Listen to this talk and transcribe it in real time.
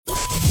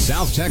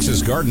South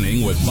Texas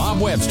Gardening with Bob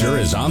Webster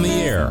is on the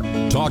air.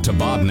 Talk to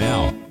Bob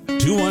now.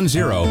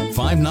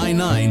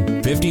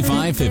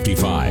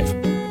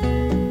 210-599-5555.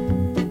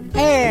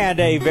 And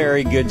a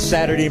very good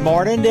Saturday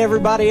morning to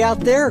everybody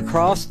out there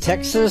across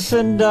Texas.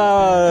 And,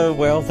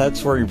 well,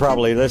 that's where you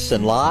probably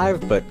listen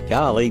live. But,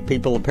 golly,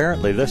 people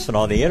apparently listen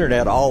on the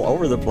Internet all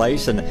over the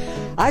place. And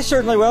I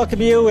certainly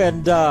welcome you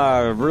and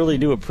really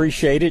do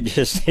appreciate it.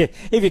 Just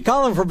if you're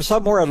calling from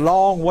somewhere a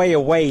long way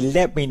away,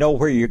 let me know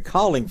where you're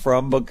calling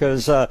from,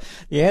 because the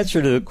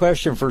answer to the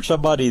question for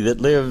somebody that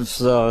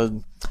lives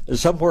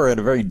somewhere in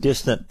a very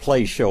distant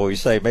place, shall we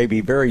say, may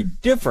be very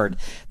different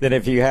than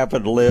if you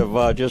happen to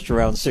live just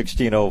around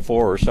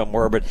 1604 or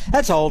somewhere. But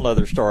that's a whole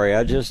other story.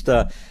 I was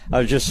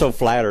just so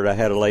flattered. I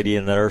had a lady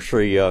in the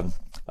nursery a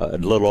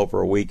little over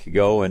a week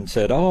ago and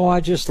said, "Oh, I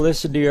just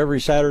listen to you every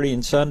Saturday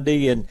and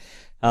Sunday, and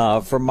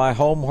from my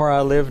home where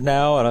I live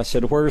now." And I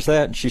said, "Where's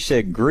that?" And she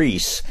said,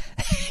 "Greece."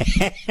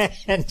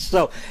 And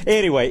so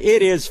anyway,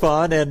 it is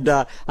fun. And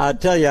I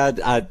tell you,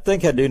 I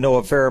think I do know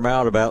a fair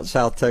amount about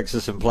South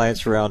Texas and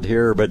plants around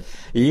here, but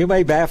you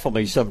may baffle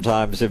me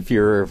sometimes if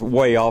you're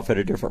way off in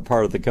a different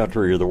part of the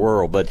country or the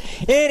world. But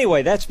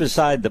anyway, that's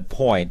beside the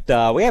point.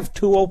 We have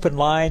 2 open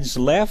lines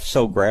left,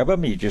 so grab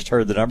them. You just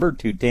heard the number,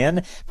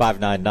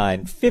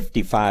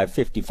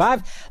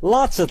 210-599-5555.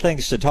 Lots of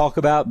things to talk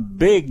about.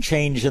 Big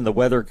change in the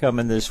weather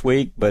coming this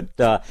week, but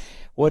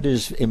what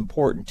is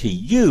important to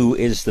you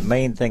is the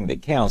main thing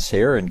that counts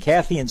here. And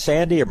Kathy and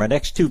Sandy are my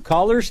next 2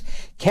 callers.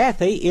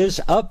 Kathy is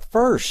up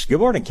first.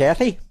 Good morning,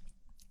 Kathy.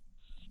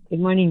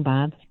 Good morning,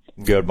 Bob.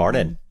 Good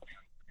morning.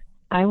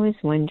 I was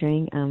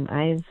wondering,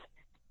 I've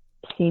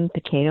seen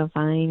potato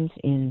vines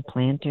in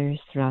planters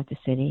throughout the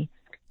city,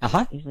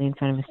 usually in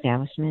front of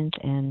establishments,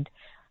 and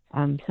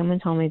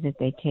someone told me that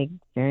they take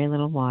very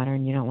little water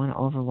and you don't want to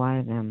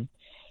overwater them.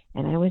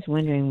 And I was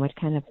wondering what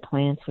kind of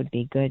plants would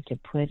be good to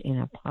put in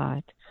a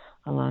pot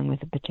along with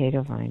the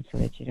potato vine so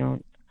that you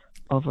don't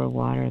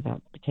overwater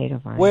the potato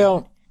vine.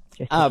 Well,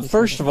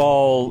 first of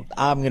all,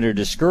 I'm going to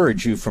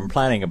discourage you from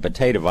planting a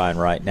potato vine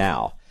right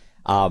now.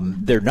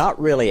 They're not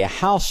really a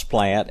house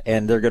plant,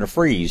 and they're going to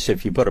freeze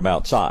if you put them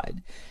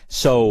outside.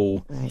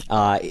 So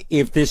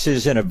if this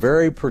is in a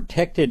very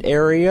protected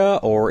area,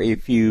 or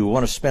if you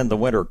want to spend the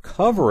winter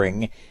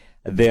covering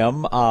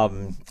them,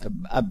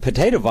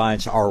 potato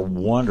vines are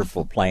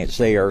wonderful plants.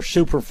 They are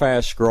super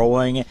fast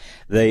growing.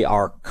 They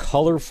are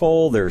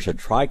colorful. There's a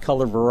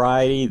tricolor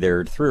variety.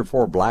 There are 3 or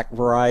 4 black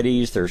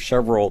varieties. There's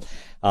several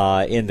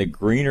in the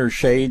greener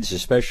shades,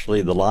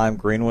 especially the lime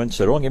green ones.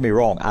 So don't get me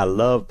wrong, I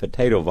love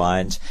potato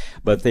vines,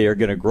 but they are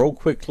going to grow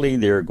quickly.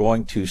 They're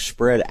going to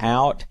spread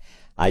out.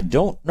 I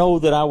don't know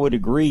that I would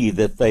agree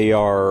that they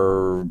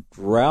are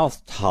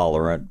drought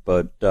tolerant,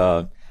 but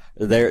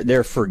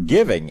they're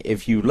forgiving.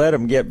 If you let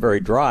them get very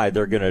dry,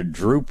 they're going to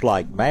droop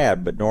like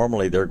mad, but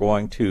normally they're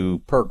going to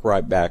perk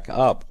right back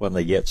up when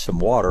they get some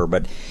water.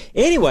 But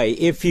anyway,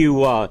 if you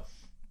want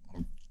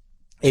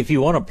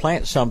to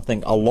plant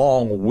something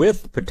along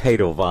with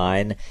potato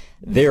vine,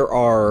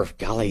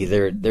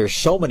 there's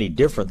so many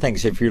different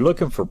things. If you're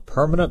looking for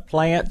permanent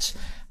plants,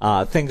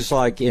 things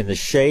like in the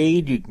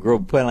shade, you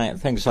can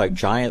plant things like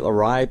giant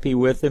liriope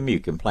with them.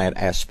 You can plant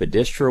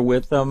aspidistra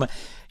with them.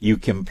 You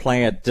can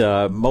plant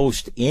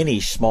most any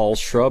small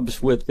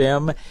shrubs with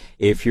them.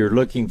 If you're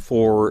looking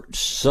for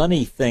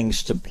sunny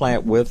things to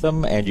plant with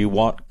them and you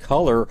want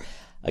color,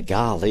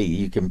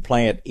 you can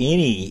plant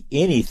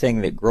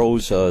anything that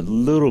grows a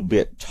little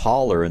bit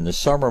taller. In the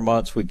summer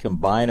months, we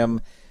combine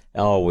them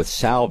with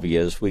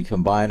salvias. We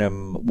combine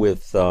them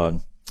with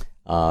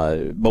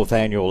both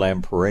annual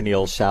and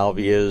perennial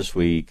salvias.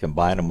 We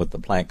combine them with the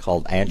plant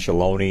called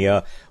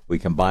angelonia. We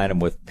combine them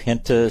with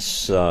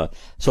pentas.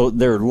 So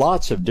there are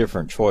lots of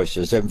different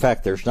choices. In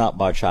fact, there's not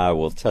much I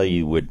will tell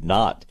you would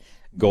not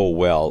go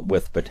well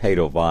with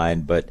potato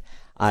vine, but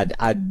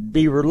I'd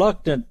be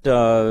reluctant. It's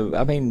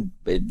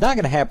not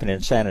going to happen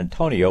in San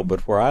Antonio,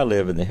 but where I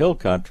live in the hill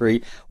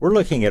country, we're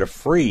looking at a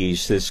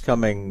freeze this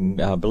coming,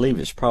 I believe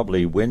it's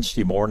probably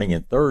Wednesday morning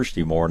and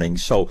Thursday morning.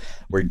 So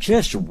we're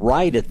just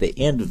right at the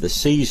end of the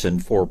season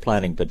for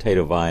planting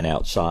potato vine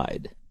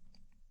outside.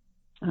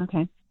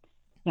 Okay.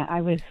 Yeah,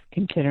 I was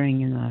considering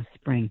in the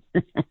spring.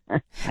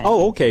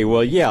 Oh, okay.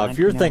 Well, yeah, if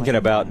you're thinking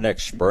about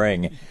next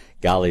spring,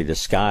 golly, the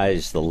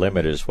sky's the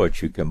limit is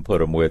what you can put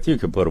them with. You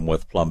can put them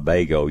with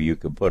plumbago. You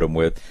can put them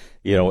with,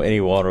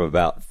 any one of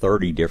about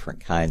 30 different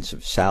kinds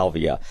of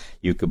salvia.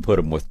 You can put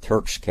them with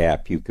Turk's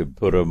cap. You could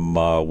put them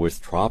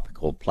with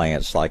tropical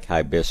plants like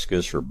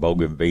hibiscus or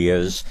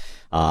bougainvilleas.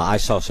 I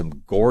saw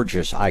some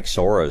gorgeous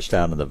ixoras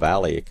down in the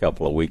valley a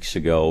couple of weeks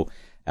ago,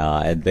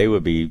 and they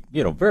would be,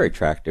 very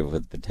attractive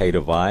with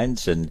potato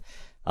vines. And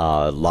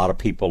a lot of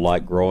people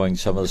like growing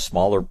some of the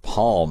smaller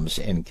palms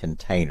in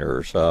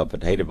containers.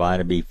 Potato vine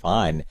would be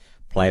fine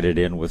planted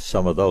in with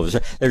some of those.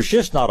 There's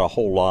just not a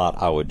whole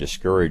lot I would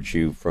discourage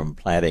you from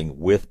planting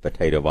with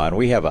potato vine.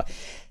 We have a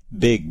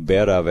big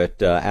bed of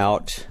it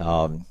out,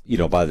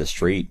 by the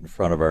street in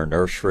front of our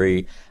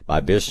nursery.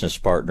 My business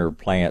partner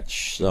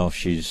plants,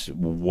 she's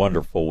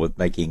wonderful with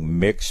making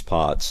mix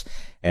pots.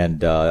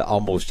 And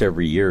almost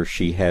every year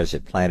she has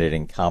it planted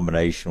in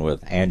combination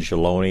with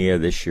Angelonia.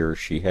 This year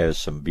she has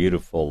some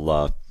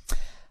beautiful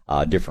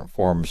different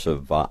forms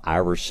of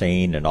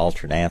irisine and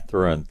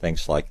alternanthera and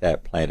things like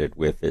that planted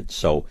with it.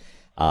 So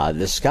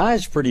the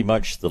sky's pretty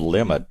much the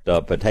limit.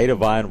 Potato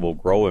vine will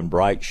grow in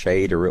bright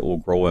shade, or it will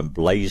grow in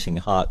blazing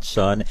hot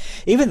sun.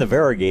 Even the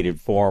variegated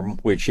form,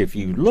 which if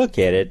you look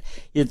at it,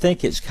 you'd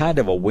think it's kind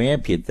of a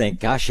wimp. You'd think,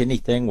 gosh,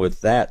 anything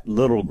with that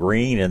little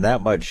green and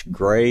that much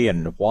gray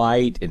and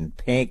white and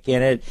pink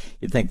in it,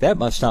 you'd think that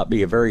must not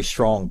be a very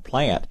strong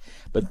plant.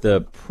 But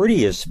the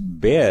prettiest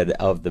bed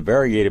of the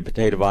variegated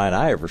potato vine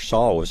I ever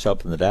saw was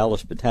up in the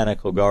Dallas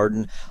Botanical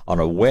Garden on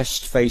a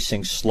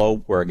west-facing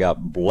slope where it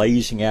got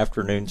blazing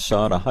afternoon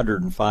sun,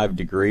 105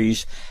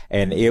 degrees,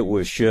 and it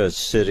was just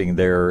sitting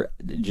there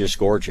just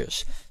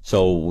gorgeous.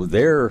 So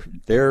they're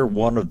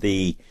one of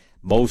the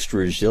most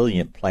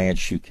resilient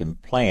plants you can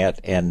plant,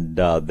 and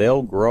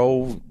they'll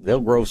grow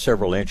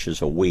several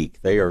inches a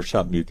week. They are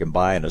something you can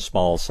buy in a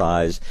small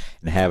size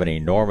and have an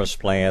enormous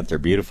plant. They're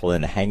beautiful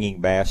in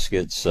hanging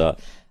baskets.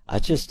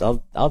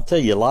 I'll tell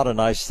you a lot of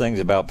nice things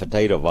about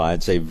potato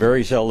vines. They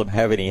very seldom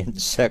have any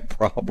insect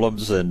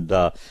problems, and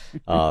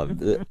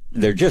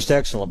they're just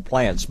excellent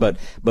plants. But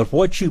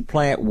what you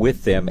plant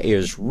with them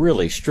is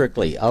really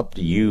strictly up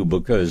to you,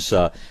 because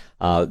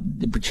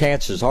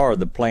chances are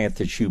the plant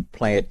that you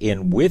plant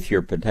in with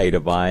your potato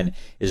vine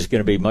is going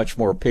to be much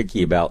more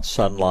picky about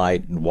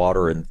sunlight and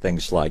water and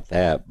things like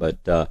that.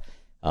 But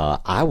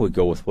I would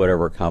go with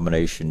whatever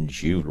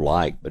combinations you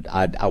like. But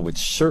I would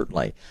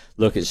certainly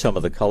look at some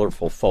of the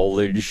colorful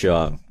foliage.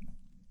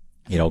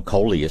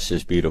 Coleus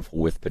is beautiful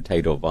with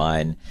potato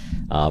vine,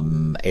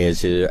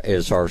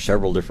 as are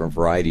several different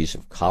varieties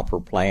of copper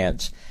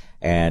plants.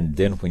 And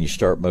then when you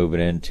start moving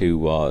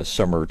into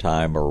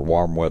summertime or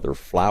warm weather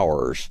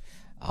flowers,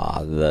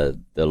 the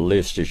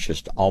list is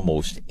just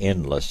almost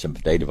endless, and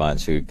potato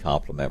vine's a good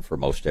complement for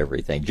most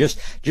everything.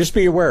 Just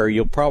be aware,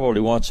 you'll probably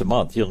once a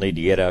month you'll need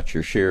to get out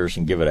your shears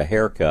and give it a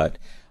haircut,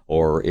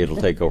 or it'll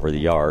take over the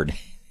yard.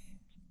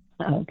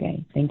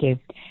 Okay, thank you.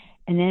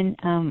 And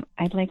then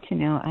I'd like to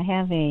know, I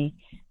have a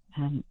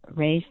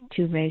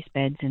two raised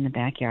beds in the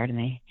backyard,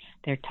 and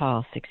they're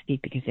tall, 6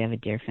 feet, because they have a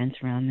deer fence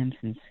around them,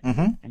 since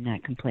I'm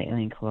not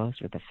completely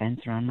enclosed with a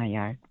fence around my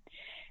yard.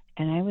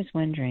 And I was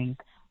wondering,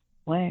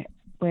 where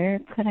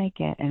could I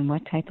get, and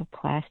what type of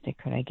plastic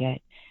could I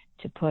get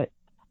to put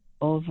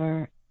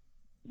over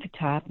the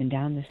top and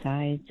down the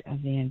sides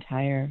of the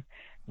entire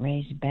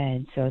raised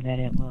bed, so that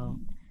it will,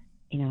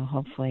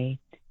 hopefully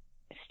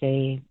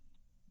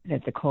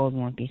that the cold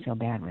won't be so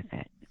bad with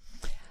it.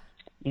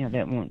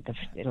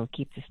 It'll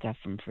keep the stuff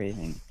from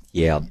freezing.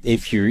 Yeah,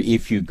 if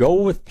you go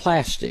with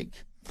plastic,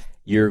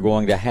 you're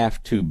going to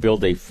have to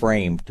build a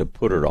frame to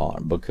put it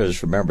on,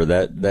 because remember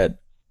that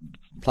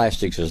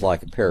plastics is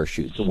like a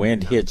parachute. The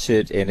wind hits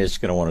it, and it's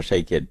going to want to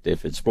take it.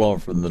 If it's blowing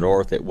from the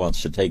north, it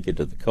wants to take it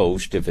to the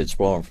coast. If it's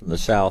blowing from the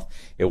south,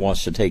 it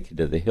wants to take it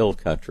to the hill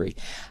country.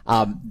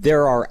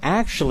 There are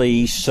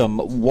actually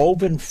some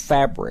woven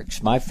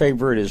fabrics. My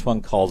favorite is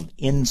one called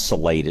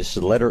Insulate. It's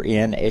the letter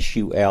N,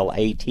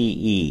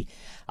 Sulate.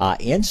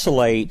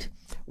 Insulate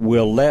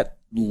will let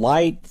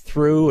light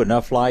through,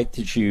 enough light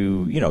that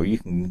you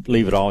can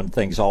leave it on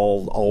things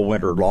all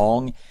winter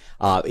long.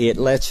 It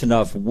lets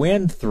enough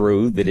wind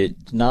through that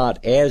it's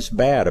not as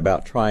bad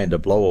about trying to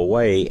blow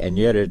away, and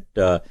yet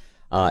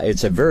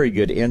it's a very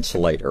good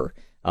insulator.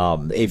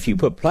 If you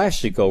put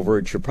plastic over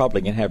it, you're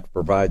probably going to have to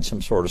provide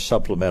some sort of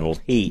supplemental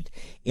heat.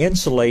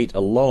 Insulate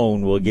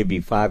alone will give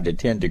you 5 to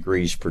 10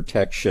 degrees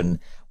protection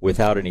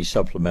without any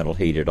supplemental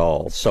heat at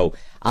all. So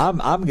I'm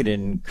going to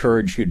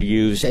encourage you to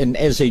use, and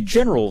as a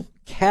general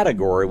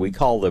category, we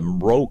call them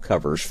row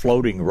covers,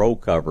 floating row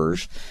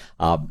covers.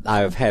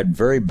 I've had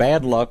very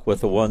bad luck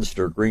with the ones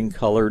that are green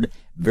colored,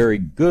 very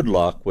good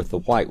luck with the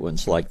white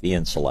ones like the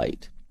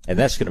Insulate. And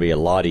that's going to be a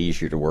lot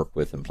easier to work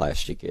with than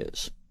plastic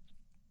is.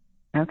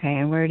 Okay,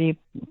 and where do you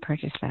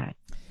purchase that?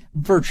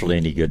 Virtually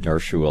any good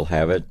nursery will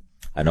have it.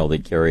 I know they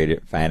carry it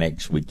at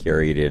Fanix. We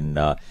carry it in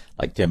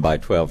like 10 by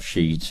 12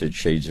 sheets at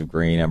Shades of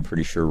Green. I'm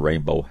pretty sure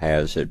Rainbow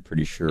has it.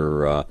 Pretty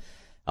sure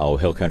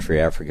Hill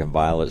Country African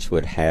Violets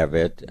would have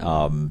it.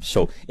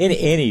 So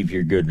any of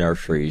your good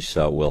nurseries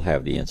will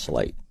have the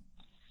Insulate.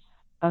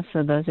 Oh,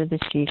 so those are the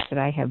sheets that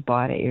I have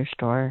bought at your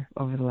store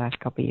over the last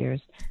couple of years?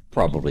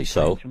 Probably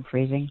so. From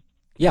freezing?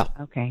 Yeah.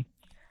 Okay,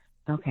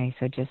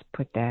 so just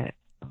put that.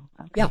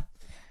 Okay. Yeah.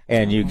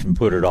 And you can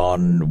put it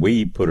on,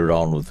 we put it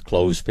on with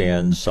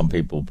clothespins. Some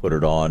people put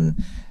it on,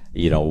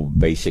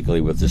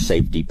 basically with a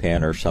safety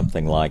pin or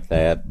something like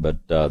that.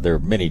 But there are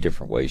many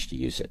different ways to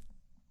use it.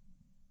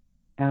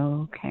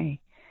 Okay.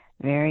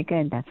 Very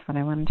good. That's what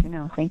I wanted to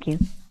know. Thank you.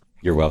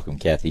 You're welcome,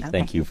 Kathy. Okay.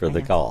 Thank you for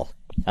the call.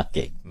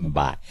 Okay,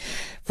 bye.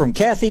 From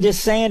Kathy to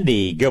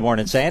Sandy. Good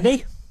morning,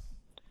 Sandy.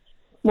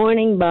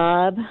 Morning,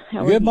 Bob.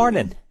 Good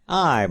morning.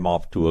 I'm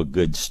off to a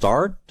good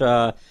start.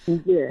 Got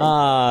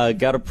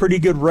a pretty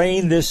good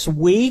rain this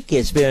week.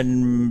 It's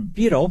been,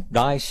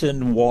 nice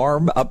and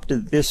warm up to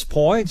this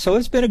point, so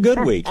it's been a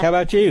good week. How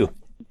about you?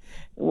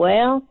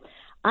 Well,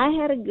 I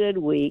had a good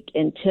week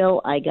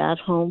until I got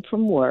home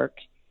from work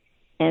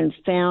and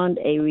found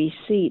a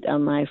receipt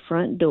on my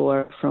front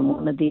door from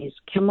one of these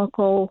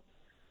chemical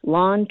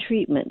lawn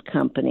treatment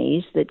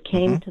companies that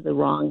came to the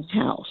wrong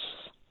house.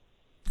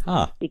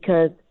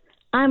 Because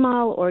I'm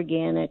all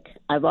organic.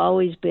 I've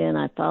always been.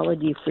 I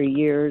followed you for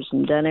years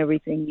and done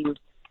everything you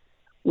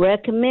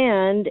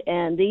recommend,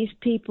 and these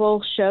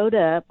people showed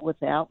up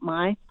without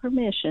my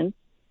permission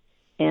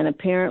and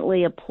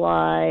apparently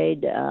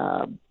applied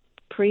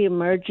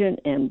pre-emergent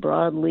and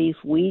broadleaf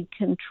weed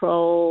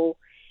control,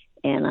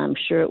 and I'm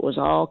sure it was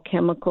all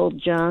chemical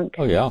junk.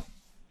 Oh, yeah.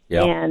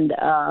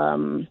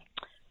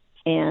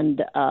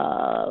 And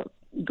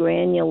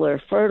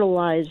granular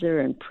fertilizer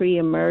and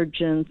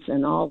pre-emergence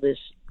and all this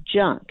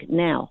junk.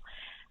 Now,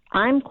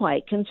 I'm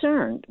quite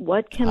concerned.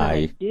 What can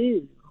I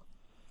do?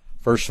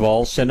 First of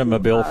all, send them a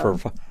bill for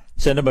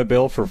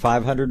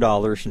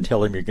 $500 and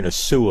tell them you're going to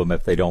sue them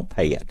if they don't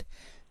pay it.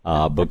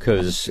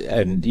 Because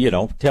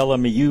tell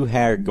them you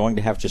are going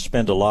to have to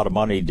spend a lot of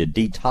money to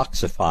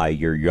detoxify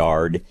your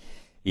yard,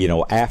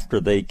 after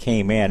they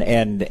came in.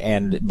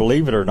 And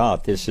believe it or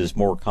not, this is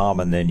more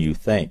common than you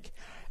think.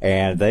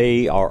 And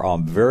they are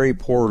on very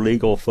poor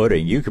legal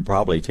footing. You could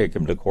probably take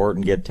them to court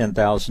and get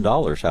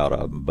 $10,000 out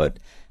of them. But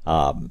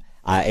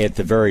at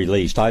the very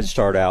least, I'd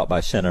start out by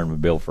sending them a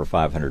bill for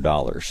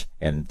 $500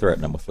 and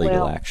threaten them with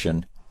legal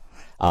action.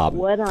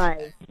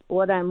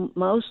 What I'm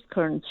most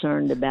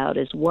concerned about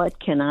is what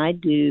can I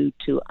do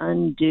to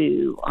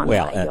undo on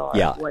my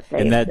yard what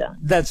they've done.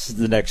 That's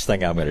the next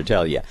thing I'm going to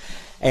tell you.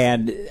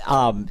 And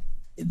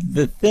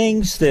the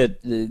things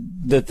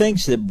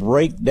that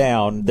break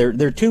down,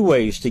 there are two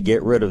ways to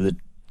get rid of the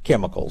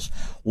chemicals.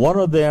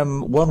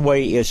 One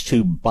way is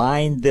to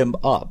bind them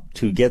up,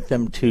 to get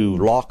them to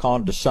lock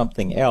onto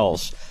something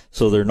else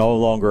so they're no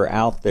longer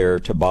out there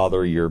to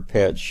bother your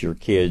pets, your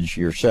kids,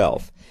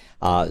 yourself.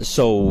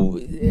 So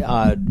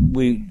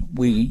we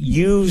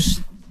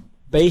use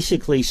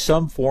basically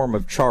some form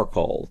of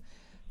charcoal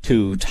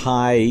to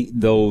tie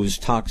those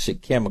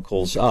toxic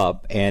chemicals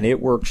up, and it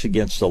works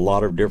against a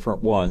lot of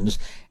different ones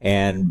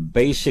and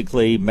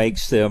basically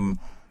makes them,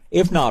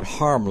 if not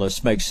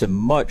harmless, makes them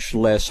much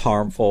less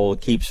harmful,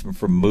 keeps them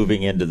from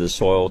moving into the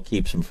soil,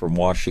 keeps them from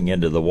washing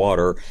into the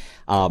water.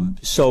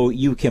 So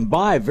you can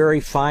buy very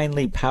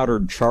finely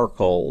powdered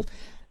charcoal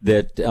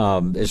that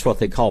is what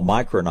they call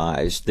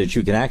micronized, that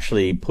you can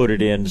actually put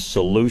it in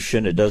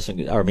solution.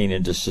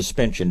 Into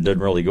suspension. It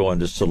doesn't really go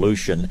into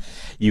solution.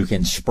 You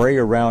can spray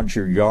around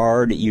your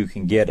yard. You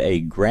can get a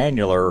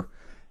granular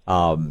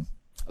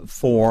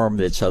form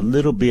that's a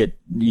little bit,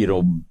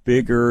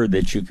 bigger,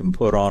 that you can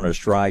put on as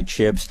dry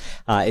chips.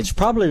 It's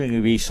probably going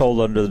to be sold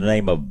under the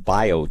name of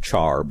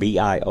biochar,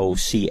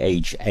 Biochar.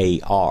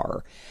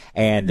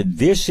 And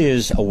this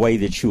is a way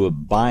that you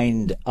would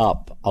bind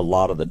up a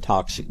lot of the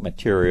toxic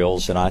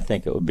materials, and I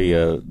think it would be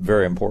a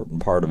very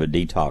important part of a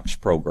detox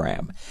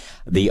program.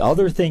 The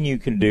other thing you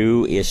can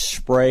do is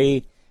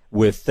spray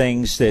with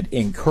things that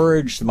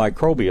encourage the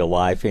microbial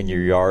life in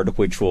your yard,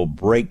 which will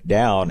break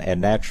down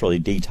and naturally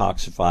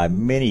detoxify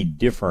many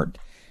different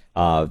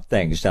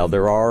things. Now,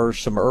 there are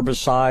some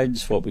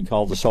herbicides, what we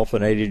call the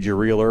sulfonated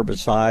ureal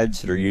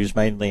herbicides, that are used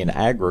mainly in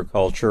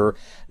agriculture,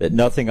 that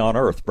nothing on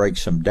earth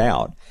breaks them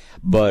down.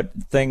 But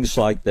things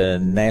like the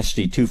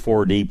nasty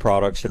 2,4-D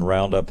products and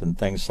Roundup and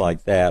things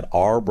like that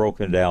are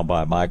broken down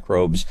by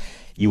microbes.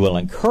 You will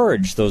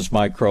encourage those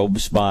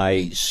microbes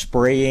by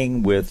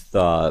spraying with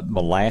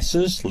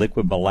molasses.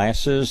 Liquid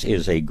molasses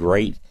is a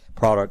great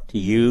product to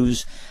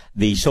use.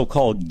 The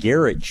so-called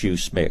Garrett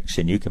juice mix,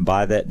 and you can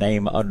buy that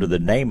name under the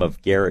name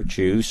of Garrett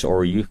juice,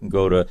 or you can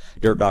go to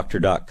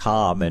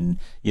dirtdoctor.com and,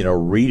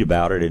 read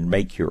about it and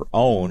make your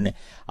own.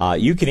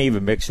 You can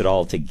even mix it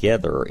all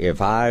together.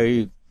 If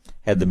I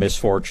had the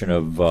misfortune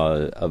of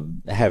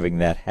having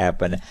that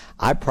happen,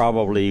 I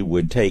probably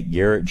would take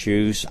Garrett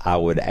juice. I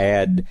would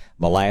add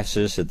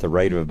molasses at the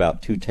rate of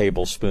about 2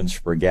 tablespoons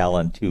per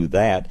gallon to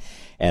that,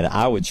 and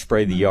I would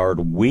spray the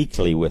yard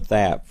weekly with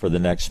that for the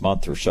next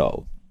month or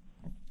so.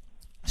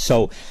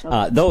 So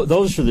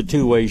those are the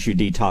two ways you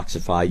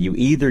detoxify. You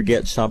either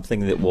get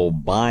something that will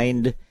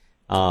bind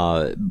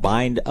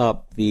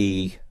up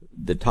the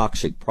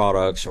toxic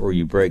products, or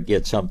you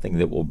get something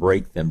that will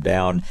break them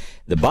down.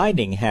 The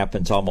binding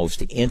happens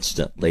almost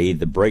instantly.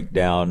 The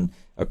breakdown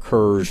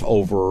occurs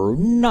over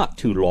not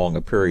too long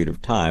a period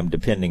of time,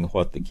 depending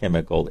what the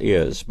chemical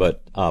is.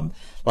 But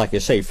like I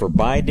say, for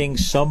binding,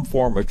 some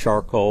form of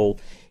charcoal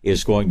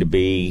is going to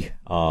be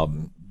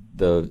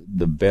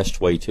the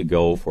best way to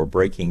go. For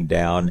breaking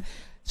down,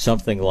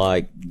 something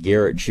like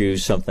Garrett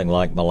juice, something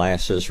like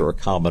molasses, or a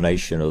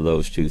combination of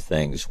those two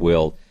things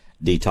will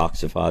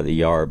detoxify the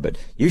yard. But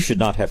you should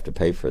not have to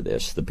pay for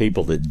this. The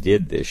people that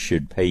did this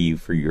should pay you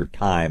for your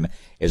time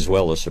as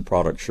well as the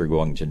products you're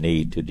going to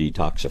need to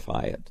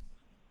detoxify it.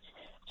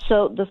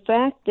 So the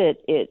fact that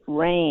it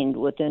rained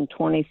within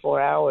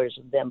 24 hours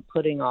of them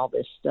putting all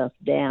this stuff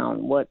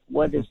down, what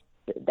is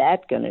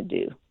that going to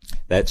do?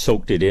 That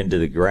soaked it into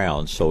the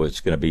ground, so it's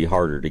going to be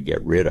harder to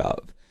get rid of.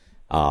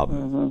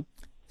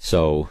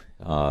 So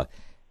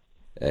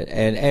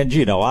And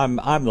you know,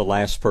 I'm the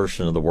last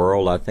person in the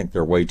world. I think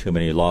there are way too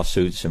many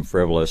lawsuits and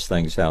frivolous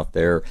things out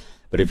there.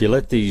 But if you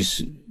let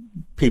these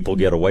people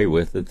get away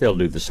with it, they'll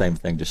do the same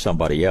thing to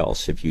somebody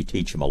else. If you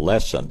teach them a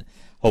lesson,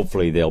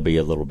 hopefully they'll be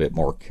a little bit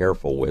more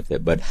careful with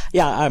it. But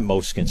yeah, I'm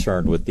most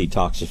concerned with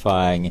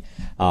detoxifying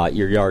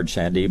your yard,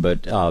 Sandy.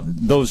 But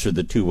those are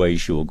the two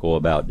ways you will go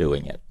about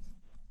doing it.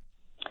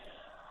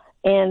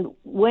 And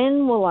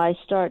when will I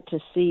start to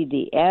see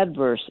the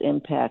adverse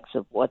impacts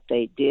of what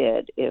they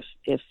did if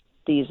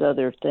these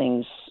other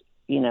things,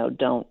 you know,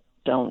 don't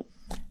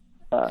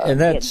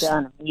get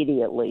done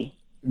immediately?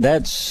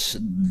 That's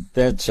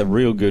a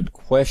real good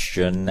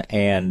question,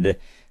 and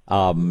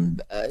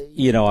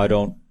you know, I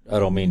don't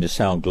mean to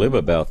sound glib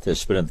about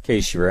this, but in the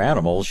case of your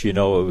animals, you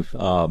know,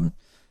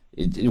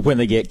 when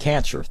they get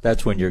cancer,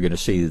 that's when you're going to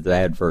see the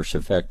adverse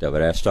effect of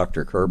it. Ask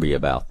Dr. Kirby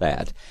about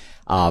that.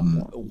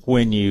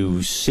 When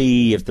you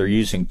see if they're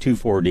using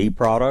 2,4-D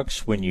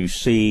products, when you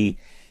see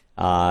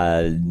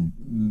tender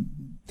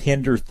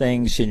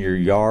things in your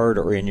yard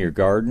or in your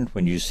garden,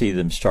 when you see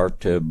them start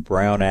to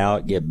brown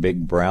out, get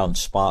big brown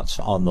spots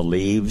on the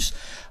leaves,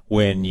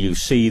 when you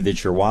see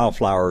that your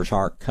wildflowers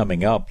aren't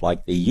coming up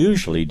like they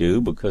usually do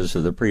because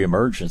of the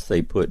pre-emergence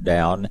they put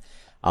down,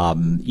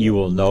 you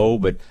will know.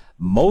 But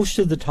most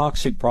of the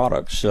toxic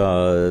products,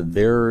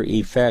 their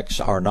effects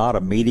are not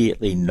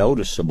immediately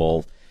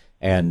noticeable.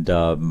 And,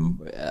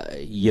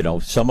 you know,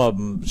 some of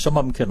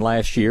them can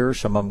last years,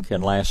 some of them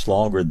can last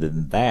longer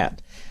than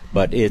that.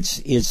 But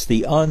it's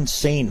the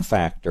unseen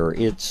factor.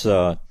 It's,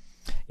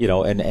 you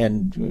know,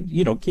 and,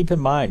 you know, keep in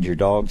mind your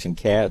dogs and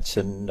cats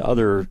and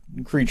other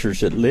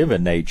creatures that live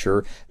in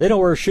nature, they don't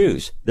wear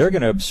shoes. They're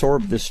going to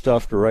absorb this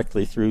stuff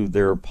directly through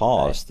their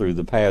paws, through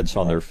the pads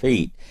on their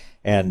feet.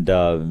 And,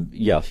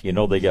 yeah, you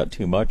know, they got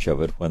too much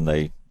of it when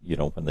they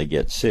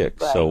get sick.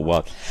 Right.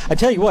 So, I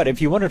tell you what,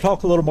 if you want to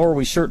talk a little more,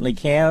 we certainly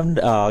can.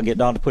 I'll get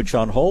Don to put you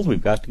on hold.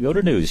 We've got to go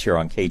to news here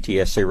on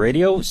KTSA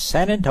Radio,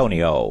 San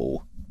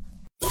Antonio.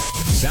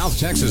 South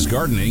Texas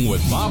Gardening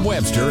with Bob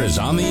Webster is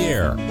on the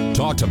air.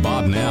 Talk to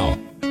Bob now.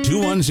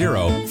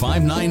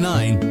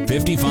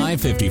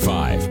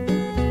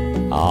 210-599-5555.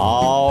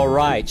 All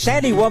right.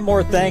 Sandy, one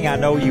more thing. I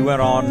know you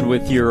went on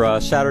with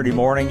your Saturday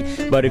morning,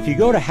 but if you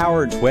go to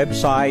Howard's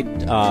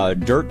website,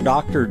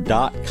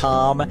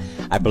 dirtdoctor.com,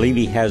 I believe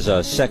he has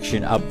a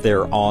section up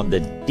there on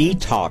the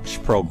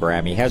detox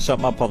program. He has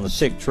something up on the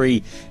sick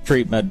tree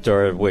treatment,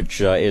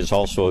 which is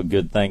also a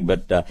good thing,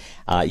 but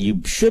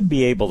you should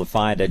be able to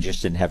find, I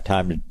just didn't have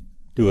time to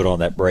do it on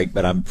that break,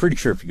 but I'm pretty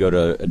sure if you go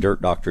to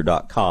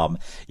dirtdoctor.com,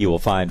 you will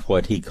find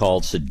what he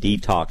calls the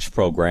detox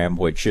program,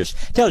 which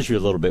just tells you a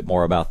little bit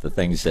more about the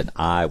things that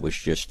I was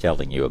just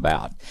telling you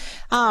about.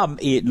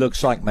 It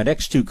looks like my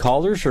next two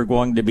callers are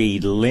going to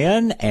be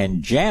Lynn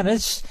and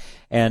Janice,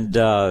 and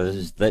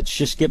let's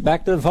just get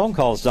back to the phone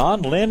calls,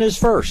 Don. Lynn is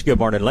first. Good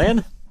morning,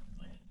 Lynn.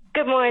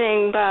 Good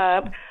morning,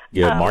 Bob.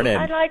 Good morning.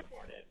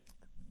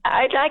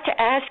 I'd like to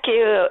ask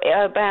you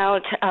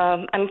about,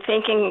 I'm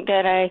thinking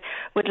that I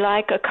would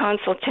like a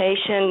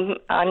consultation.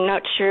 I'm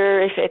not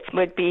sure if it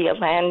would be a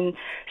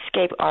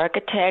landscape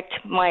architect.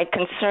 My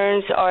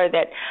concerns are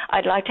that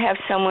I'd like to have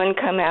someone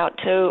come out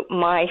to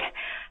my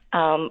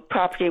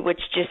property,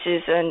 which just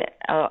is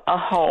a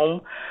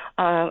home,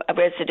 a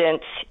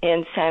residence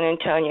in San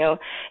Antonio,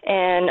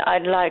 and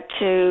I'd like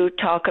to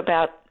talk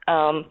about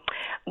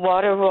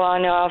water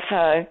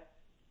runoff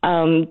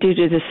due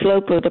to the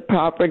slope of the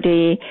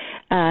property,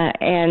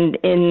 and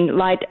in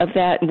light of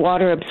that,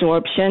 water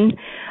absorption,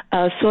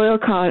 soil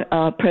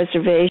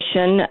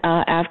preservation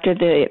after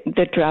the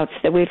droughts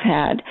that we've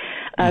had,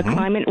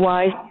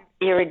 climate-wise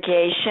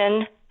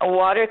irrigation,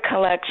 water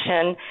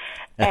collection,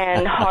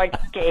 and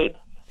hardscape.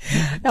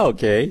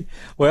 Okay.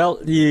 Well,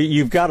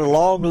 you've got a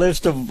long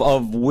list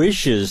of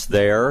wishes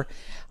there.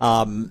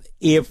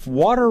 If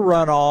water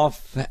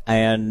runoff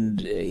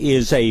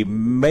is a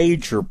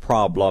major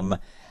problem,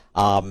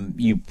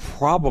 you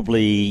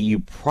probably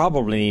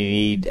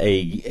need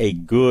a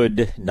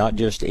good, not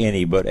just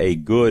any, but a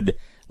good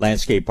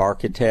landscape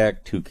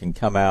architect who can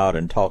come out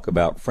and talk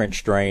about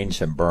French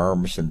drains and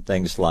berms and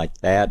things like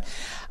that.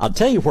 I'll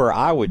tell you where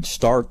I would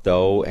start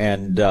though,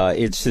 and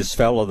it's this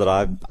fellow that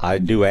I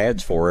do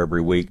ads for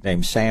every week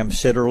named Sam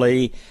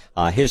Sitterly.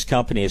 His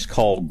company is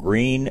called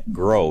Green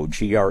Grow,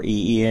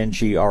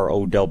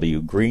 GREENGROW,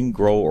 Green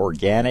Grow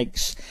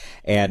Organics.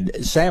 And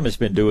Sam has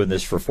been doing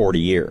this for 40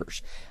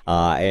 years.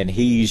 And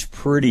he's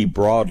pretty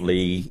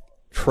broadly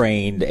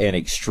trained and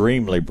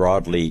extremely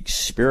broadly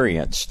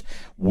experienced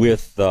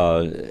with,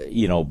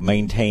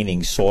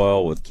 maintaining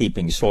soil, with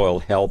keeping soil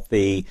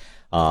healthy,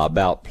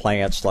 about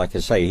plants. Like I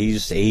say,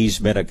 he's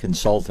been a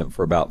consultant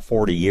for about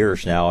 40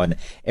 years now, and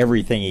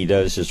everything he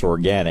does is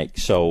organic.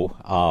 So,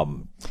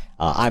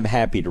 I'm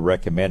happy to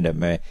recommend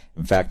him.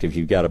 In fact, if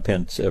you've got a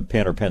pen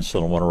or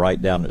pencil and want to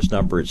write down his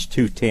number, it's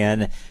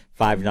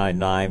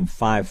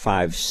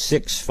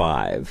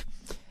 210-599-5565.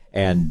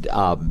 And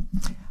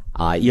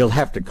you'll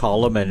have to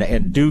call him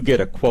and do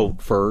get a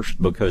quote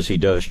first, because he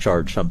does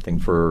charge something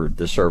for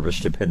the service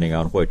depending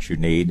on what you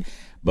need.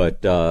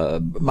 But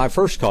my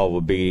first call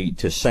would be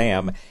to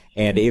Sam,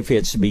 and if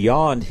it's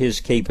beyond his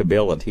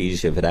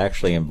capabilities, if it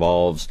actually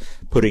involves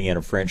putting in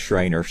a French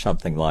drain or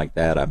something like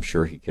that, I'm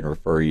sure he can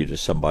refer you to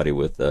somebody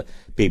with the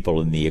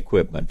people and the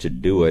equipment to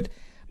do it.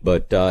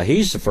 But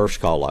he's the first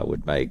call I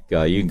would make.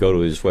 You can go to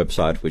his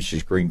website, which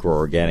is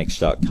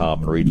greengroworganics.com,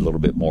 and read a little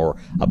bit more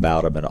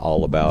about him and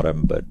all about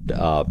him. But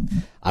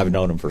I've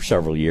known him for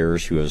several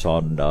years. He was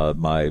on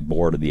my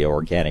board of the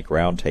Organic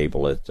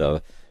Roundtable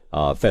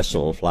at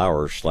Festival of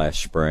Flowers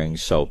last spring.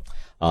 So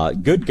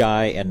good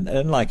guy.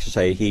 And like I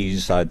say,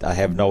 I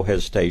have no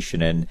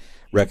hesitation in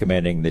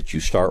recommending that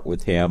you start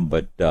with him.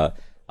 But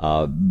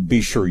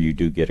be sure you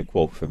do get a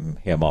quote from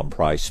him on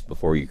price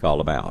before you call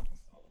him out.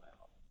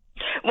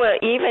 Well,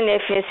 even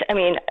if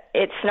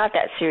it's not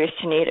that serious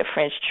to need a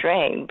French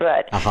drain,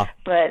 but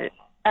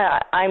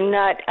I'm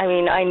not. I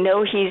mean, I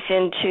know he's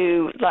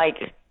into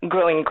like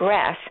growing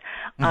grass.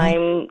 Mm-hmm.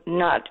 I'm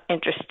not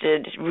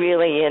interested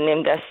really in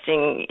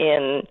investing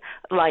in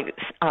like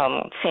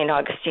St.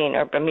 Augustine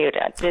or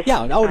Bermuda.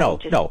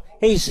 No.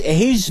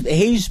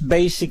 He's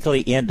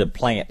basically into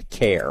plant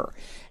care,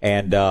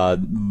 and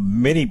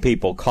many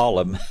people call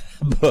him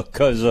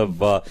because of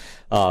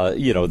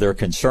they're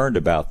concerned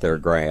about their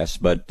grass,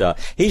 but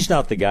he's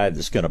not the guy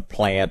that's going to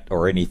plant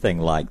or anything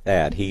like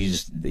that.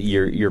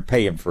 You're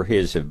paying for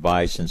his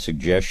advice and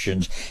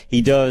suggestions.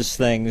 He does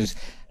things.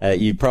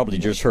 You probably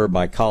just heard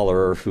my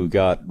caller who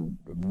got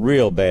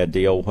real bad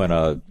deal when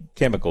a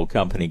chemical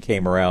company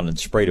came around and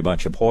sprayed a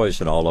bunch of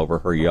poison all over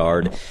her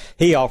yard.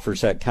 He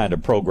offers that kind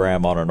of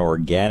program on an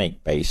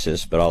organic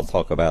basis, but I'll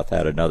talk about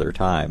that another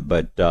time.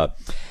 But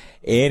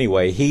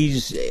anyway,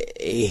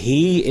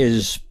 he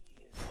is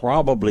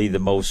probably the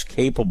most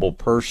capable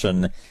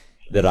person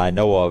that I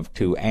know of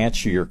to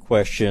answer your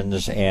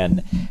questions,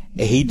 and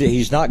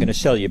he's not going to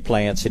sell you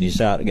plants, and he's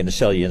not going to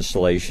sell you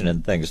installation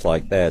and things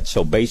like that.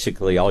 So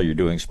basically, all you're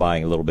doing is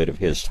buying a little bit of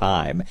his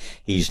time.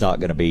 He's not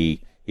going to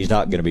be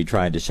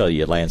trying to sell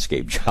you a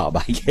landscape job,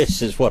 I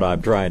guess is what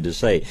I'm trying to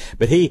say.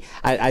 But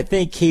I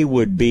think he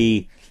would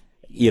be,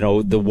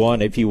 the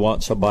one if you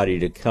want somebody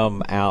to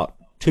come out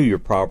to your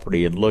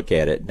property and look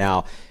at it.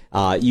 Now,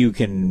 you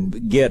can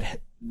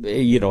get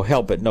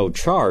help at no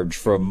charge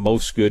from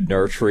most good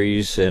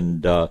nurseries,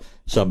 and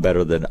some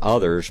better than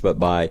others, but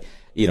by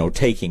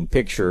taking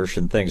pictures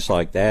and things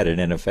like that,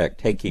 and in effect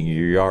taking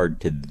your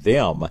yard to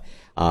them,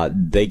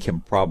 they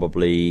can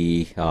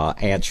probably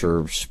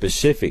answer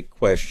specific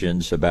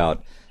questions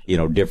about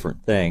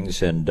different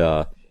things. And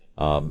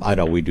I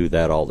know we do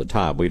that all the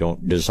time. We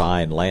don't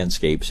design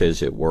landscapes,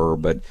 as it were,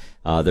 but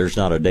there's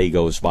not a day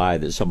goes by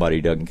that somebody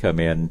doesn't come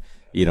in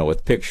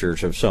with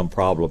pictures of some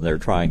problem they're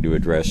trying to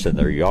address in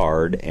their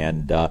yard.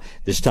 And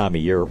this time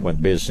of year, when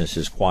business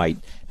is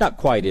not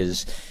quite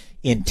as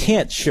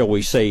intense, shall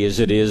we say, as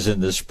it is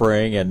in the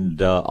spring and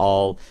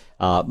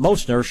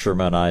most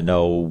nurserymen I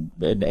know,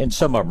 and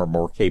some of them are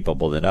more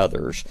capable than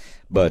others,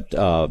 but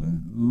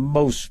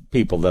most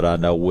people that I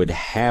know would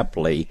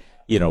happily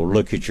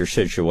look at your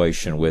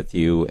situation with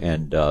you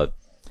and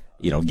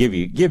give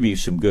you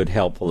some good,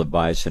 helpful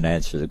advice and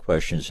answer the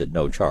questions at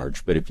no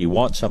charge. But if you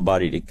want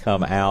somebody to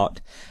come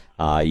out,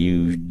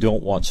 you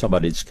don't want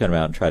somebody that's come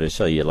out and try to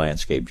sell you a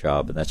landscape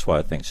job. And that's why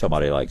I think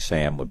somebody like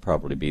Sam would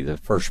probably be the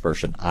first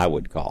person I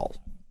would call.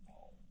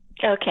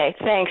 Okay.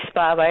 Thanks,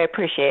 Bob. I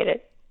appreciate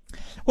it.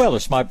 Well,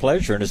 it's my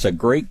pleasure, and it's a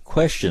great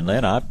question,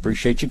 Lynn. I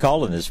appreciate you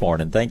calling this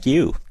morning. Thank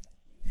you.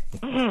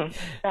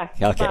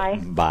 Mm-hmm. Okay.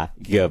 Bye.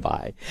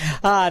 Goodbye.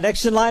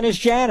 Next in line is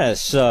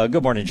Janice.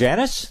 Good morning,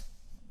 Janice.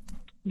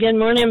 Good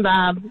morning,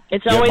 Bob.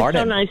 It's always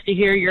so nice to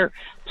hear your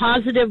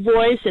positive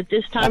voice at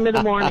this time of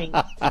the morning.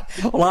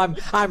 Well,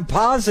 I'm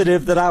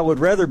positive that I would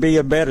rather be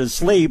in bed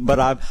asleep, but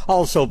I'm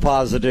also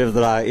positive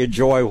that I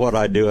enjoy what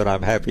I do, and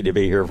I'm happy to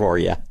be here for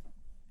you.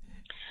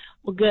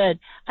 Well, good.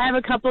 I have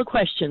a couple of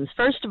questions.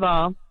 First of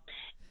all,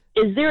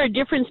 is there a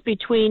difference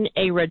between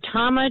a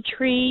Retama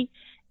tree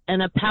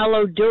and a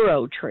Palo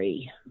Duro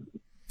tree?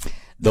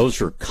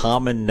 Those are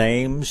common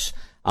names.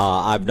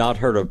 I've not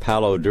heard of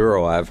Palo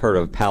Duro. I've heard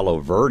of Palo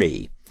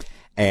Verde.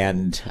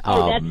 And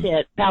that's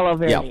it. Palo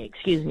Verde,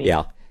 excuse me.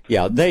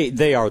 Yeah,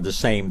 they are the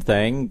same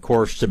thing. Of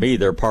course, to me,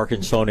 they're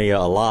Parkinsonia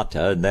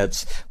alata, and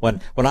that's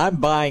when I'm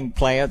buying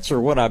plants or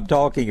when I'm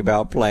talking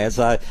about plants,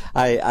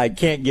 I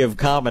can't give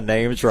common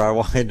names, or I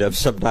wind up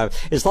sometimes.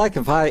 It's like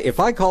if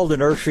I called a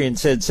nursery and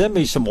said, send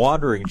me some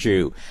wandering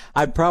Jew,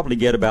 I'd probably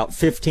get about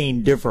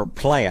 15 different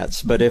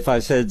plants. But if I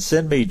said,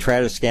 send me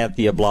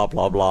Tradescanthia, blah,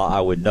 blah, blah,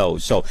 I would know.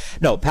 So,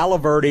 no, Palo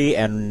Verde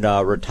and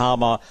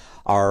Retama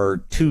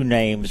are two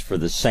names for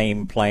the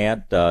same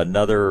plant.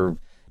 Another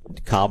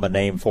common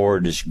name for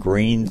it is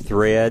green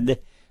thread.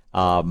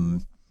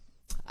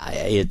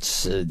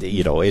 It's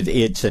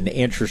an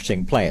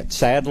interesting plant.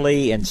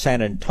 Sadly, in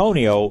San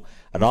Antonio,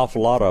 an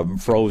awful lot of them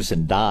froze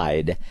and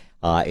died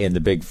in the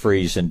big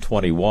freeze in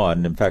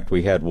 21. In fact,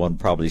 we had one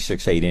probably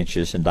 6-8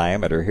 inches in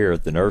diameter here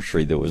at the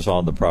nursery that was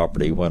on the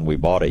property when we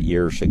bought it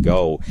years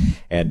ago,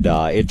 and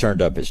it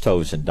turned up its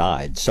toes and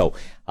died. So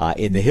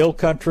In the hill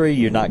country,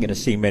 you're not going to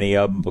see many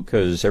of them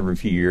because every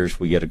few years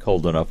we get a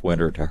cold enough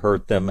winter to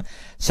hurt them.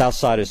 South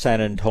side of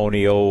San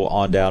Antonio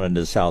on down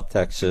into South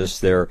Texas,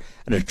 they're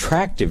an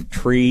attractive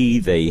tree.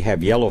 They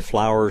have yellow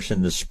flowers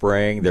in the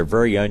spring. They're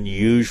very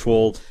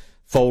unusual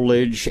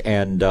foliage,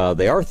 and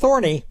they are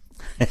thorny.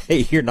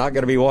 You're not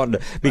going to be wanting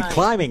to be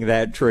climbing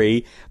that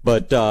tree,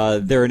 but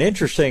they're an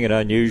interesting and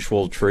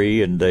unusual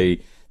tree, and they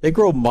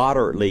grow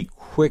moderately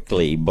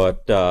quickly,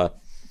 but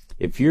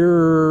if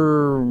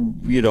you're,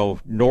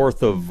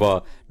 north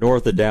of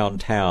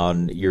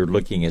downtown, you're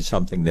looking at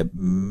something that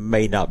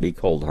may not be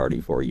cold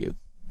hardy for you.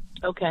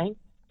 Okay.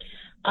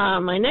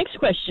 My next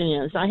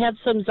question is, I have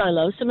some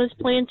xylosimus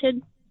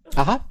planted.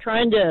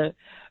 Trying to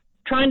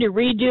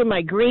redo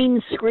my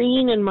green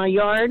screen in my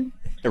yard.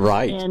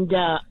 Right. And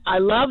I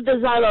love the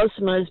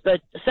xylosimus,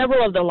 but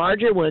several of the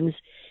larger ones,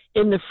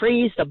 in the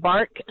freeze, the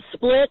bark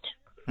split.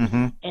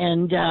 Mm-hmm.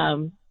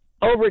 And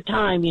over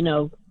time,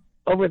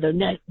 over the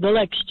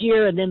next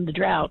year and then the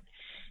drought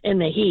and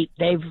the heat,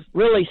 they've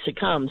really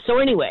succumbed. So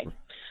anyway,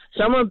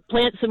 I'm going to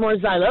plant some more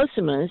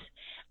xylosimus.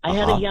 I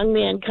had a young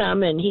man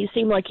come, and he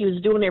seemed like he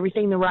was doing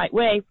everything the right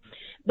way.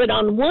 But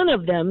on one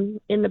of them,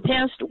 in the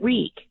past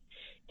week,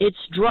 it's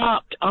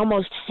dropped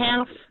almost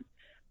half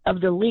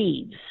of the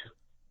leaves.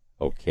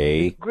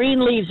 Okay.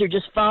 Green leaves are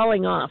just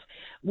falling off.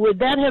 Would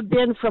that have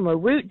been from a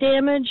root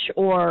damage,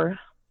 or,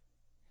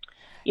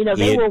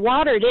 they were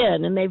watered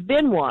in, and they've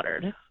been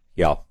watered?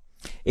 Yeah.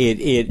 It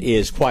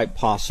is quite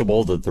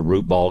possible that the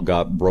root ball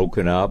got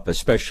broken up,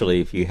 especially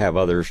if you have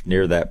others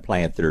near that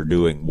plant that are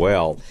doing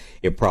well.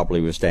 It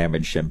probably was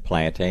damaged in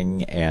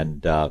planting,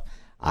 and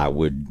I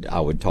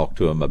would talk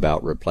to them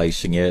about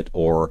replacing it.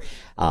 Or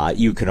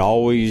you can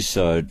always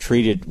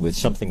treat it with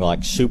something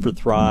like Super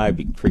Thrive.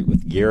 You can treat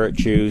with Garrett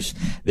juice.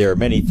 There are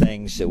many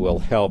things that will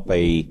help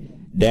a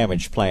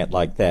damaged plant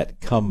like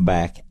that come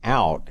back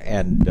out,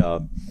 and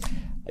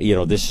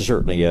this is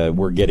certainly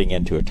we're getting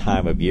into a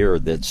time of year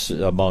that's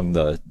among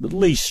the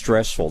least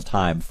stressful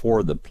time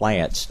for the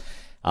plants.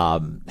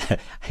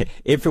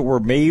 If it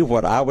were me,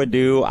 what I would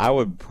do, I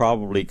would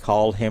probably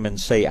call him and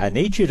say, I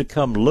need you to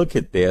come look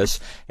at this,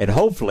 and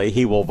hopefully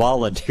he will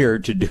volunteer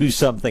to do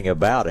something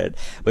about it.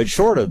 But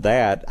short of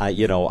that, I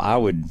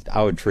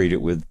would treat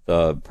it with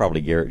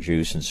probably Garrett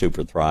juice and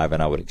Super Thrive,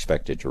 and I would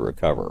expect it to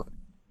recover.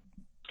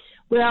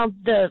 Well,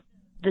 the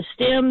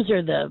stems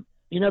or the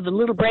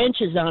little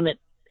branches on it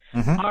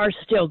are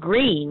still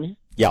green.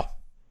 Yeah.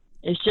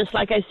 It's just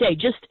like I say,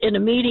 just an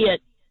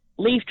immediate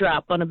leaf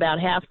drop on about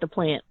half the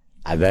plant.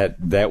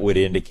 That would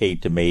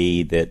indicate to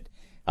me that,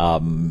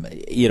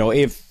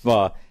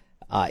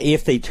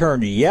 if they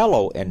turned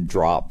yellow and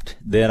dropped,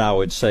 then I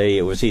would say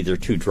it was either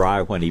too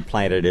dry when he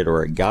planted it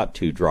or it got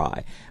too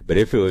dry. But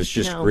if it was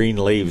just green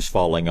leaves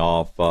falling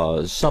off,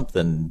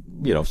 something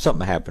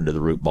happened to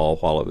the root ball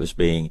while it was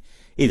being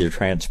either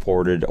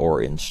transported or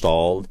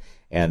installed.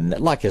 And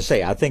like I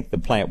say, I think the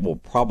plant will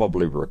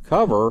probably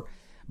recover,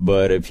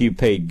 but if you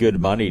paid good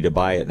money to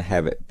buy it and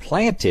have it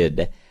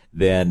planted,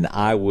 then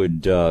I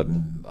would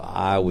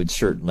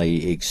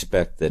certainly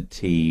expect that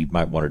he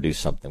might want to do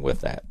something with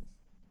that.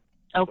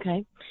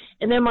 Okay.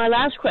 And then my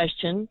last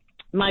question,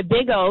 my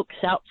big oaks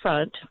out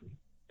front,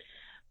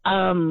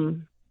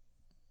 they're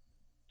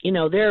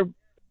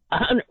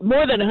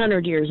more than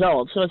 100 years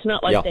old, so it's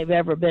not like they've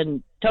ever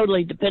been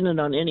totally dependent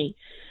on any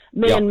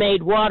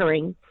man-made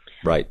watering.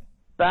 Right.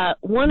 But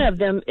one of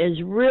them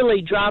is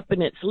really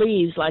dropping its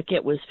leaves like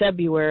it was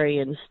February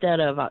instead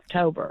of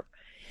October.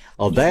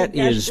 Oh, that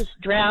is just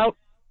drought.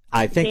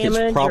 I think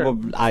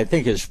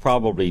it's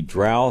probably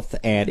drought,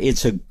 and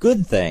it's a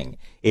good thing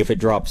if it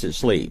drops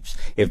its leaves.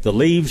 If the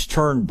leaves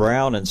turn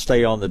brown and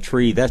stay on the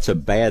tree, that's a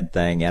bad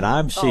thing. And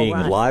I'm seeing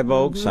live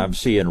oaks, I'm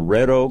seeing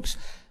red oaks,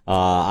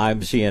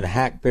 I'm seeing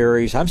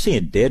hackberries, I'm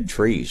seeing dead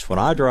trees. When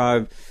I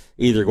drive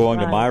either going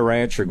to my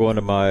ranch or going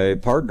to my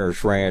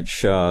partner's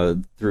ranch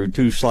through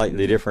two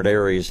slightly different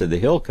areas of the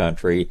hill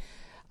country,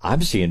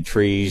 I'm seeing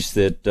trees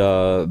that,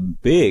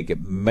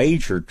 big,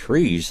 major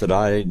trees that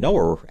I know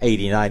are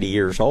 80, 90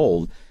 years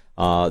old,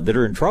 that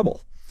are in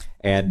trouble.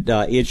 And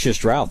it's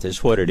just drought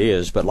is what it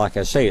is. But like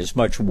I say, it's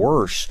much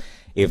worse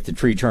if the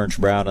tree turns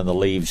brown and the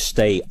leaves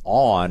stay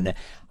on.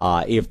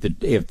 If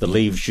the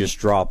leaves just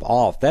drop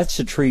off, that's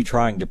the tree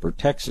trying to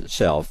protect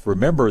itself.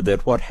 Remember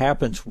that what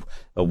happens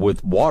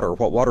with water,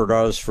 what water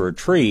does for a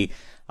tree,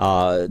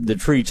 the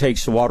tree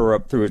takes the water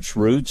up through its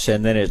roots,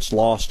 and then it's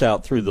lost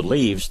out through the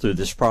leaves through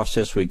this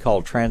process we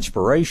call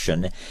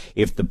transpiration.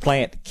 If the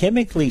plant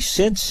chemically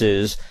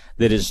senses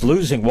that it's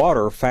losing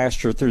water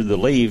faster through the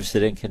leaves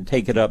than it can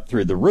take it up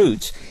through the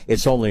roots,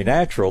 it's only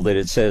natural that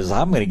it says,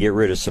 I'm going to get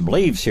rid of some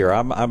leaves here.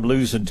 I'm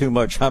losing too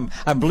much. I'm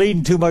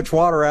bleeding too much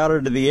water out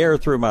into the air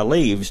through my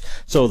leaves.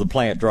 So the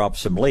plant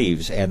drops some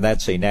leaves, and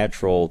that's a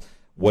natural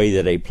way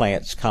that a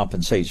plant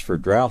compensates for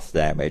drought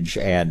damage.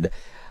 And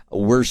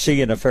we're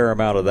seeing a fair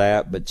amount of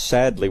that, but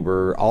sadly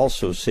we're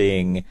also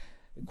seeing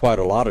quite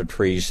a lot of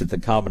trees that the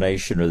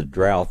combination of the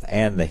drought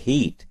and the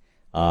heat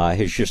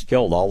has just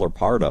killed all or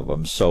part of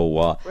them.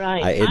 So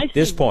at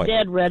this point,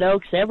 dead red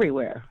oaks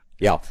everywhere.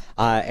 Yeah,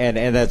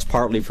 and that's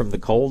partly from the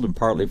cold and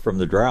partly from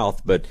the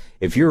drought. But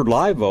if your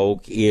live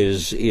oak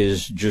is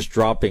just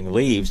dropping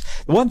leaves,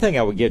 the one thing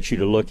I would get you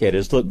to look at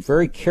is look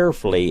very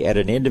carefully at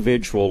an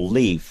individual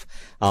leaf.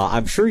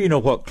 I'm sure you know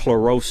what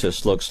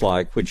chlorosis looks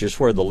like, which is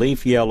where the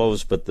leaf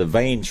yellows but the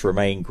veins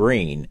remain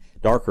green,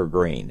 darker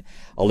green.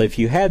 Well, if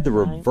you had the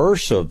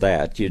reverse of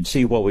that, you'd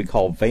see what we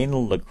call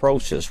veinal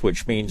necrosis,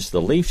 which means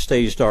the leaf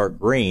stays dark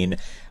green,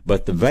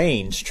 but the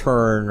veins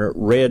turn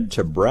red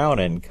to brown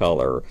in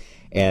color.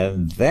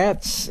 And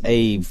that's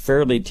a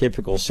fairly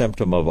typical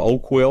symptom of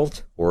oak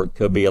wilt, or it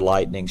could be a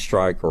lightning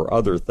strike or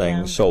other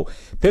things. Yeah. So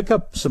pick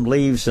up some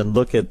leaves and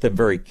look at them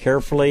very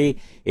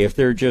carefully. If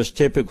they're just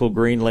typical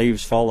green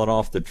leaves falling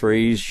off the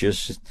trees,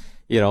 just,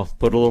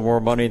 put a little more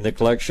money in the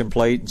collection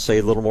plate and say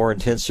a little more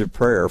intensive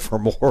prayer for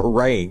more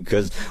rain,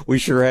 because we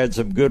sure had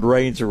some good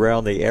rains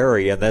around the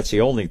area, and that's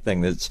the only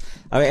thing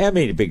I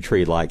mean, a big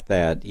tree like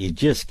that, you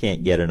just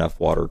can't get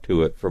enough water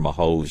to it from a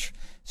hose,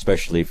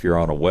 especially if you're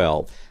on a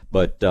well.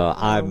 But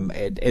I'm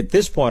at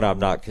this point, I'm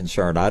not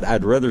concerned.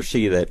 I'd rather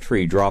see that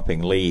tree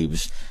dropping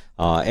leaves,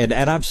 and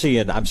I'm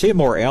seeing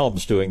more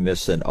elms doing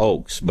this than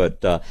oaks.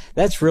 But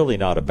that's really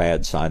not a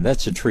bad sign.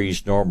 That's a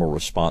tree's normal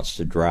response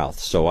to drought.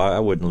 So I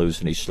wouldn't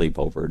lose any sleep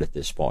over it at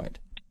this point.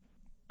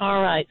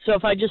 All right. So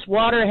if I just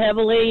water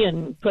heavily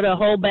and put a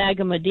whole bag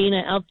of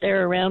Medina out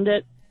there around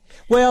it.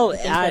 Well,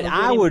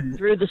 I would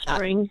through the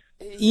spring.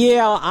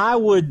 I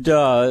would,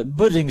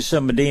 putting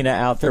some Medina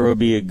out there would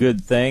be a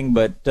good thing,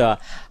 but,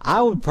 I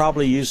would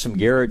probably use some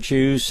Garrett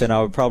juice, and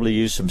I would probably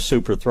use some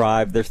Super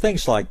Thrive. There are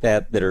things like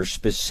that are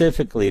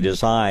specifically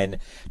designed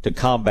to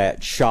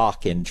combat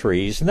shock in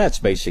trees, and that's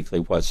basically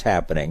what's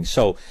happening.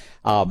 So,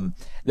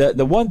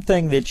 the one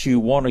thing that you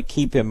want to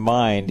keep in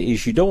mind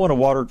is you don't want to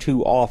water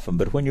too often,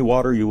 but when you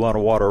want to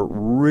water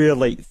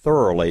really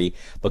thoroughly,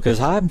 because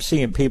I'm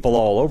seeing people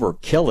all over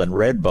killing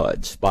red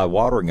buds by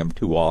watering them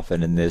too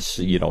often in this,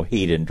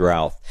 heat and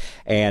drought.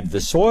 And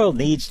the soil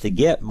needs to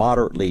get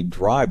moderately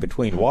dry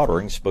between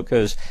waterings,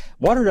 because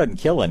water doesn't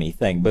kill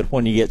anything, but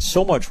when you get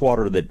so much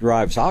water that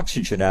drives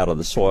oxygen out of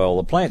the soil,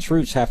 the plant's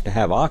roots have to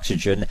have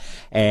oxygen,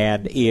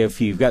 and if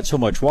you've got so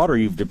much water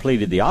you've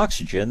depleted the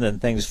oxygen, then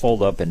things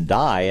fold up and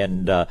die,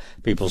 and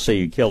people say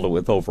you killed it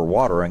with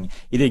overwatering.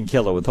 You didn't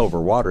kill it with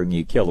overwatering,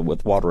 you killed it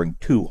with watering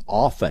too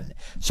often.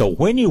 So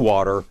when you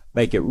water,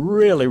 make it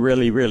really,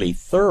 really, really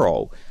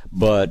thorough,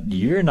 but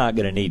you're not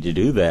going to need to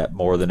do that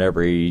more than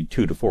every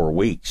 2 to 4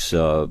 weeks,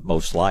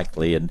 most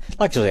likely. And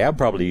like I say, I'd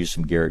probably use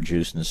some Garrett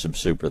juice and some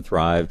Super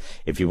Thrive.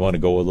 If you want to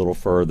go a little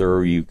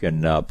further, you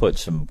can put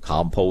some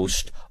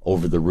compost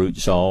over the root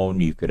zone.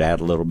 You could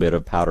add a little bit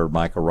of powdered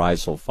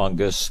mycorrhizal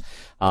fungus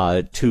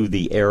to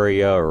the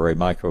area, or a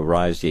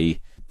mycorrhizae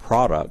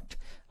product.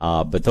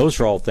 But those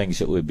are all things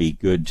that would be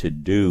good to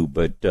do.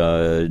 But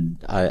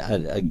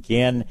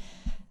again,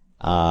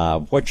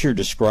 what you're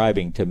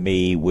describing to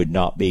me would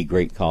not be a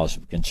great cause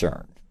of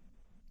concern.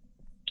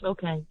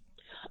 Okay.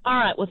 All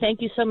right. Well,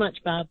 thank you so much,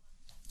 Bob.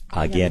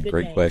 Again,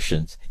 great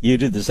questions. You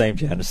did the same,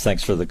 Janice.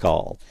 Thanks for the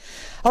call.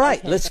 All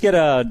right, let's get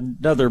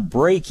another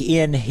break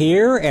in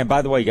here. And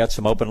by the way, you got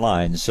some open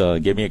lines.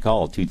 Give me a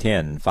call,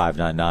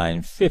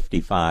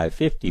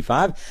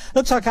 210-599-5555.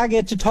 Looks like I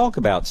get to talk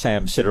about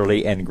Sam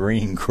Sitterly and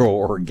Green Grow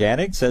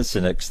Organics. That's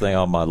the next thing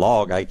on my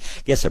log. I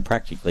guess I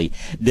practically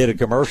did a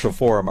commercial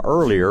for him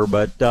earlier,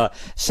 but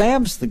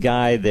Sam's the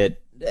guy that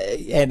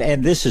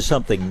and this is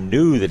something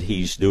new that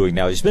he's doing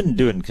now. He's been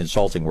doing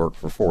consulting work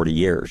for 40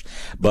 years,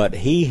 but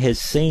he has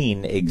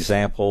seen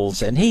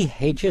examples, and he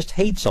just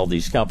hates all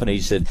these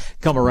companies that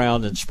come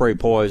around and spray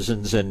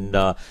poisons and,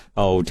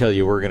 tell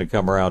you we're going to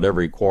come around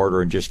every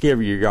quarter and just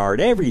give your yard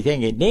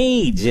everything it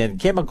needs and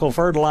chemical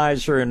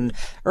fertilizer and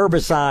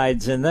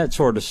herbicides and that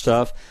sort of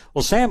stuff.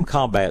 Well, Sam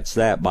combats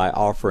that by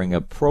offering a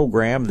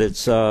program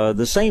that's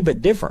the same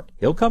but different.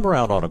 He'll come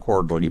around on a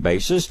quarterly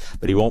basis,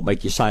 but he won't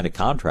make you sign a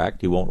contract.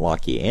 He won't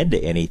lock you into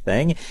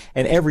anything,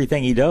 and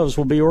everything he does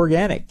will be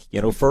organic.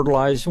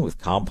 Fertilizing with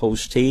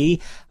compost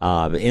tea,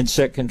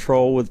 insect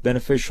control with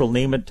beneficial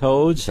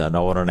nematodes. I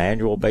know on an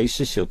annual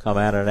basis he'll come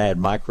out and add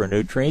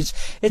micronutrients.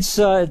 It's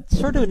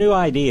sort of a new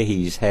idea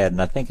he's had,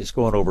 and I think it's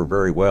going over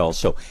very well.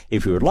 So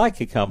if you would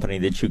like a company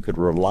that you could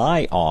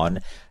rely on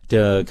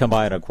to come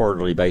by on a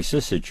quarterly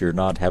basis, that you're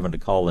not having to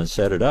call and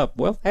set it up,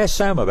 well, ask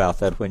Sam about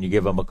that when you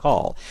give him a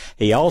call.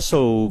 He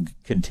also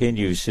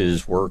continues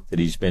his work that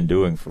he's been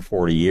doing for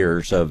 40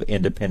 years of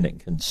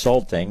independent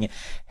consulting,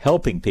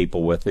 helping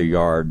people with their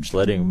yards,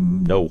 letting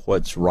them know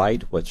what's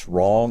right, what's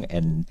wrong,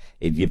 and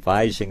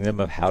advising them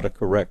of how to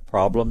correct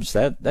problems.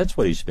 That's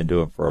what he's been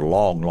doing for a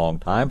long, long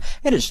time,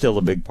 and it's still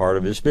a big part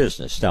of his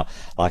business. Now,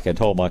 like I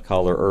told my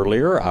caller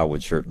earlier, I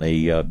would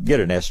certainly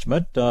get an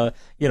estimate,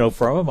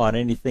 from him on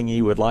anything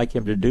he would like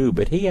him to do,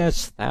 but he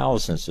has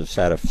thousands of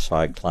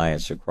satisfied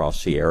clients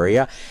across the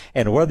area,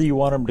 and whether you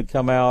want him to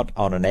come out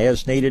on an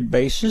as-needed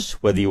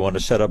basis, whether you want to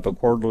set up a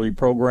quarterly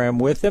program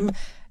with him,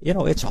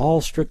 it's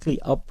all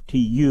strictly up to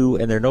you,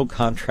 and there are no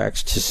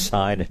contracts to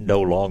sign and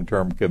no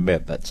long-term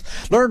commitments.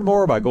 Learn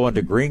more by going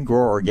to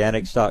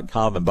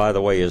greengrowerorganics.com. And by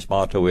the way, his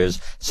motto is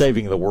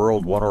saving the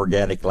world one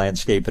organic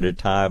landscape at a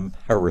time.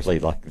 I really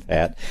like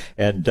that.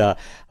 And go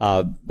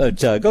to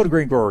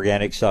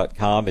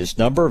greengrowerorganics.com. His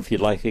number, if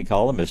you'd like to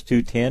call him, is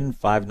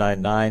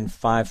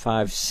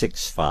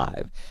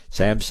 210-599-5565.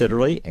 Sam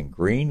Sitterly and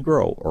Green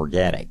Grow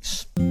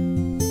Organics.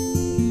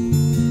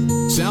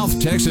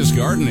 South Texas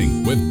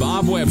Gardening with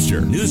Bob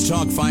Webster. News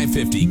Talk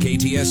 550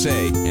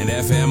 KTSA and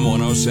FM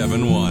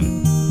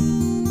 1071.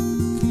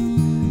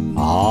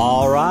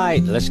 All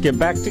right, let's get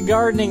back to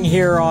gardening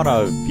here on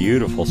a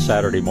beautiful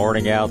Saturday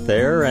morning out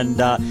there, and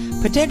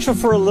potential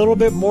for a little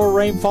bit more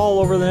rainfall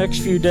over the next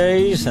few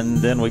days, and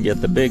then we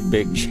get the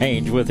big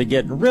change with it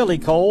getting really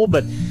cold,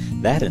 but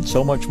that and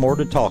so much more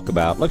to talk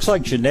about. Looks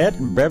like Jeanette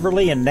and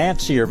Beverly and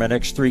Nancy are my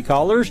next three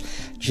callers.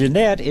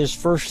 Jeanette is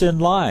first in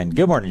line.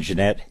 Good morning,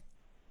 Jeanette.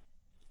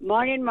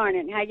 Morning.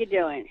 How you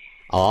doing?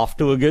 Off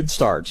to a good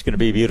start. It's going to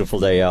be a beautiful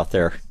day out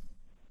there.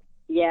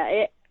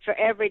 Yeah, for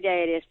every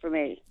day it is for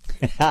me.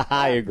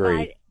 I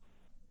agree.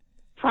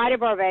 Pride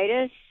of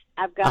Barbados,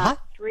 I've got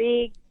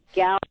 3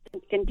 gallon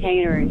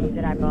containers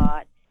that I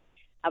bought.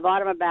 I bought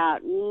them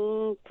about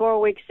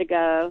 4 weeks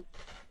ago,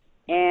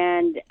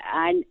 and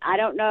I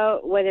don't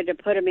know whether to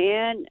put them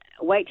in,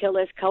 wait till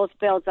this cold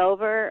spell's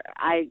over,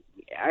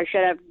 or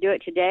should I do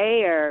it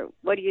today, or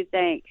what do you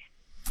think?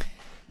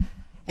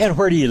 And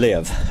where do you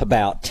live,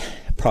 about,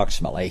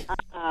 approximately?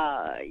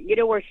 You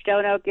know where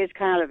Stone Oak is,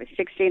 kind of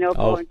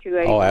 1604 and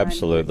 281? Oh,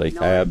 absolutely,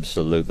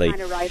 absolutely.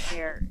 Kind of right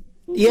there.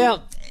 Mm-hmm. Yeah,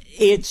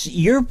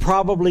 you're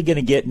probably going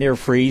to get near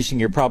freezing.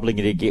 You're probably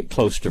going to get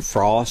close to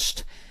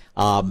frost.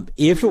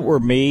 If it were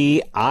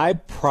me, I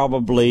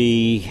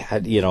probably,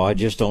 I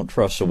just don't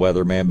trust the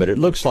weatherman, but it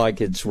looks like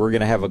we're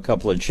going to have a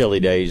couple of chilly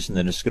days and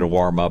then it's going to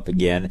warm up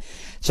again.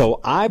 So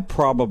I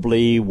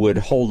probably would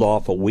hold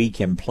off a week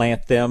and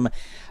plant them.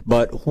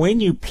 But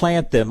when you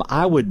plant them,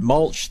 I would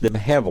mulch them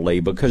heavily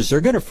because they're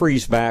going to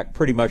freeze back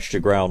pretty much to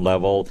ground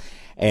level.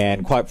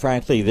 And quite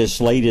frankly, this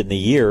late in the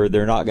year,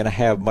 they're not going to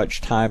have much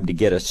time to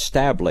get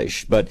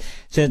established. But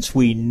since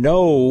we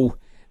know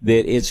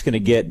that it's going to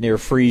get near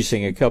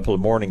freezing a couple of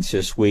mornings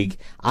this week,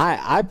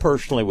 I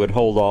personally would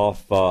hold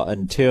off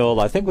until,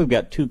 I think we've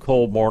got 2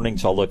 cold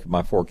mornings. I'll look at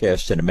my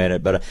forecast in a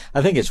minute, but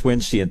I think it's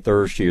Wednesday and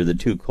Thursday are the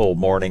 2 cold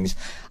mornings.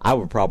 I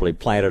would probably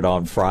plant it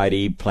on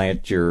Friday,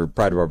 plant your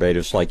Pride of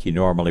Barbados like you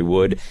normally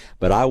would,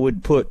 but I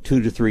would put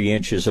 2 to 3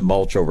 inches of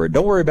mulch over it.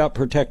 Don't worry about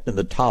protecting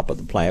the top of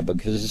the plant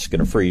because it's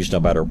going to freeze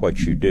no matter what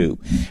you do.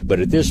 But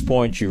at this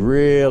point, you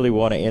really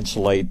want to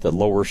insulate the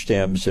lower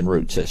stems and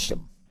root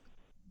system.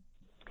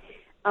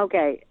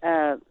 Okay,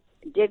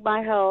 dig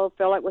my hole,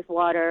 fill it with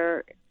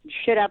water.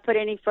 Should I put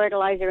any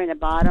fertilizer in the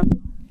bottom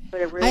for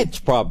the root? It's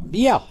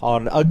probably,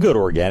 on a good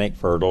organic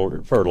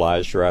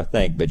fertilizer, I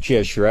think. But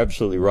yes, you're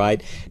absolutely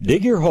right.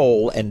 Dig your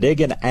hole and dig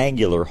an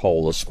angular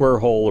hole, a square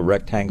hole, a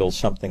rectangle,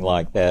 something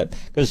like that.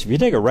 Because if you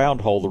dig a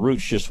round hole, the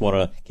roots just want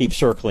to keep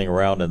circling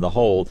around in the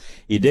hole.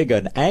 You dig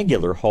an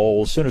angular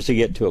hole, as soon as they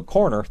get to a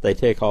corner, they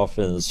take off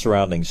in the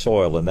surrounding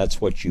soil, and that's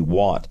what you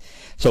want.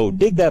 So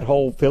dig that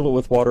hole, fill it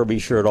with water, be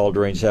sure it all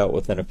drains out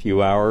within a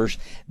few hours.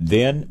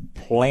 Then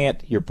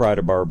plant your Pride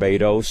of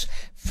Barbados.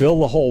 Fill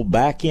the hole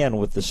back in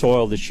with the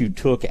soil that you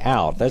took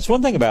out. That's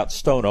one thing about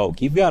Stone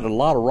Oak. You've got a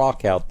lot of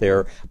rock out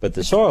there, but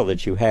the soil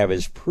that you have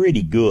is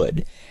pretty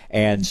good.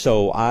 And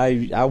so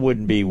I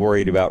wouldn't be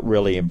worried about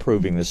really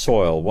improving the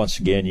soil. Once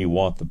again, you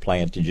want the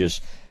plant to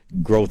just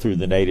grow through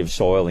the native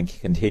soil and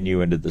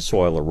continue into the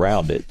soil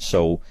around it.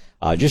 So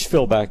just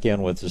fill back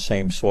in with the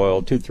same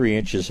soil, 2-3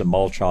 inches of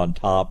mulch on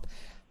top.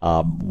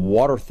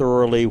 Water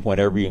thoroughly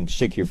whenever you can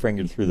stick your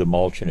finger through the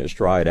mulch and it's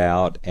dried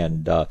out,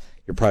 and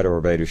your Pride of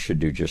Barbados should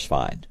do just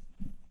fine.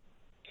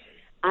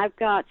 I've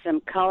got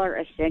some color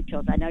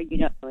essentials. I know you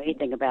don't know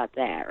anything about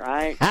that,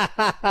 right?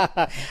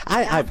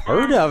 I've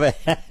heard of it.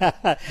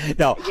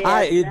 No,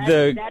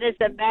 yes, that is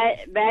the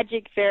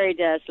magic fairy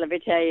dust, let me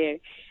tell you.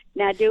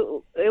 Now,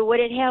 would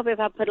it help if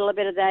I put a little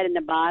bit of that in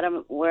the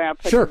bottom where I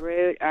put the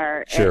root,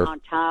 or on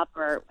top,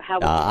 or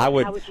how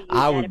would you use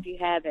that if you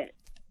have it?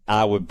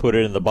 I would put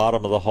it in the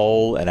bottom of the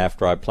hole, and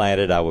after I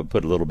plant it, I would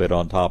put a little bit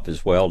on top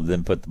as well,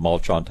 then put the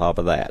mulch on top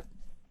of that.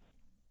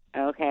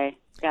 Okay,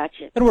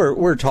 gotcha. And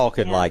we're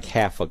talking like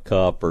half a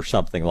cup or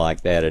something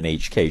like that in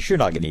each case. You're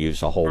not going to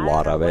use a whole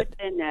lot of it.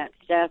 I don't know what's in that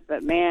stuff,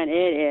 but man,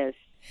 it is.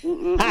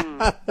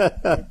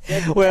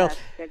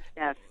 Good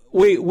stuff.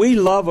 We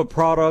love a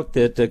product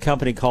that a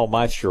company called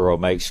Maestro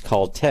makes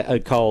called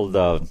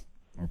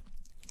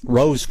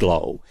Rose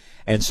Glow.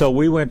 And so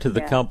we went to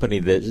the company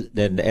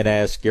and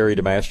asked. Gary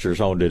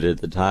DeMasters owned it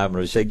at the time, and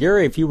we said,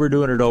 Gary, if you were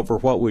doing it over,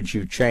 what would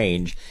you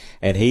change?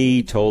 And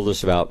he told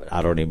us about,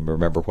 I don't even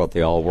remember what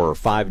they all were,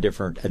 5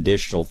 different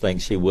additional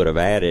things he would have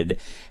added.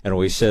 And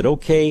we said,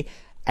 okay,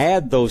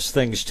 add those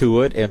things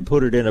to it and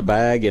put it in a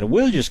bag, and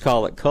we'll just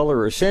call it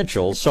Color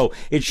Essentials. So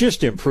it's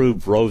just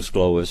improved Rose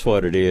Glow is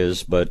what it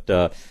is, but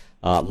a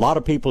lot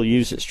of people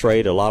use it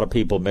straight. A lot of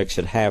people mix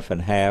it half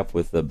and half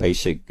with the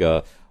basic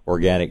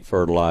organic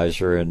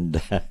fertilizer,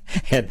 and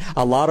and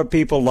a lot of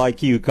people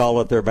like you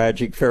call it their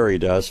magic fairy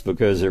dust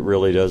because it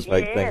really does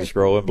make things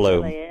grow and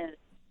bloom. It really is.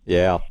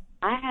 Yeah.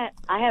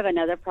 I have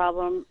another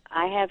problem.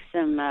 I have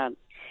some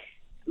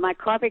my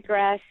carpet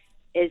grass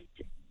is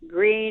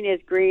green as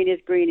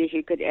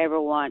you could ever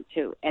want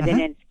to, and then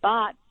in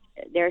spots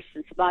there's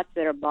some spots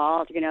that are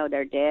bald.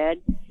 They're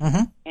dead,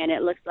 and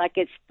it looks like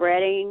it's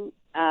spreading.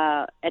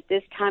 At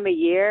this time of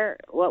year,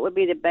 what would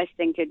be the best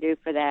thing to do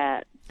for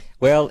that?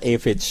 Well,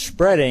 if it's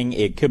spreading,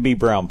 it could be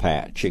brown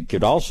patch. It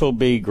could also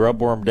be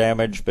grubworm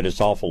damage, but it's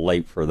awful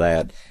late for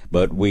that.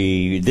 But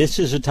this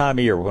is a time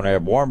of year when I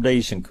have warm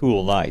days and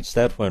cool nights.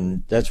 That's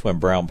when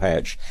brown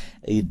patch,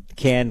 it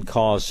can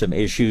cause some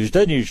issues.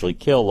 Doesn't usually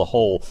kill the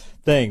whole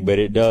thing, but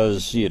it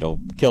does,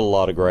 kill a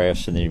lot of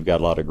grass, and then you've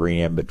got a lot of green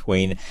in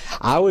between.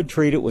 I would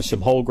treat it with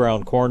some whole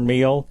ground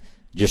cornmeal,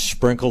 just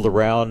sprinkled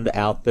around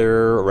out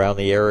there, around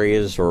the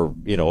areas, or,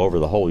 over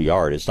the whole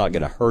yard. It's not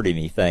going to hurt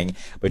anything,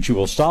 but you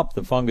will stop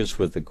the fungus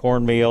with the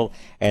cornmeal.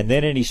 And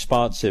then any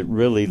spots that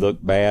really look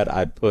bad,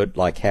 I'd put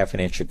like half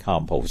an inch of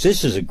compost.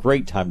 This is a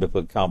great time to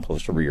put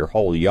compost over your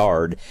whole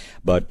yard.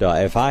 But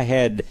if I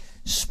had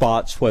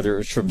spots, whether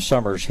it's from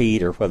summer's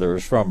heat or whether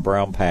it's from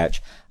brown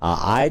patch,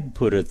 I'd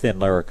put a thin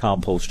layer of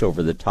compost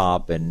over the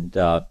top. And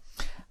the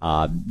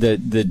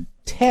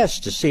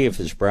test to see if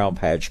it's brown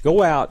patch,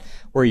 go out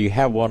where you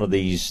have one of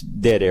these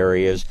dead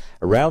areas,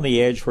 around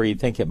the edge where you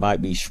think it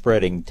might be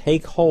spreading,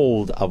 take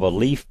hold of a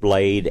leaf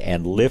blade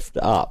and lift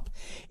up.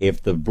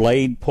 If the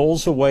blade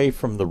pulls away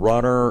from the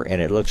runner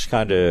and it looks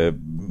kind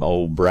of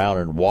brown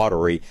and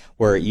watery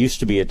where it used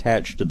to be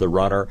attached to the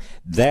runner,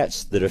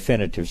 that's the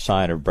definitive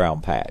sign of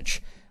brown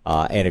patch.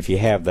 And if you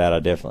have that, I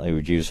definitely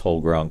would use whole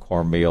ground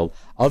cornmeal.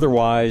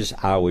 Otherwise,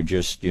 I would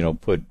just,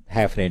 put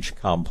half an inch of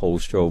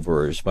compost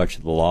over as much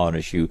of the lawn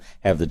as you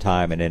have the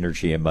time and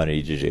energy and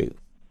money to do.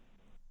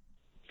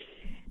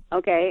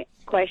 Okay,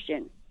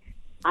 question.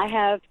 I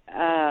have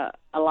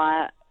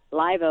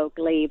live oak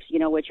leaves,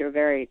 which are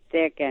very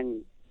thick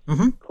and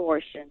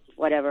coarse and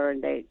whatever,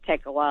 and they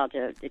take a while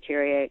to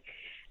deteriorate.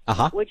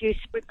 Would you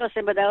sprinkle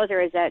some of those,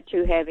 or is that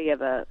too heavy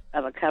of a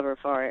cover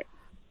for it?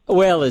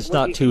 Well, it's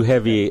not too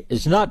heavy.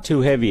 It's not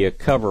too heavy a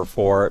cover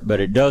for it, but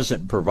it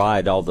doesn't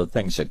provide all the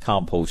things that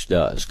compost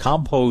does.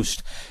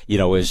 Compost,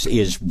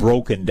 is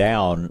broken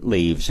down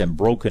leaves and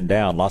broken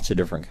down lots of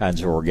different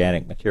kinds of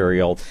organic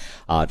material,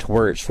 to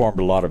where it's formed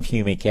a lot of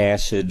humic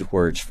acid,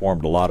 where it's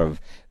formed a lot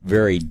of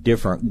very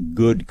different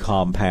good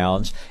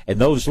compounds, and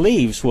those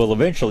leaves will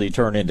eventually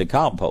turn into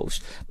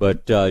compost.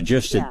 But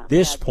just at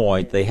this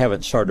point, they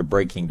haven't started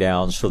breaking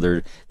down, so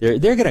they're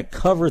going to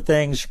cover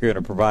things, they're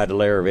going to provide a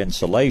layer of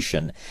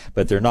insulation,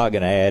 but they're not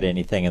going to add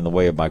anything in the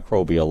way of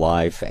microbial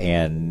life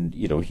and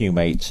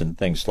humates and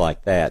things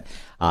like that.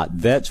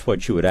 That's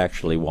what you would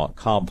actually want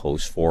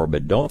compost for,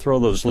 but don't throw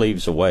those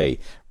leaves away.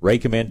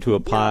 Rake them into a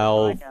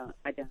pile. No,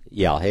 I don't.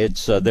 Yeah,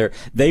 it's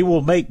they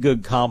will make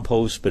good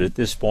compost, but at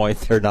this point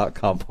they're not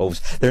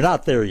compost. They're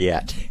not there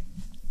yet.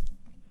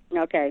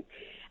 Okay.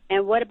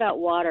 And what about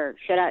water?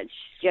 Should I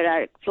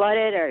flood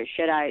it, or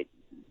should I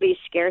be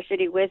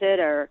scarcity with it,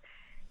 or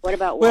what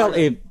about water?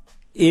 Well,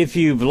 if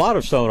a lot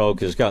of stone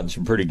oak has gotten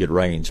some pretty good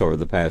rains over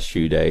the past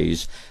few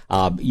days,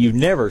 you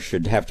never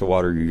should have to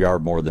water your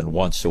yard more than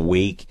once a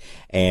week.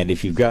 And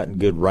if you've gotten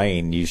good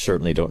rain, you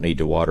certainly don't need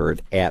to water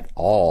it at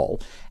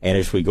all. And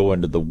as we go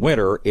into the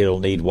winter,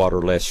 it'll need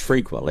water less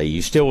frequently.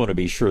 You still want to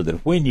be sure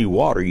that when you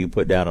water, you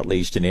put down at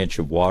least an inch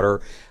of water.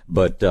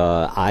 But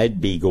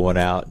I'd be going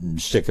out and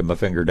sticking my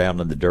finger down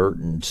in the dirt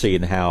and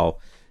seeing how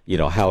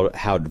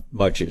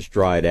much it's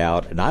dried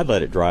out. And I'd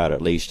let it dry out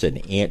at least an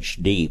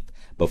inch deep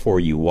before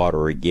you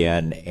water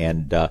again.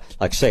 And like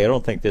I say, I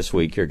don't think this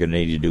week you're going to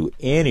need to do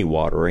any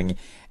watering.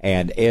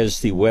 And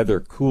as the weather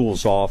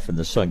cools off and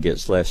the sun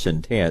gets less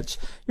intense,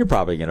 you're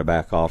probably going to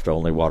back off to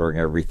only watering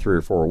every 3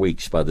 or 4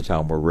 weeks by the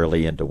time we're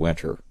really into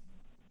winter.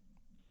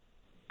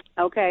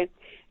 Okay.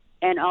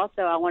 And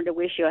also, I wanted to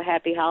wish you a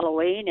happy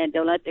Halloween, and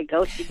don't let the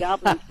ghosty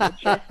goblins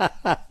get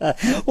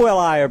you. Well,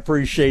 I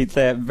appreciate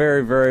that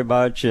very, very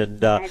much.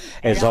 And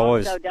as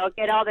always, also, don't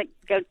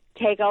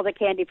take all the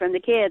candy from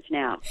the kids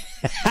now.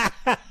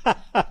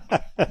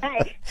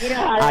 Hey, you know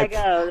how that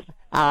goes.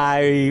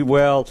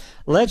 Well,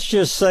 let's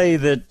just say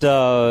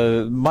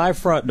that my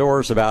front door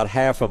is about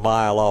half a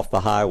mile off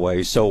the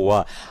highway,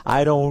 so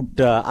I don't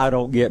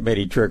get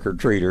many trick or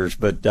treaters,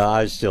 but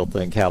I still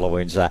think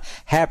Halloween's a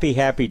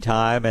happy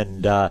time,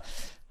 and a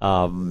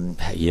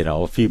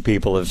few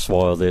people have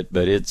spoiled it,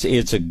 but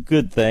it's a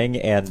good thing,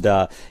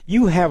 and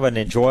you have an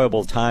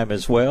enjoyable time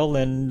as well,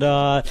 and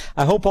I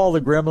hope all the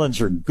gremlins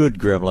are good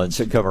gremlins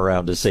that come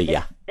around to see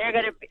you.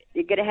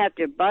 You're gonna have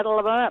to bundle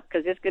them up,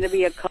 because it's gonna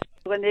be a cold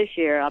one this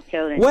year, I'm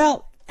telling you.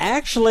 Well,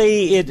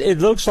 actually, it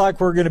looks like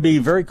we're going to be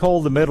very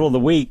cold the middle of the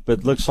week, but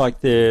it looks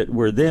like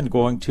we're then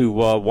going to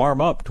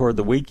warm up toward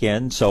the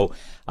weekend. So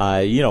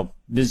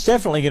It's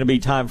definitely going to be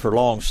time for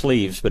long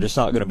sleeves, but it's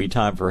not going to be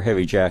time for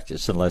heavy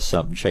jackets unless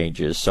something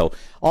changes. So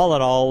all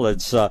in all,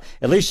 it's at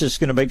least it's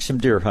going to make some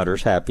deer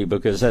hunters happy,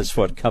 because that's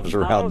what comes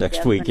around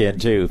next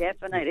weekend too.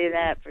 Definitely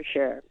that for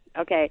sure.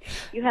 Okay.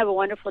 You have a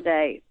wonderful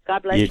day.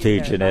 God bless you. You too,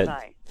 sir. Jeanette.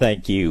 Bye-bye.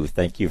 Thank you.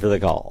 Thank you for the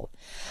call.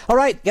 All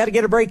right. Got to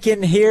get a break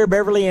in here.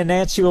 Beverly and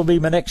Nancy will be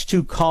my next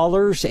two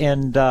callers.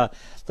 And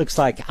looks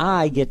like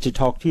I get to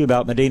talk to you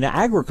about Medina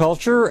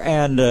Agriculture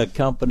and a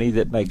company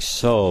that makes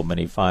so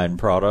many fine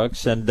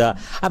products. And I'm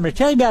going to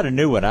tell you about a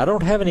new one. I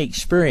don't have any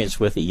experience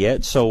with it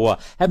yet, so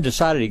haven't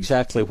decided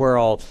exactly where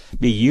I'll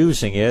be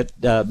using it.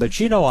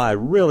 But I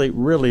really,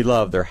 really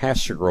love their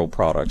Has to Grow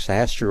products. The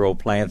Has to Grow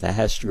plant, the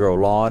Has to Grow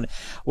lawn.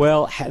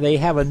 Well, they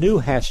have a new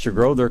Has to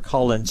Grow they're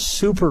calling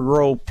Super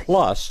Grow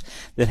Plus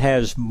that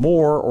has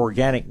more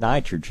organic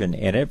nitrogen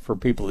in it for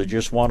people that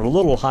just want a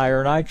little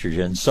higher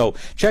nitrogen. So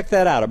check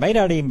that out. It may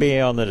not even be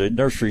on the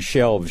nursery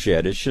shelves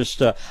yet. It's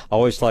just I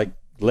always like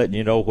letting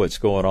you know what's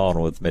going on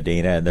with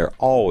Medina, and they're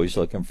always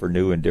looking for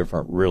new and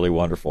different, really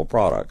wonderful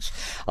products.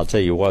 I'll tell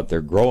you what,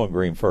 their Growing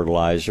Green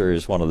fertilizer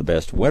is one of the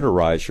best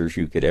winterizers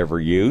you could ever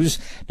use.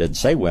 Doesn't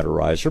say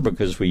winterizer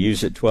because we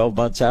use it 12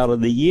 months out of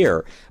the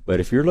year.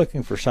 But if you're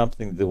looking for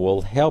something that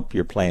will help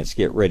your plants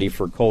get ready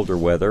for colder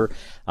weather,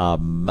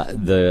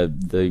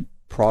 the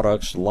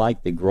products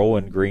like the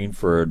Growing Green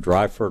for a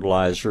dry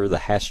fertilizer, the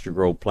Has to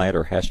Grow plant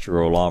or Has to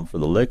Grow lawn for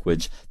the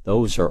liquids,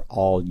 those are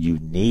all you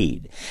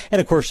need.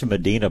 And of course the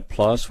Medina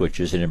Plus,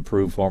 which is an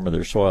improved form of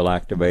their soil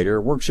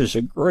activator, works as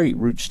a great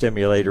root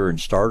stimulator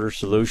and starter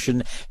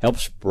solution,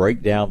 helps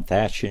break down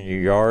thatch in your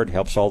yard,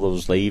 helps all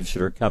those leaves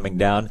that are coming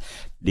down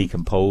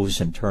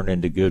decompose and turn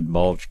into good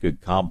mulch,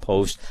 good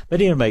compost.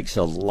 Medina makes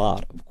a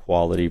lot of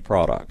quality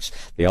products.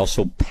 They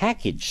also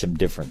package some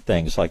different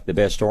things like the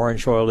best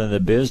orange oil in the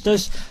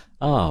business.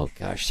 Oh,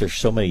 gosh, there's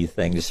so many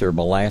things. There are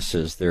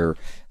molasses, there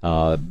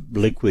are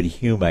liquid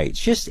humates.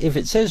 Just if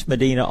it says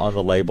Medina on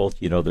the label,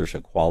 there's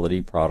a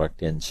quality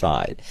product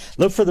inside.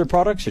 Look for their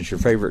products at your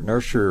favorite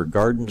nursery or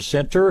garden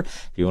center.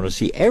 If you want to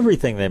see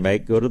everything they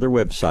make, go to their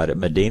website at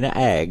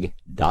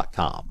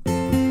medinaag.com.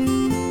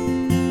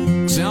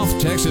 South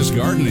Texas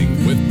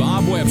Gardening with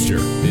Bob Webster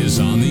is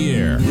on the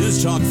air.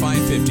 News Talk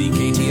 550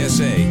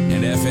 KTSA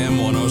and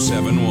FM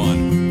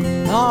 1071.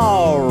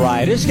 All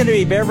right, it's going to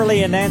be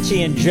Beverly and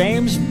Nancy and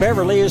James.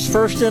 Beverly is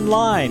first in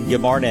line. Good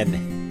morning.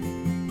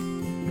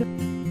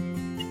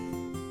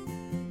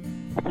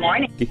 Good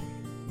morning.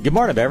 Good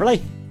morning,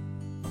 Beverly.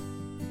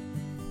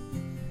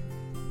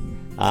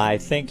 I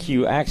think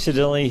you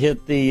accidentally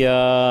hit the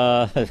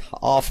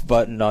off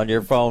button on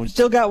your phone.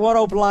 Still got one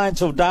open line,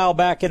 so dial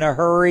back in a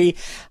hurry.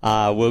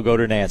 We'll go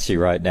to Nancy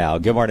right now.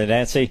 Good morning,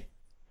 Nancy.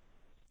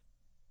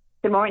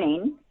 Good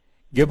morning.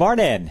 Good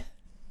morning.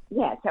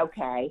 Yes,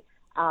 okay.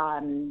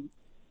 I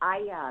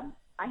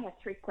have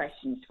three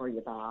questions for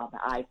you, Bob.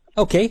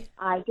 Okay.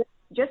 I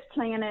just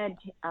planted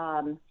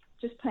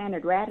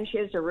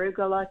radishes,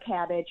 arugula,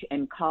 cabbage,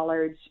 and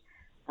collards,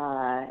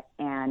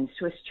 and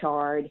Swiss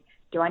chard.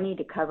 Do I need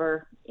to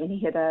cover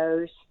any of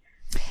those?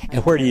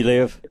 And where do you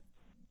live?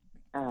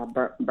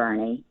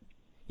 Bernie.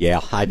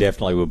 Yeah, I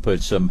definitely would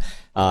put some,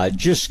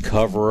 just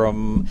cover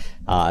them.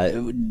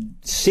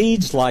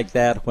 Seeds like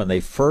that, when they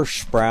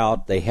first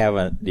sprout, they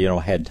haven't,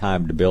 had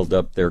time to build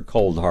up their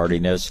cold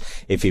hardiness.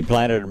 If you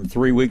planted them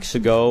 3 weeks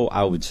ago,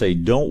 I would say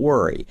don't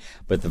worry.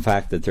 But the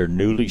fact that they're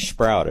newly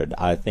sprouted,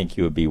 I think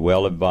you would be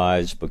well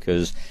advised,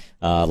 because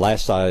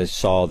last I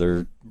saw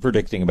they're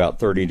predicting about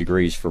 30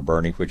 degrees for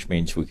Bernie, which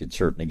means we could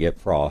certainly get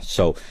frost.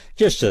 So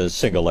just a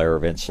single layer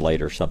of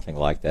insulate or something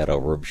like that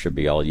over them should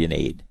be all you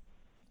need.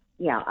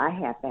 Yeah, I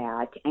have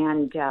that.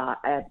 And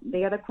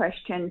the other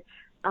question,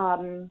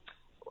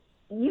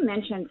 you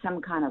mentioned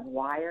some kind of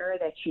wire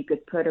that you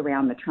could put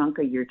around the trunk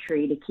of your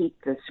tree to keep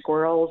the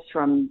squirrels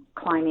from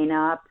climbing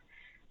up.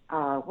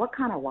 What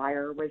kind of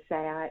wire was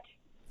that?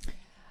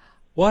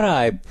 What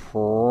I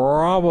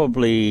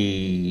probably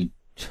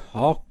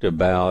talked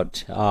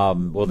about, there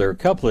are a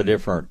couple of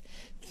different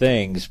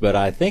things, but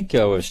I think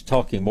I was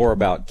talking more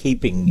about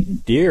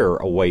keeping deer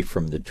away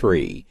from the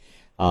tree.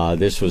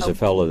 This was a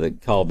fellow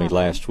that called me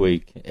last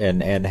week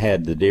and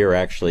had the deer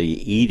actually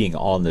eating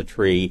on the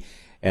tree,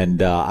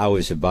 and I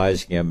was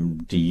advising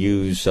him to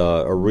use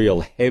a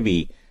real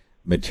heavy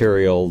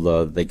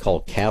material. They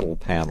call cattle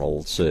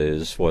panels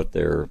is what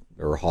they're,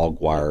 or hog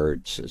wire,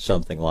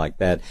 something like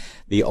that.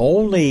 The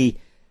only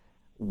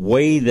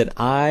way that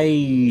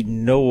I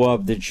know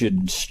of that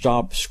should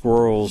stop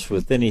squirrels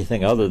with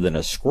anything other than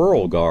a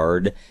squirrel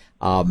guard,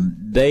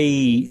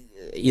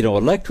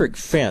 electric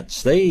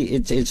fence,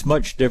 it's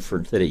much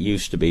different than it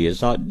used to be.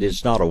 It's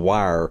not a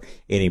wire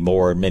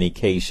anymore in many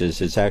cases.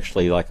 It's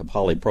actually like a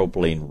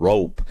polypropylene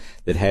rope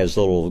that has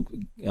little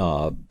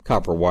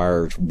copper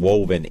wires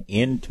woven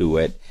into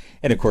it.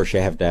 And of course you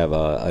have to have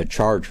a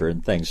charger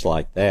and things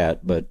like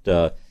that. But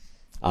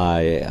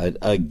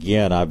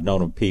I've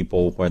known of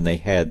people when they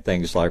had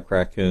things like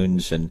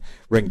raccoons and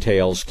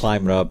ringtails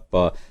climbing up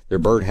their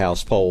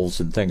birdhouse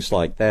poles and things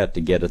like that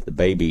to get at the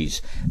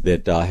babies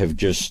that have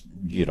just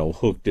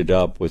hooked it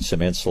up with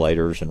some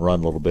insulators and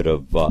run a little bit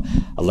of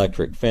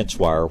electric fence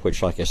wire,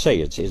 which, like I say,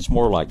 it's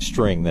more like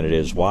string than it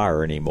is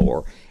wire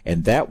anymore,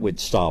 and that would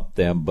stop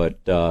them. But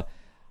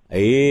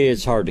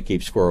it's hard to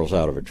keep squirrels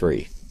out of a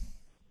tree.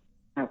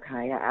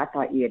 Okay, I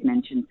thought you had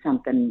mentioned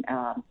something,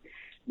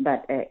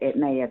 but it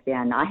may have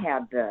been. I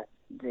have the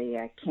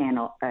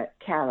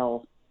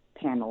cattle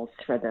panels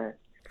for the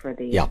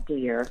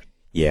deer.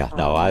 Yeah,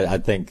 no, I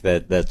think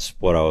that's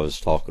what I was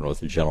talking with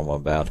the gentleman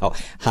about.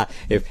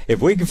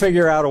 If we can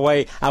figure out a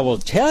way, I will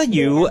tell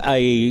you,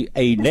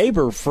 a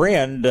neighbor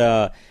friend,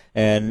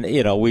 and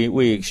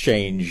we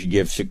exchange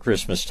gifts at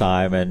Christmas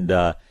time,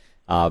 and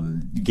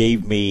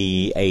gave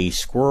me a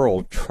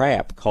squirrel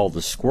trap called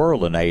the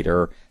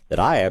Squirrelinator that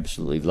I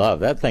absolutely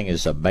love. That thing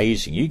is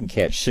amazing. You can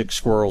catch 6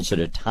 squirrels at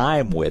a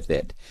time with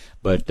it.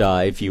 But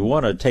if you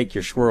want to take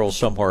your squirrels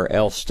somewhere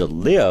else to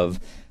live,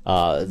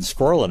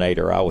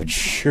 Squirrelinator I would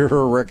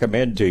sure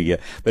recommend to you,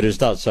 but it's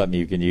not something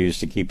you can use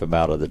to keep them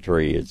out of the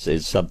tree.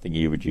 It's something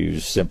you would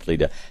use simply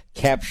to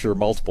capture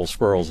multiple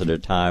squirrels at a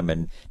time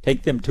and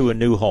take them to a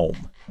new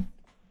home.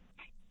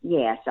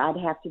 Yes, I'd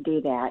have to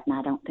do that, and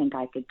I don't think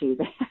I could do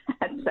that.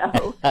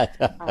 So,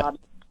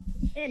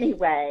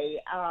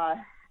 anyway,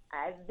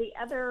 the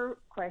other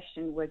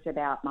question was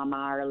about my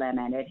Meyer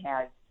lemon. It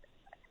has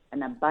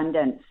an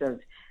abundance of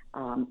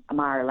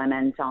Meyer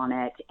lemons on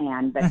it,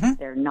 but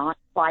they're not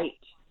quite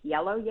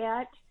yellow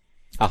yet.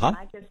 Can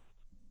I just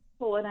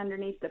pull it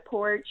underneath the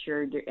porch,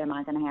 or am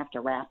I going to have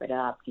to wrap it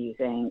up, do you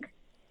think?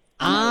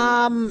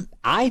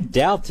 I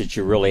doubt that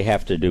you really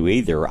have to do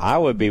either. I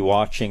would be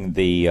watching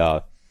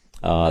the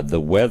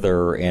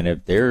weather, and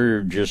if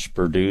they're just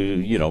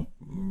predicting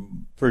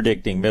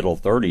middle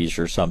 30s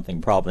or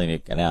something,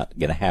 probably not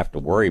going to have to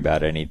worry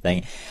about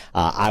anything.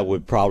 I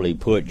would probably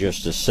put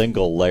just a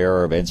single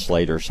layer of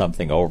insulate or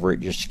something over it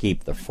just to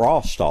keep the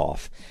frost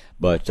off.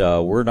 But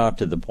we're not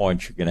to the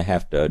point you're going to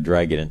have to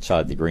drag it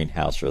inside the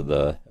greenhouse or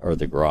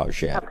the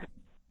garage yet.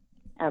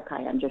 Okay,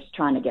 I'm just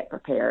trying to get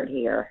prepared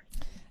here.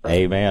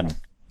 Amen.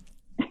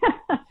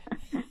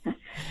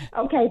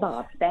 Okay,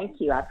 Bob. Thank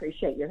you. I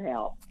appreciate your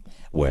help.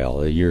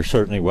 Well, you're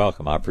certainly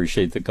welcome. I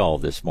appreciate the call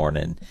this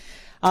morning.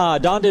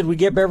 Don, did we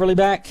get Beverly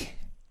back?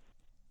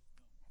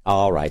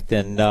 All right,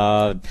 then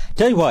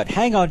tell you what,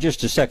 hang on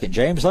just a second,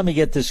 James. Let me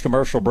get this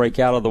commercial break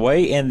out of the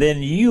way, and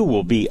then you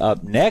will be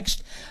up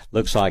next.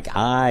 Looks like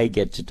I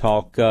get to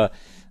talk,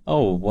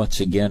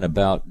 once again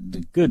about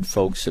the good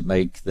folks that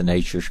make the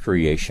Nature's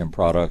Creation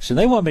products. And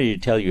they want me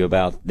to tell you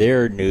about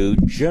their new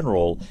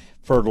general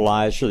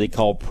fertilizer they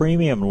call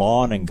Premium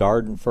Lawn and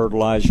Garden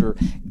Fertilizer.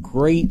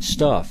 Great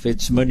stuff.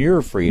 It's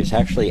manure-free. It's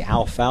actually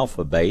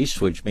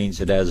alfalfa-based, which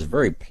means it has a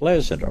very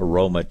pleasant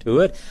aroma to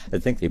it. I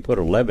think they put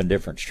 11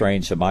 different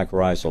strains of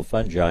mycorrhizal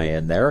fungi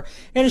in there.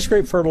 And it's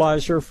great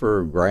fertilizer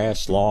for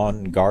grass,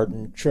 lawn,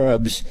 garden,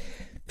 shrubs,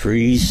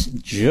 trees,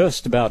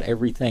 just about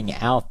everything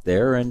out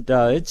there. And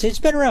it's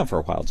been around for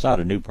a while. It's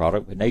not a new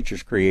product, but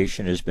Nature's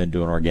Creation has been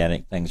doing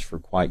organic things for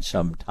quite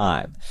some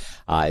time.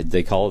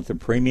 They call it the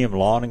Premium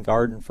Lawn and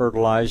Garden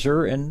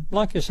Fertilizer, and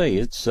like I say,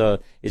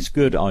 it's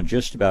good on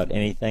just about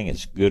anything.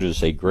 It's good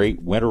as a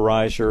great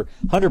winterizer,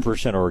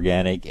 100%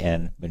 organic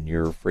and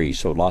manure-free,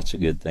 so lots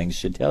of good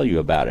things to tell you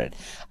about it.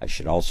 I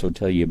should also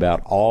tell you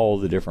about all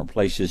the different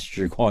places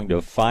you're going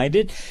to find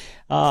it.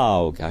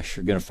 Oh, gosh,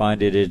 you're going to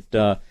find it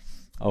at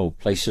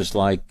places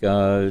like,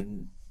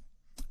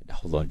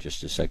 hold on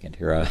just a second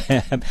here.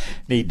 I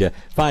need to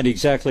find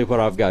exactly what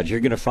I've got. You're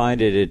going to find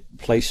it at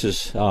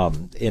places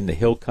in the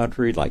hill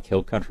country, like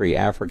Hill Country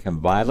African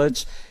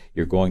Violets.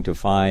 You're going to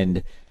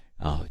find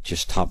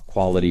just top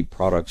quality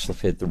products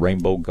at the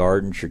Rainbow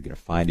Gardens. You're going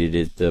to find it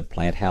at the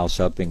Plant House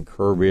up in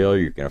Kerrville.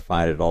 You're going to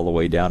find it all the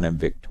way down in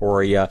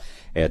Victoria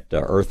at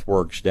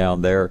Earthworks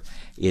down there.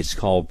 It's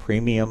called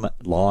Premium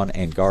Lawn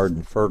and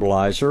Garden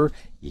Fertilizer.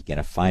 You're going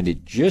to find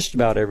it just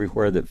about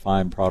everywhere that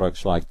fine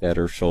products like that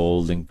are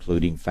sold,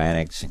 including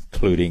Fanex,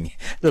 including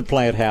the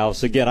Plant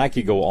House. Again, I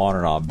could go on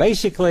and on.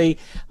 Basically,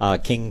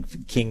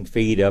 King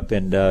Feed up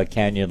in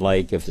Canyon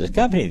Lake, if it's a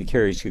company that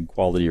carries good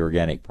quality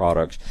organic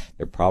products,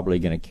 they're probably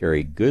going to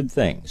carry good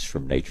things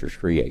from Nature's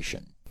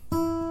Creation.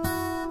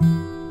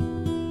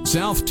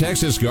 South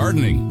Texas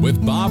Gardening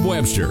with Bob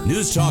Webster.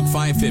 News Talk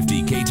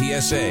 550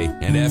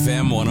 KTSA and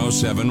FM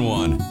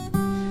 1071.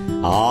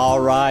 All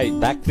right,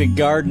 back to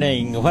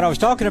gardening. When I was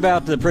talking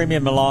about the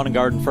Premium Lawn and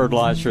Garden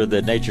Fertilizer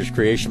that Nature's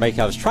Creation make,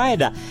 I was trying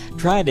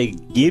to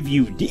give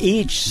you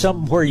each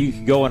somewhere you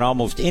could go in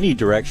almost any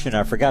direction.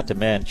 I forgot to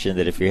mention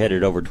that if you're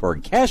headed over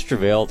toward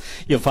Castroville,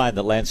 you'll find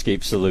the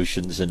Landscape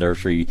Solutions and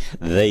Nursery.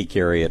 They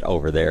carry it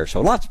over there.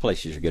 So lots of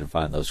places you're going to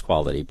find those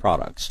quality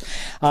products.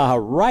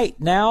 Right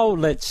now,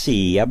 let's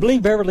see. I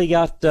believe Beverly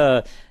got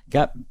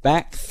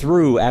back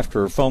through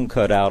after her phone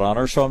cut out on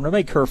her, so I'm going to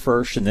make her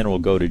first, and then we'll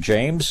go to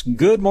James.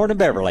 Good morning,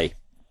 Beverly.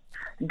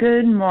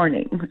 Good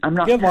morning. I'm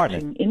not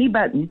touching any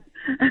button.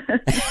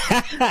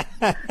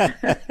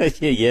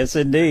 Yes,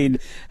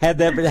 indeed. Have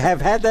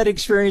had that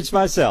experience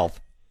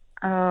myself.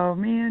 Oh,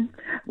 man.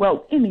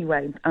 Well,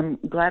 anyway, I'm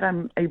glad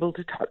I'm able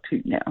to talk to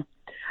you now.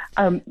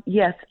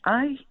 Yes,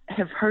 I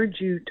have heard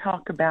you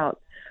talk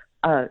about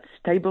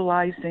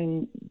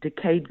stabilizing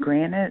decayed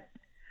granite,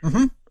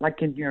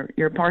 like in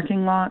your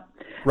parking lot.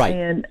 Right.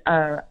 And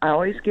I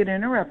always get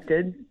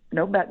interrupted.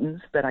 No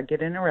buttons, but I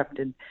get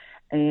interrupted.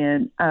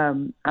 And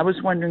I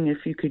was wondering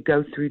if you could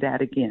go through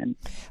that again.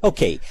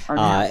 Okay.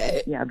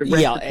 The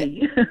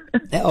recipe.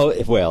 Oh,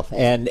 well,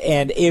 and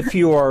if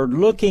you are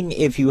looking,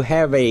 if you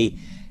have a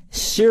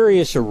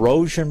serious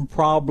erosion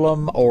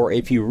problem, or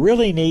if you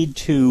really need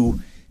to,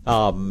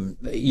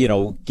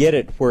 get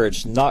it where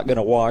it's not going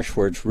to wash,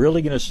 where it's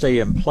really going to stay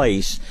in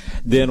place,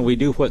 then we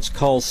do what's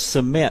called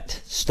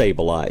cement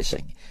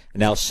stabilizing.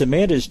 Now,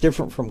 cement is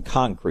different from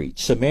concrete.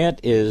 Cement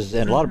is,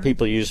 and a lot of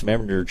people use them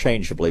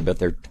interchangeably, but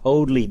they're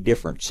totally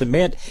different.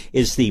 Cement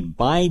is the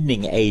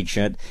binding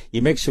agent.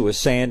 You mix it with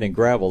sand and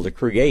gravel to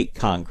create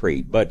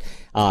concrete, but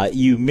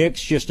you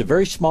mix just a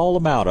very small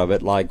amount of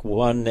it, like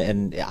one,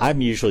 and I'm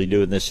usually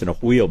doing this in a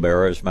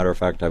wheelbarrow. As a matter of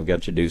fact, I've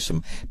got to do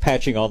some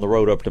patching on the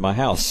road up to my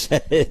house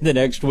in the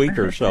next week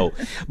or so.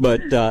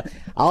 But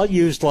I'll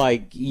use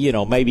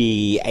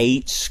maybe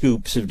 8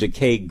 scoops of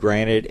decayed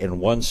granite and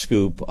 1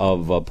 scoop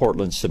of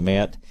Portland cement,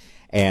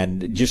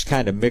 and just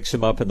kind of mix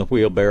them up in the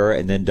wheelbarrow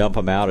and then dump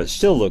them out. It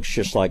still looks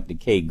just like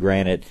decayed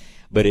granite,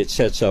 but it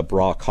sets up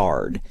rock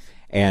hard.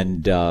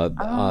 And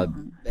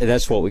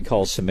that's what we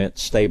call cement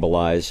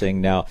stabilizing.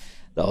 Now,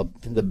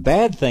 the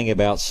bad thing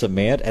about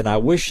cement, and I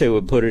wish they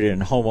would put it in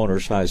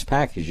homeowner-sized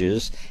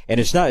packages, and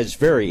it's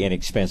very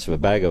inexpensive. A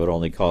bag of it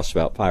only costs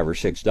about $5 or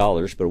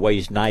 $6, but it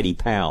weighs 90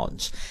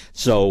 pounds.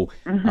 So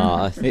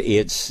let's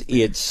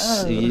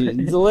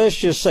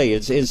just say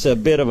it's a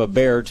bit of a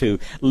bear to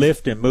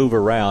lift and move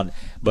around.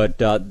 But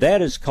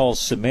that is called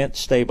cement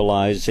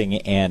stabilizing,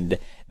 and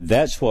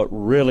that's what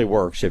really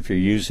works if you're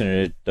using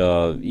it,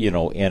 in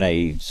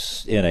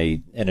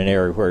an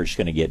area where it's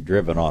going to get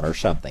driven on or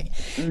something.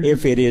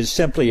 If it is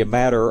simply a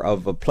matter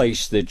of a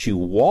place that you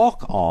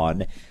walk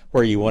on,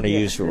 where you want to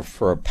use it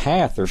for a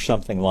path or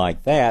something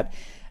like that,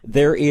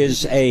 there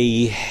is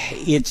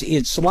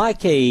it's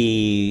like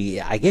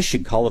I guess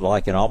you'd call it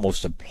like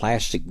almost a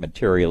plastic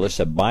material. It's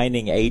a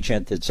binding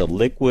agent that's a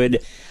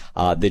liquid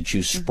that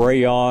you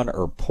spray on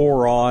or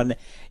pour on.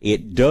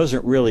 It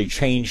doesn't really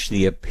change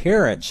the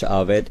appearance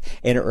of it,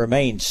 and it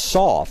remains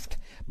soft,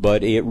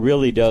 but it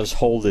really does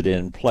hold it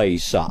in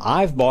place.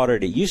 I've bought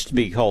it. It used to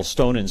be called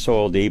Stone and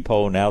Soil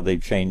Depot. Now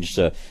they've changed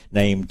the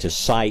name to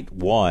Site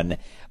One,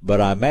 but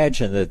I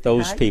imagine that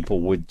those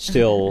people would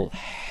still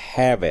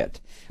have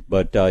it.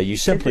 But you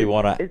simply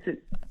want to...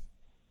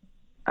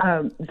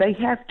 they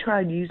have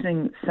tried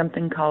using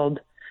something called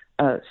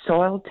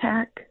soil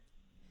tack.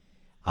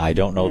 I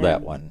don't know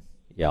that one.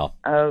 Yeah.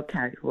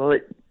 Okay. Well,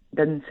 it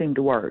doesn't seem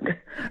to work.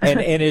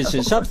 and is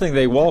it something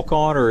they walk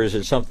on, or is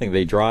it something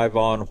they drive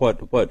on?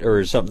 What or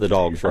is it something the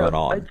dogs run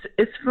on?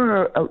 It's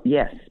for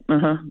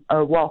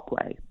a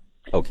walkway.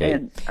 Okay.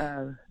 And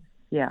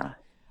yeah.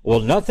 Well,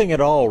 nothing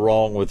at all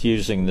wrong with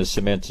using the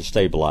cement to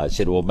stabilize.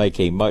 It will make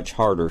a much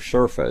harder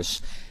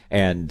surface.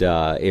 And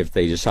if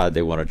they decide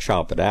they want to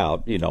chop it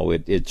out,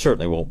 it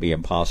certainly won't be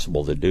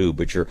impossible to do.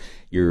 But you're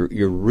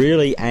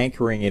really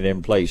anchoring it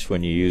in place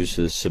when you use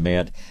the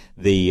cement.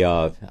 The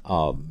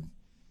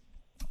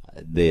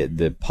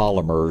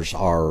polymers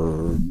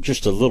are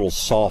just a little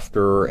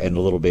softer and a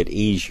little bit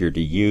easier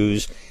to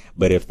use.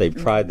 But if they've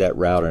tried that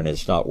route and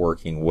it's not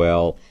working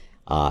well,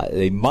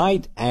 they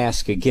might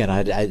ask again.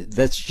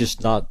 That's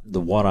just not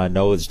the one I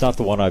know. It's not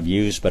the one I've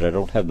used, but I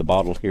don't have the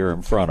bottle here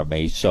in front of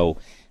me. So.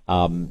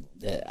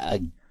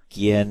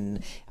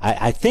 Again,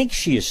 I think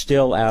she is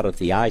still out at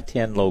the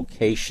I-10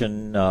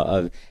 location,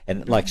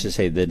 and like I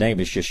say, the name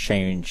has just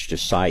changed to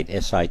Site,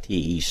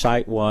 S-I-T-E,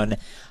 Site One.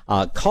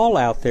 Call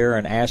out there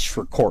and ask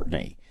for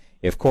Courtney.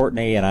 If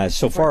Courtney, and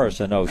so far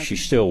as I know, she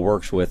still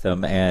works with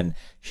them, and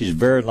she's a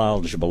very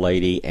knowledgeable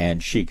lady,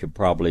 and she could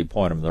probably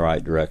point them in the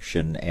right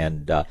direction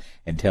and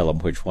tell them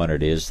which one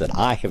it is that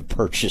I have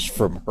purchased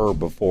from her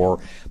before,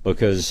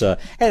 because, and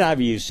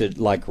I've used it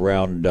like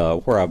around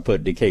where I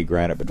put decayed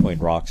granite between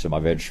rocks in my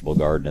vegetable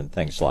garden and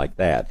things like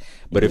that.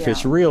 But if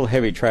it's a real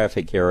heavy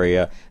traffic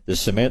area, the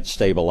cement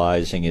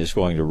stabilizing is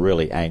going to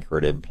really anchor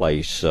it in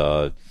place.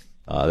 There's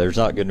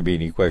not going to be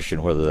any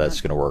question whether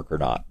that's going to work or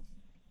not.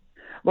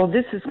 Well,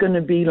 this is going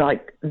to be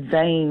like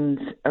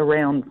veins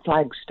around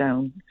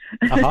flagstone.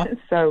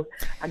 So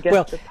I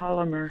guess the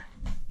polymer.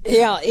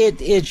 Yeah,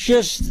 it's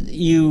just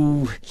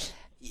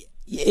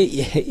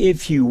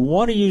if you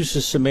want to use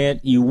the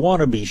cement, you want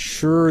to be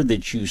sure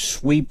that you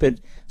sweep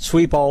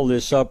all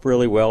this up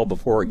really well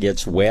before it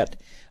gets wet,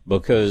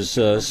 because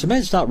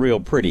cement's not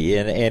real pretty,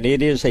 and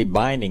it is a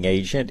binding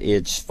agent.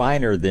 It's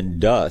finer than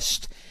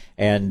dust,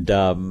 and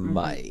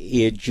I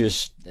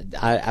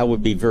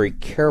would be very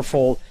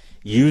careful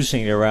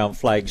using it around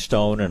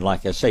flagstone, and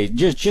like I say,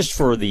 just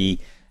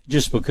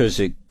because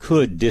it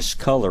could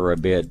discolor a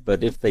bit.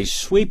 But if they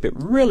sweep it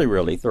really,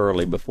 really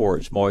thoroughly before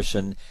it's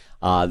moistened,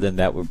 then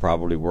that would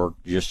probably work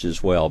just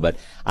as well. But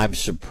I'm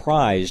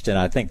surprised, and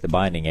I think the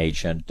binding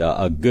agent,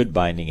 a good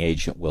binding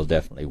agent, will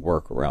definitely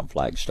work around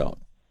flagstone.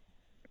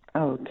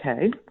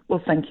 Okay.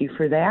 Well, thank you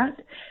for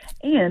that.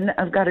 And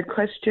I've got a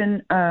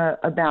question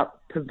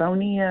about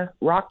Pavonia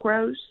rock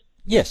rose.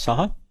 Yes,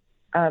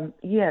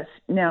 Yes.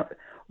 Now,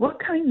 what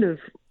kind of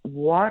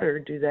water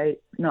do they,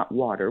 not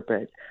water,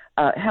 but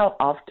how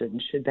often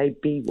should they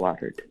be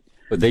watered?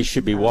 But they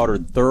should be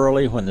watered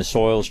thoroughly when the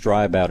soil's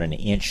dry, about an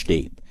inch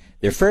deep.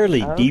 They're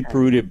fairly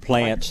deep-rooted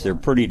plants. They're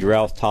pretty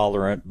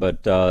drought-tolerant,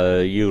 but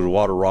you would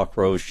water rock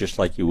rose just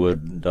like you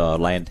would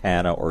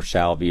lantana or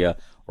salvia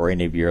or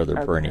any of your other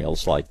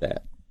perennials like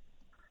that.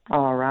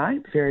 All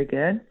right, very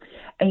good.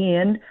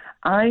 And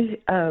I,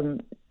 have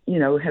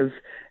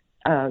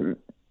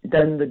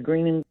done the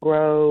green and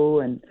grow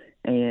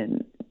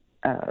and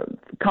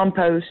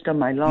compost on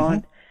my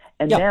lawn,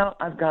 and now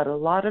I've got a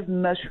lot of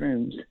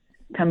mushrooms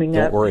coming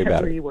up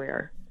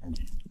everywhere.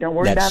 Don't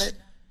worry about it.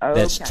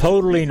 That's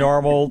totally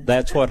normal.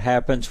 That's what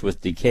happens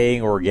with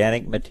decaying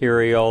organic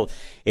material.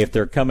 If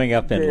they're coming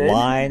up in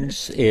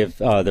lines, if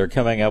they're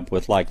coming up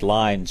with like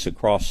lines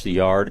across the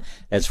yard,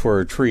 that's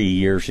where a tree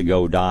years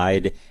ago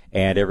died.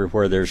 And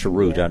everywhere there's a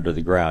root under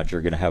the ground,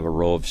 you're going to have a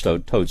row of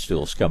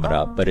toadstools coming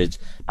up. But it's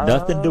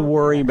nothing to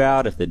worry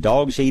about. If the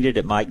dogs eat it,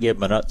 it might give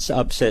them an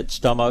upset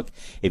stomach.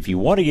 If you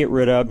want to get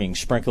rid of them, you can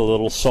sprinkle a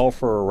little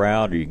sulfur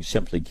around, or you can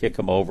simply kick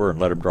them over and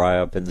let them dry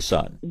up in the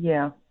sun.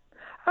 Yeah.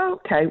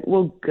 Okay,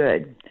 well,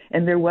 good.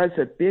 And there was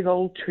a big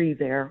old tree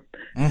there,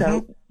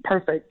 so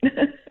perfect.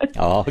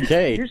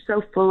 Okay. You're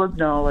so full of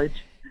knowledge.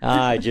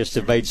 I just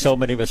have made so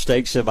many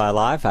mistakes in my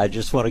life. I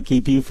just want to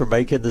keep you from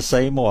making the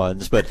same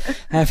ones. But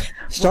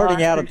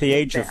starting out at the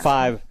age of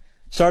 5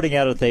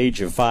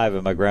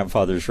 in my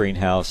grandfather's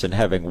greenhouse and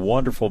having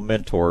wonderful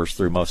mentors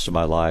through most of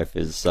my life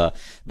has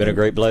been a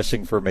great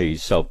blessing for me.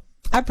 So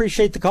I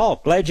appreciate the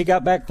call. Glad you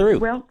got back through.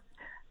 Well,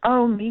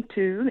 me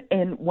too.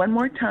 And one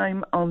more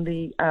time on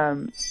the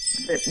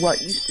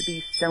what used to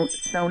be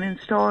sown in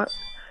soil.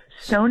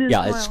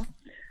 It's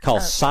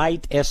called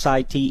Site,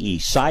 S-I-T-E,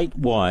 Site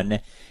 1.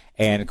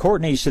 And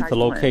Courtney's at the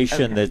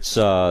location that's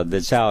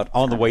out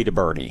on the way to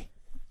Bernie.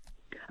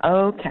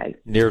 Okay.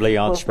 Near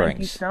Leon Springs. Thank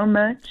you so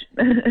much.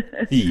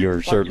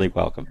 You're certainly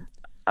welcome.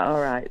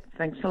 All right.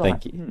 Thanks a lot.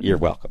 Thank you. You're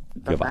welcome.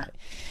 Goodbye.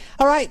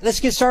 All right,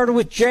 let's get started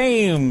with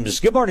James.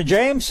 Good morning,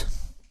 James.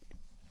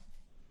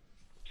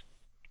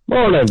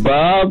 Morning,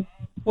 Bob.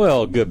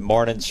 Well, good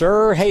morning,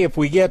 sir. Hey, if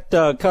we get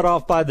cut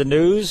off by the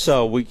news,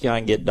 we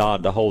can get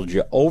Don to hold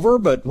you over.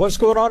 But what's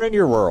going on in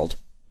your world?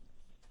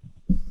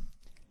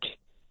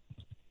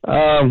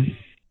 Have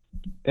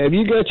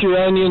you got your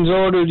onions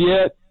ordered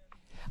yet?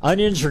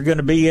 Onions are going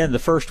to be in the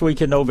first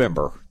week in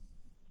November.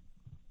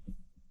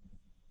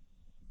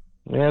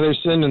 Yeah, they're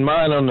sending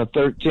mine on the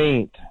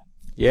 13th.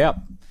 Yep.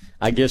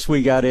 I guess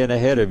we got in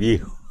ahead of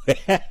you.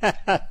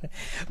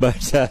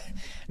 But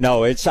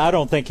no, I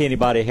don't think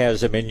anybody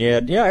has them in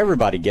yet. Yeah,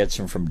 everybody gets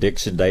them from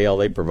Dixondale.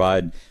 They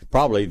provide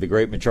probably the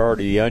great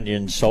majority of the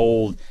onions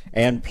sold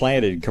and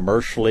planted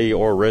commercially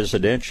or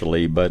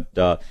residentially,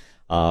 but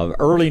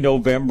early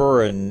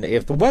November, and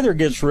if the weather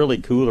gets really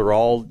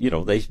cooler,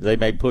 they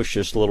may push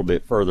just a little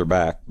bit further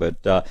back.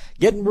 But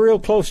getting real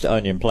close to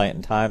onion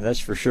planting time, that's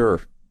for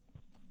sure.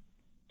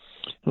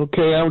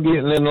 Okay, I'm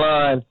getting in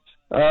line.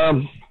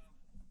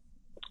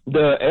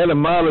 The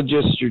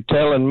etymologists are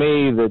telling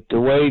me that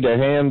the way to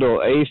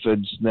handle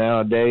aphids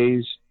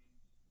nowadays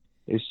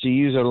is to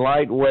use a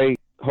lightweight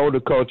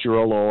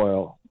horticultural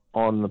oil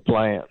on the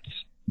plants.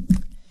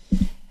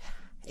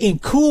 In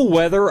cool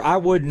weather, I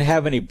wouldn't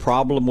have any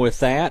problem with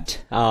that.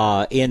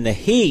 In the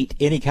heat,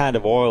 any kind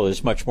of oil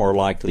is much more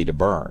likely to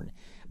burn.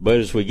 But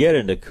as we get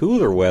into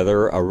cooler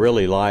weather, a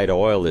really light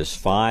oil is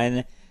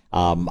fine.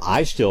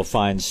 I still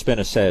find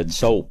spinosad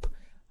soap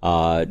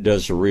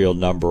does a real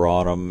number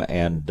on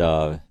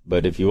them.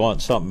 But if you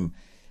want something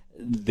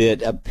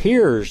that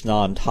appears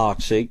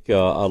non-toxic,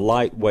 a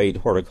lightweight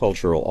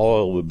horticultural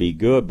oil would be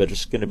good, but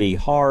it's going to be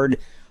hard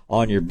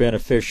on your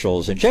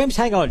beneficials. And James,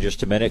 hang on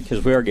just a minute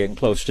because we are getting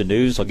close to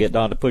news. I'll get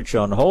Don to put you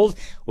on hold.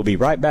 We'll be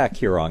right back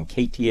here on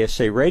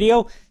KTSA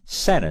Radio,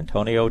 San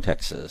Antonio,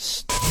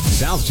 Texas.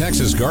 South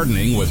Texas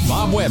Gardening with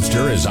Bob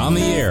Webster is on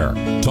the air.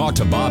 Talk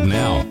to Bob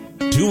now.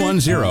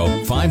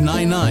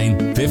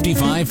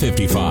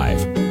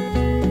 210-599-5555.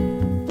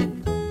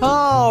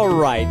 All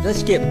right,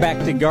 let's get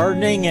back to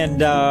gardening,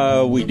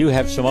 and we do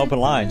have some open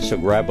lines, so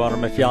grab on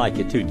them if you like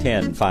at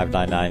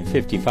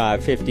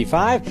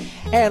 210-599-5555.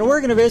 And we're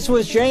going to visit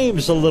with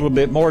James a little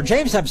bit more.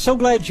 James, I'm so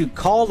glad you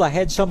called. I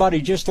had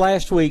somebody just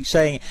last week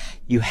saying,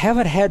 you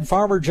haven't had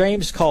Farmer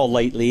James call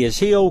lately. Is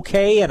he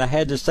okay? And I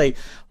had to say,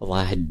 well,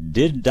 I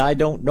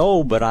don't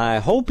know, but I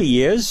hope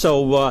he is.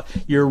 So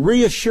you're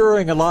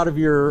reassuring a lot of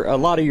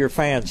your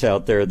fans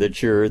out there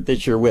that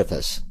you're with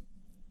us.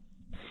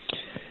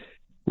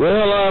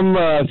 Well,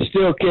 I'm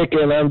still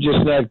kicking. I'm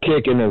just not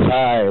kicking as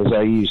high as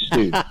I used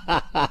to.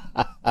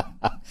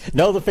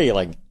 Know the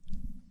feeling.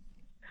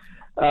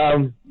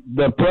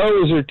 The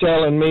pros are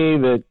telling me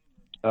that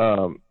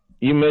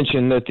you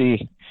mentioned that the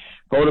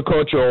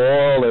horticultural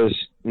oil is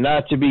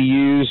not to be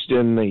used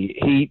in the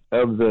heat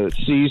of the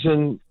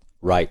season.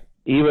 Right.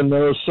 Even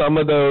though some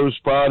of those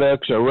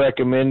products are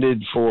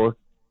recommended for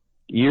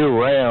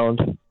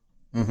year-round.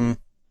 Mm-hmm.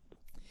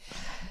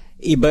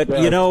 But,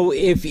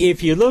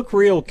 if you look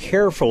real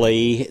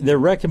carefully, they're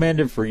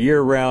recommended for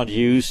year-round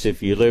use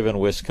if you live in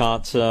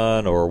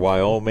Wisconsin or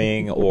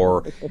Wyoming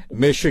or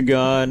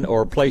Michigan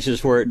or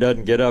places where it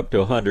doesn't get up to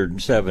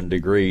 107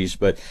 degrees.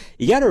 But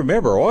you got to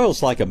remember,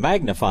 oil's like a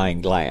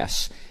magnifying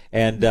glass.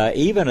 And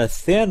even a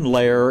thin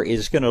layer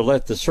is going to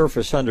let the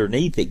surface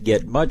underneath it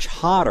get much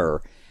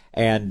hotter.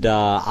 And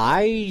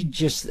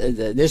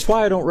that's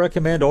why I don't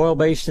recommend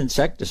oil-based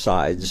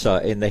insecticides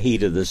in the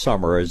heat of the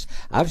summer. As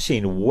I've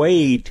seen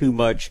way too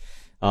much,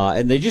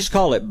 and they just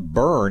call it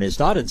burn. It's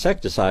not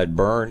insecticide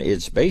burn.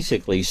 It's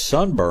basically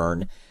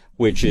sunburn,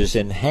 which is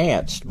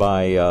enhanced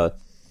by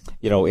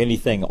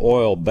anything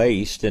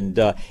oil-based.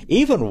 And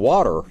even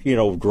water,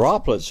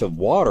 droplets of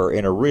water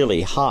in a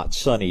really hot,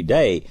 sunny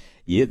day,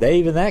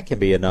 even that can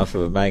be enough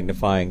of a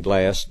magnifying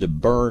glass to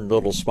burn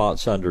little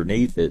spots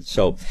underneath it.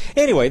 So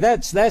anyway,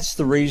 that's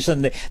the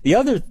reason. The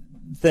other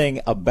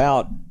thing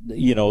about,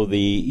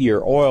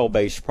 your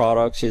oil-based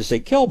products is they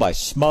kill by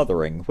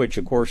smothering, which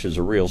of course is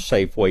a real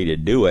safe way to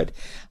do it.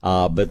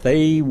 But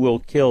they will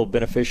kill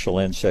beneficial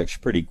insects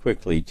pretty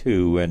quickly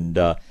too. And,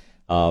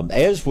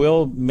 as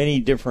will many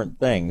different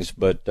things,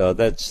 but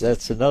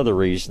that's another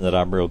reason that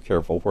I'm real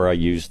careful where I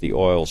use the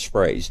oil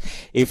sprays.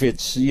 If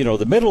it's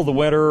the middle of the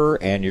winter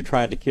and you're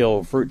trying to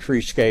kill fruit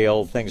tree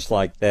scale, things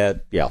like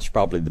that, yeah, it's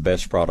probably the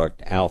best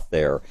product out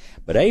there.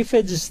 But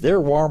aphids, they're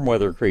warm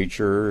weather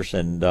creatures,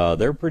 and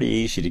they're pretty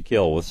easy to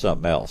kill with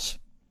something else.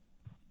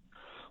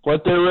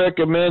 What they're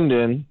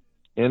recommending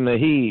in the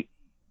heat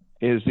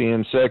is the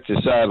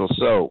insecticidal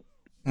soap.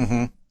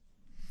 Mm-hmm.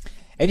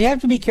 And you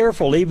have to be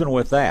careful even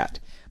with that.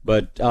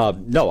 But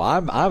no,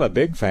 I'm a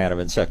big fan of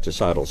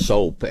insecticidal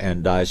soap,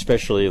 and I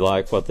especially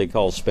like what they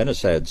call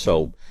spinosad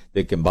soap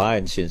that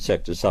combines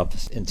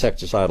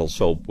insecticidal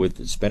soap with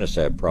the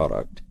spinosad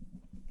product.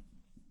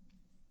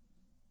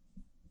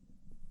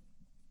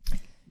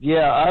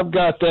 Yeah, I've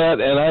got that,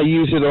 and I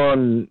use it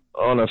on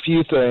a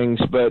few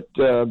things, but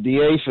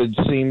the aphids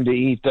seem to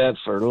eat that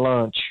for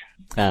lunch.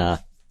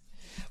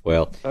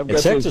 Well, I've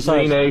got those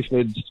green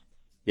aphids.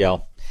 Yeah.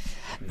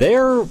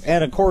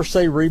 And of course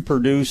they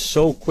reproduce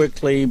so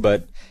quickly,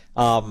 but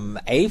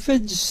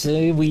aphids,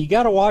 you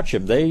got to watch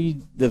them.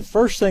 The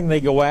first thing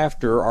they go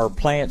after are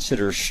plants that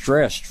are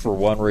stressed for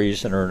one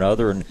reason or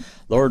another, and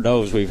Lord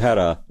knows we've had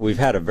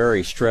a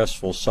very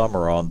stressful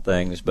summer on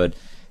things, but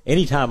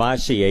anytime I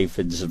see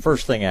aphids, the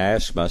first thing I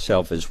ask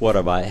myself is, what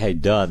have I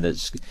had done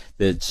that's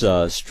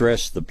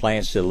stressed the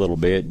plants a little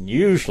bit? And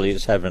usually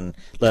it's having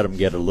let them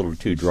get a little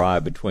too dry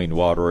between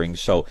watering.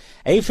 So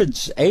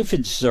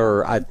aphids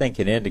are, I think,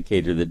 an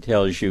indicator that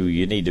tells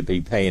you need to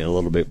be paying a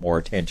little bit more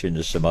attention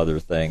to some other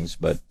things.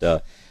 But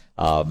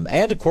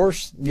and of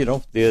course,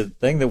 the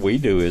thing that we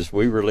do is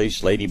we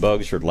release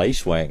ladybugs or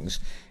lacewings.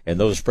 And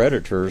those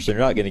predators, they're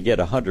not going to get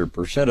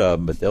 100% of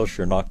them, but they'll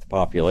sure knock the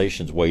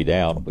populations way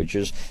down, which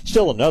is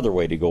still another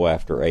way to go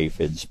after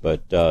aphids.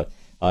 But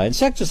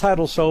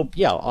insecticidal soap,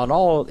 yeah, on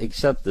all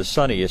except the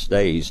sunniest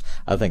days,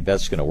 I think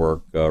that's going to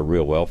work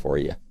real well for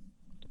you.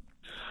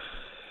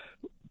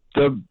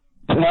 The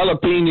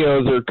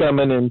jalapenos are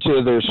coming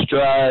into their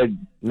stride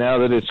now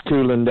that it's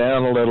cooling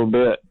down a little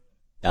bit.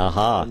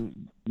 Uh-huh.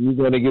 You're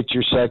going to get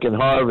your second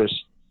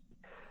harvest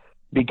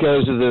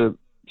because of the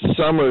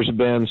summer's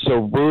been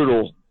so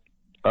brutal.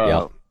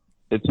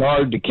 It's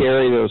hard to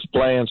carry those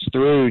plants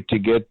through to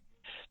get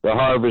the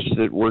harvest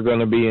that we're going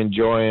to be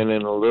enjoying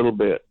in a little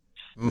bit.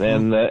 Mm-hmm.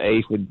 Then the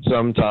aphids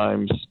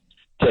sometimes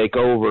take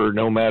over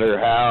no matter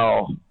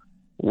how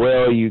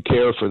well you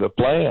care for the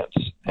plants.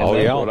 And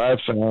that's what I've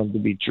found to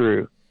be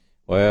true.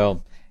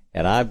 Well,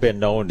 and I've been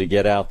known to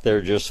get out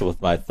there just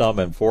with my thumb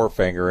and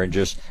forefinger and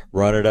just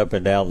run it up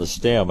and down the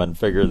stem and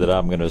figure that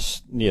I'm going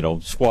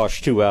to,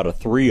 squash 2 out of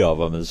 3 of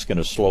them. It's going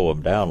to slow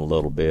them down a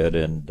little bit.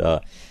 And,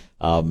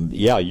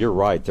 you're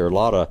right. There are a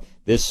lot of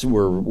this.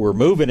 We're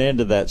moving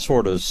into that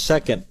sort of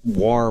second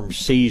warm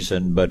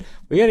season, but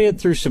we got to get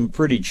through some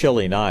pretty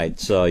chilly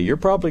nights. You're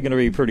probably going to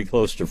be pretty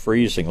close to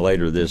freezing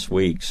later this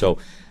week. So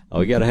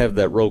we got to have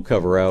that row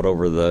cover out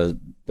over the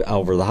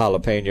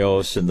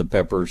jalapenos and the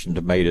peppers and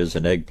tomatoes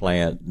and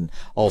eggplant and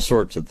all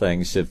sorts of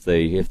things if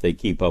they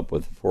keep up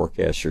with the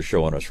forecasts they're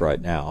showing us right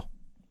now.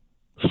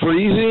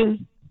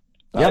 Freezing?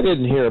 Yep. I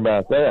didn't hear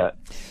about that.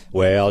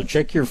 Well,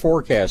 check your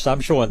forecast. I'm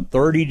showing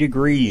 30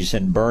 degrees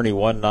in Bernie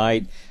one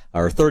night,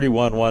 or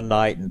 31 one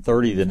night and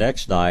 30 the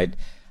next night.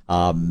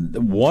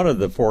 One of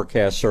the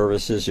forecast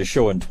services is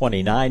showing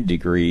 29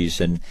 degrees,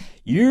 and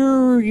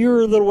you're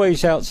a little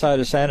ways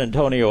outside of San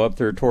Antonio up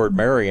there toward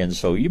Marion,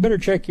 so you better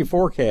check your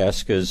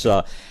forecast because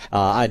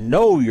I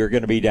know you're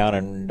going to be down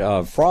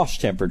in frost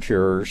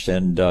temperatures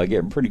and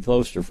getting pretty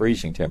close to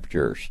freezing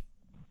temperatures.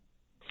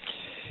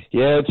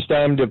 Yeah, it's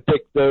time to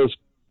pick those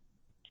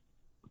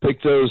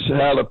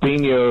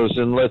jalapenos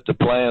and let the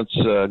plants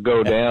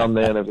go down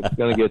then if it's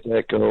going to get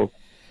that cold.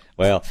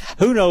 Well,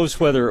 who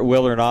knows whether it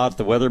will or not.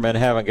 The weathermen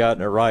haven't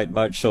gotten it right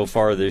much so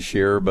far this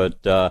year,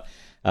 but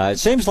It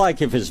seems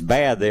like if it's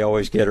bad, they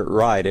always get it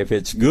right. If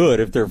it's good,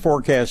 if they're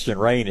forecasting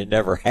rain, it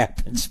never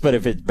happens. But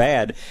if it's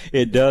bad,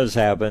 it does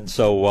happen.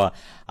 So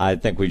I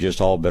think we just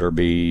all better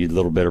be a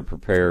little better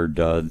prepared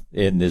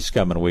in this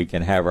coming week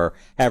and have our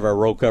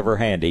row cover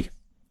handy.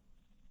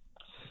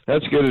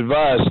 That's good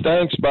advice.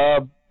 Thanks,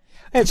 Bob.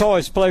 It's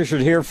always a pleasure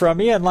to hear from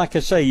you. And like I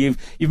say, you've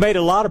made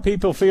a lot of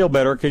people feel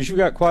better because you've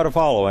got quite a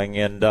following.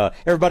 And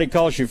everybody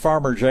calls you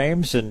Farmer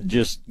James, and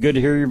just good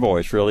to hear your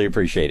voice. Really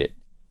appreciate it.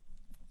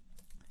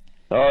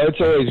 Oh,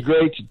 it's always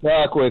great to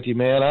talk with you,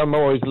 man. I'm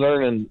always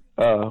learning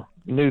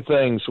new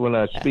things when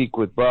I speak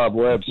with Bob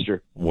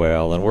Webster.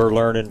 Well, and we're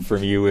learning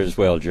from you as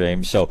well,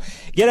 James. So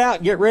get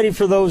out, get ready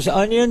for those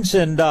onions,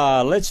 and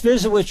let's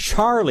visit with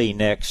Charlie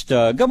next.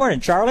 Good morning,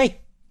 Charlie.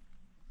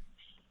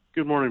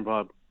 Good morning,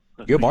 Bob.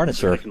 Good morning,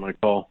 sir. Taking my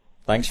call.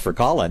 Thanks for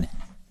calling.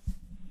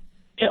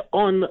 Yeah,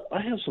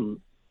 I have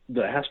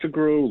the Has to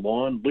Grow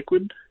lawn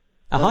liquid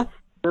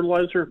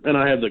fertilizer, and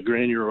I have the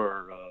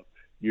granular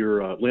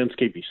your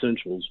landscape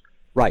essentials.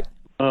 Right.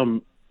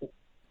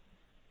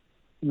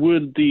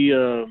 Would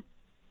the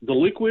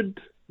liquid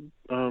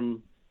the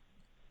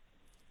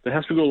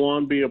Has to Grow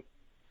lawn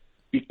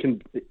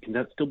can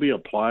that still be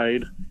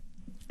applied,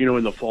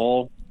 in the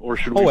fall? Or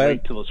should we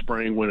wait till the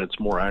spring when it's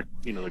more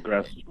the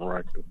grass is more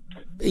active?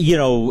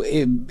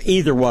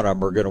 Either one of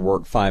them are going to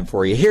work fine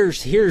for you.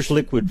 Here's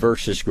liquid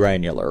versus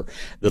granular.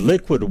 The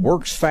liquid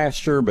works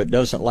faster but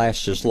doesn't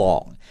last as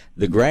long.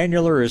 The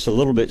granular is a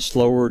little bit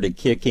slower to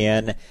kick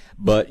in,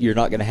 but you're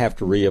not going to have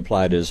to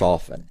reapply it as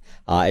often.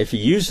 If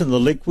you're using the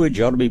liquid,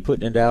 you ought to be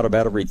putting it out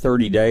about every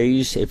 30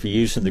 days. If you're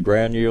using the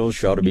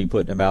granules, you ought to be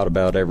putting them out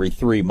about every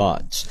 3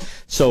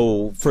 months.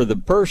 So for the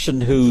person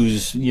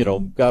who's,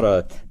 got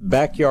a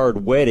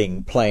backyard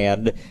wedding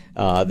planned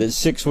that's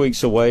 6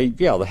 weeks away,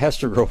 the Has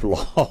to Grow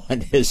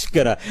lawn is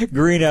going to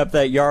green up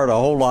that yard a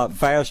whole lot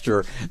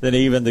faster than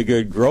even the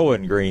good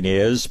growing green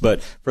is.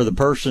 But for the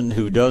person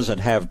who doesn't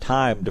have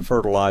time to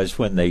fertilize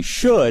when they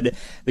should,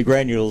 the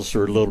granules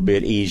are a little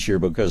bit easier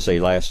because they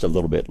last a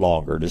little bit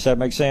longer. Does that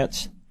make sense?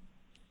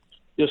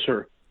 Yes,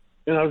 sir.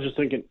 And I was just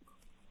thinking,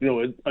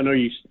 I know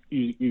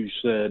you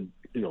said,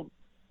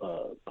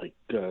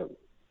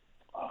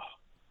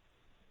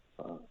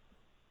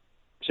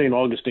 St.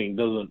 Augustine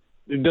doesn't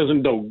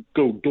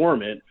go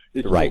dormant.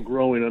 It's still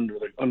growing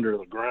under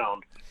the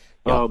ground.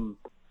 Yeah.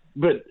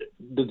 But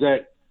does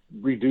that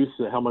reduce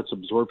how much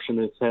absorption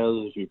it has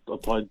if you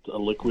applied a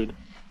liquid?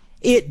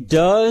 It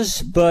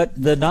does,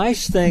 but the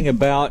nice thing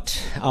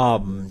about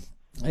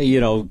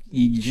you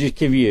just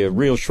give you a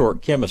real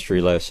short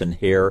chemistry lesson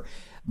here.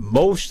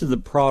 Most of the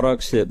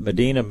products that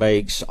Medina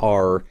makes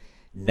are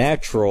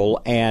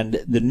natural,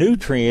 and the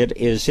nutrient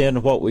is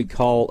in what we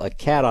call a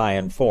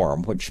cation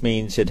form, which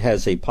means it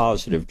has a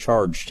positive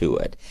charge to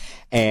it.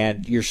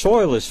 And your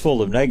soil is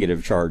full of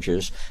negative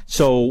charges,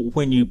 so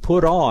when you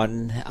put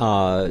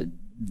on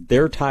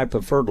their type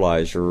of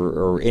fertilizer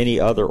or any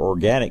other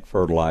organic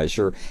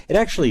fertilizer, it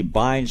actually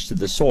binds to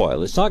the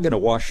soil. It's not going to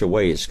wash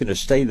away. It's going to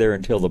stay there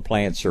until the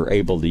plants are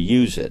able to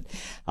use it.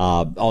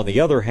 On the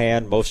other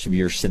hand, most of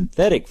your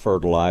synthetic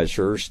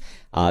fertilizers,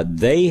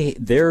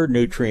 their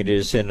nutrient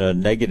is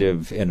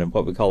in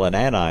what we call an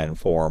anion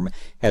form,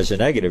 has a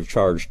negative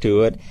charge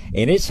to it,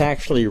 and it's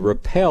actually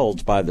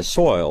repelled by the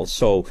soil.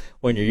 So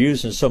when you're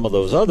using some of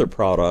those other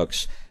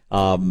products,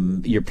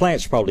 your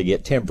plants probably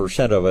get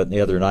 10% of it, and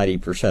the other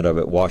 90% of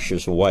it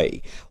washes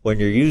away. When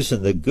you're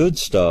using the good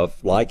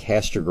stuff like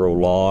Has to Grow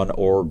Lawn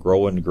or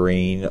Growing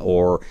Green,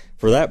 or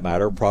for that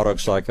matter,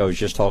 products like I was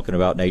just talking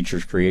about,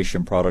 Nature's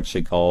Creation products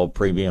they call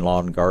Premium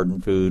Lawn and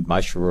Garden Food.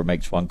 Maestro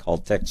makes one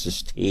called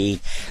Texas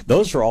Tea.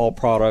 Those are all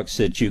products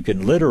that you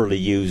can literally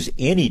use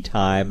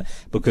anytime,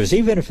 because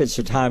even if it's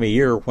a time of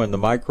year when the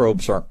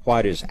microbes aren't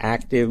quite as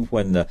active,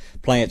 when the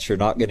plants are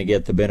not going to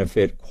get the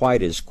benefit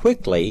quite as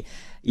quickly,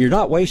 you're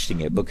not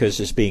wasting it because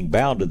it's being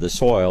bound to the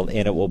soil,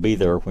 and it will be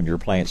there when your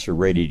plants are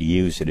ready to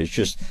use it. It's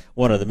just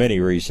one of the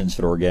many reasons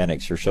that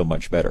organics are so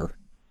much better.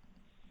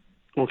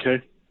 Okay.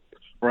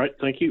 All right.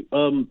 Thank you.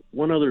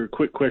 One other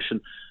quick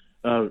question.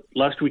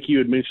 Last week you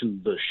had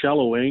mentioned the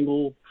shallow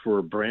angle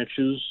for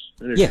branches.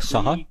 Yes.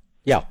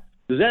 Yeah.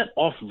 Is that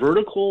off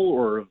vertical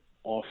or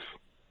off,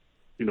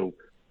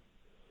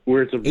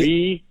 where it's a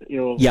V?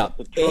 Yeah.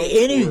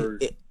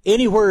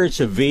 Anywhere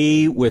it's a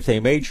V with a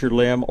major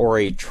limb or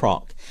a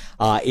trunk.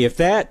 If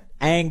that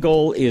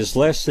angle is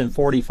less than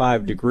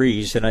 45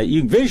 degrees, and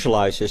you can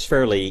visualize this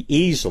fairly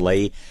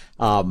easily,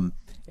 and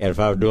if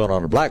I were doing it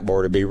on a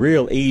blackboard, it'd be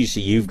real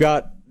easy. You've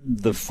got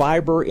the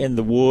fiber in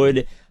the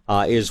wood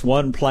is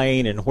one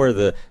plane, and where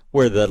the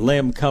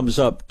limb comes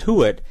up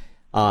to it,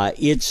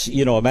 it's,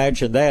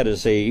 imagine that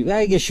as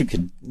I guess you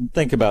could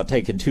think about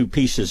taking two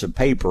pieces of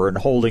paper and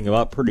holding them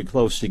up pretty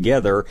close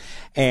together,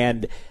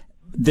 and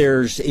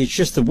it's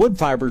just the wood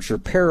fibers are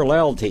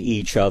parallel to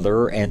each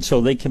other, and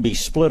so they can be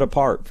split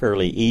apart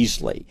fairly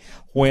easily.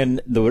 When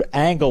the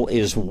angle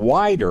is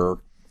wider,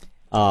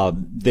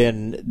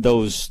 then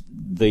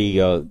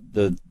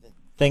the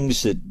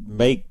things that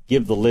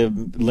give the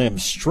limb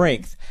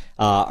strength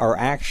are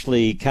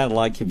actually kind of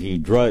like if you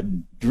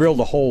drilled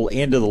a hole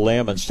into the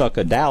limb and stuck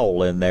a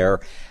dowel in there.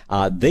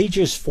 They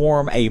just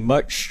form a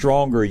much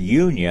stronger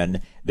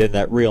union than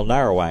that real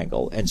narrow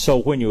angle. And so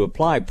when you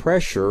apply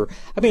pressure,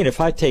 I mean, if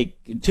I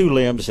take two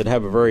limbs that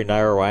have a very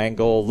narrow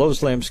angle,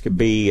 those limbs could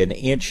be an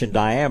inch in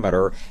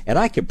diameter, and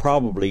I could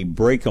probably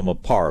break them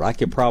apart. I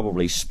could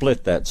probably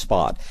split that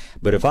spot.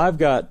 But if I've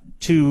got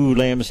two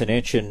limbs an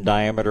inch in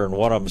diameter and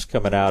one of them's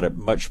coming out at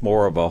much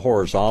more of a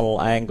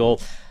horizontal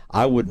angle,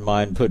 I wouldn't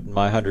mind putting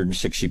my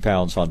 160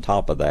 pounds on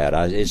top of that.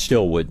 It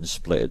still wouldn't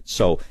split.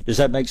 So does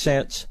that make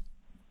sense?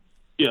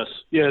 Yes.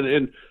 Yeah,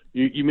 and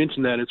you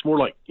mentioned that it's more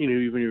like,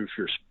 even if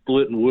you're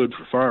splitting wood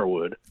for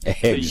firewood.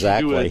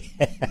 Exactly.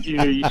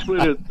 You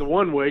split it the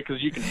one way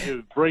because you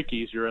can break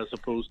easier as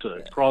opposed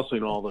to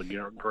crossing all the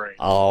grain.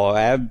 Oh,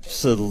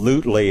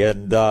 absolutely.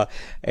 And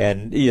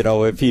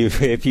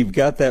if you've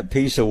got that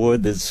piece of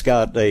wood that's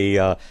got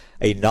a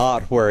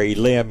knot where a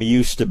limb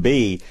used to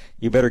be,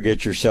 you better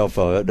get yourself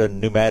a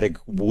pneumatic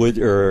wood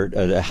or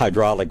a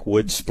hydraulic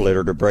wood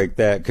splitter to break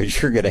that,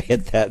 because you're going to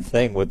hit that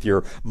thing with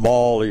your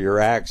maul or your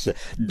axe a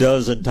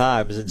dozen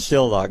times and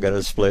still not going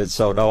to split.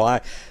 So no,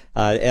 I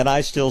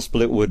still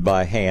split wood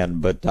by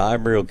hand, but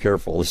I'm real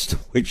careful as to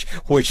which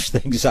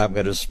things I'm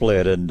going to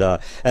split. And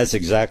that's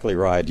exactly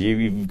right.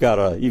 You've got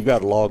a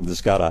log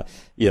that's got a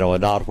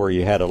knot where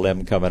you had a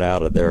limb coming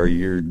out of there.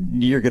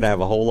 You're going to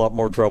have a whole lot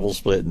more trouble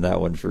splitting that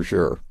one for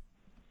sure.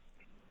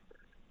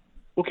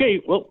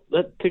 Okay, well,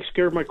 that takes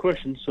care of my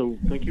questions, so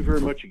thank you very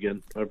much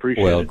again. I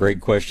appreciate it. Well,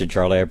 great question,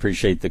 Charlie. I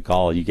appreciate the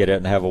call. You get out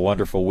and have a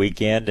wonderful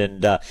weekend,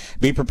 and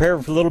be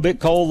prepared for a little bit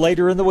cold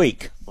later in the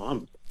week.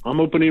 I'm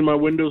opening my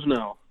windows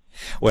now.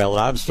 Well,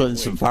 I'm splitting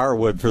some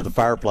firewood for the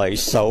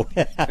fireplace, so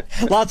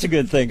lots of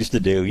good things to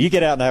do. You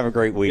get out and have a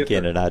great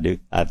weekend, yes, and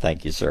I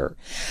thank you, sir.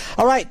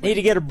 All right, need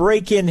to get a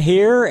break in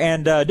here,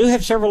 and do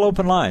have several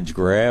open lines.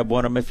 Grab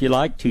one of them if you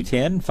like,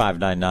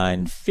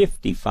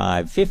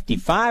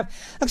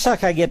 210-599-5555. Looks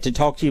like I get to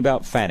talk to you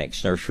about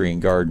Fanix Nursery and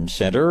Garden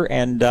Center,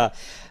 and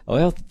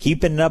well,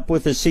 keeping up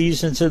with the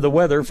seasons of the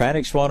weather,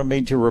 Fanix wanted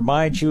me to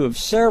remind you of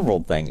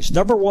several things.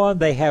 Number one,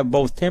 they have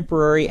both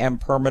temporary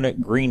and permanent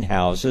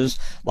greenhouses,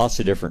 lots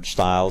of different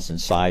styles and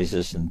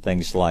sizes and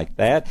things like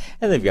that.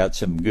 And they've got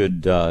some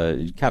good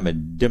kind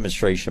of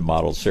demonstration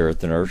models here at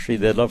the nursery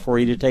they'd love for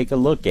you to take a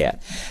look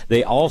at.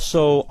 They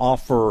also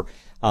offer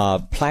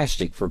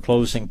plastic for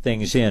closing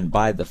things in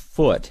by the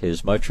foot,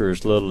 as much or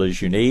as little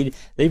as you need.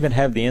 They even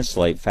have the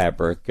insulate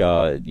fabric,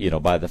 by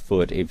the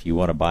foot if you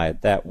want to buy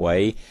it that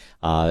way,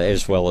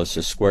 as well as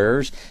the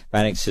squares.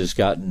 Fanix has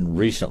gotten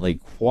recently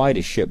quite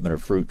a shipment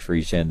of fruit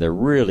trees in. They're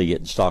really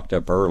getting stocked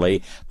up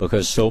early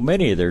because so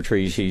many of their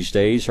trees these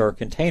days are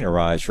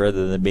containerized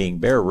rather than being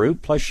bare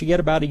root, plus you get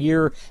about a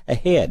year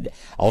ahead.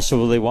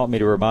 Also, they want me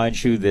to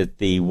remind you that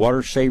the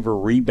Water Saver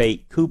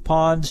rebate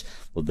coupons,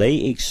 well, they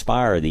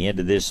expire the end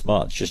of this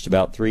month, just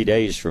about 3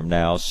 days from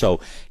now,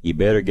 so you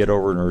better get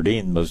over and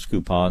redeem those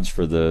coupons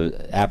for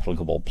the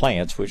applicable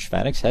plants, which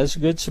Fanix has a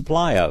good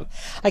supply of.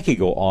 I could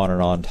go on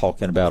and on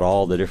talking about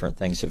all the different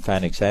things that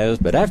Fanix has,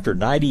 but after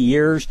 90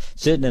 years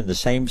sitting in the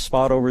same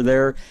spot over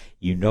there,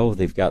 you know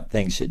they've got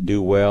things that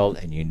do well,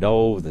 and you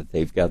know that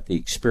they've got the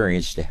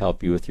experience to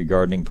help you with your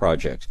gardening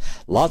projects.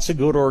 Lots of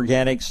good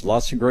organics,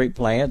 lots of great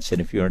plants, and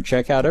if you want to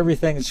check out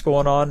everything that's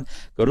going on,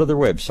 go to their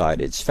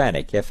website. It's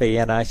Fanick,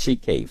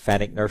 F-A-N-I-C-K,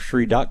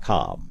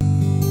 FanickNursery.com.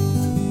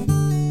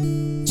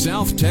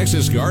 South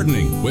Texas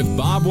Gardening with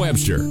Bob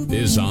Webster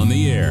is on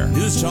the air.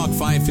 News Talk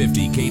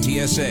 550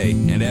 KTSA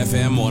and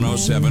FM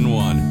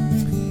 1071.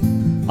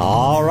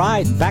 All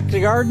right, back to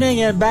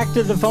gardening and back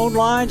to the phone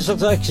lines.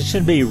 Looks like it's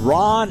going to be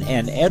Ron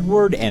and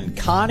Edward and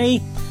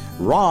Connie.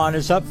 Ron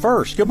is up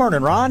first. Good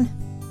morning, Ron.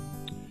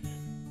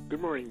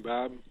 Good morning,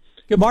 Bob.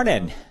 Good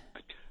morning.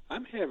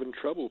 I'm having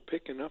trouble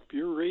picking up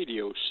your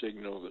radio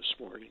signal this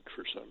morning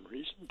for some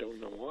reason. Don't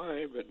know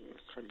why, but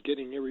I'm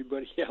getting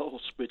everybody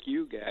else but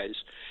you guys.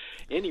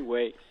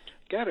 Anyway,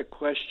 got a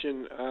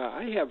question.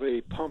 I have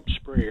a pump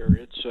sprayer.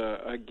 It's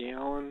a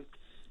gallon.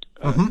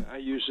 I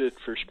use it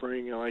for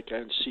spraying like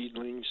on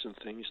seedlings and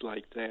things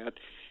like that.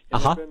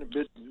 And I've been a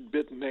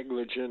bit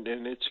negligent,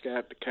 and it's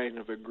got kind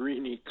of a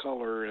greeny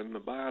color in the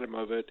bottom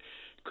of it.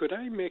 Could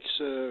I mix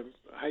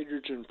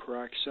hydrogen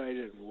peroxide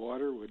and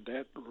water? Would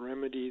that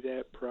remedy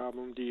that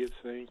problem, do you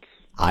think?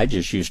 I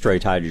just use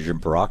straight hydrogen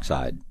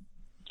peroxide.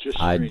 Just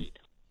straight?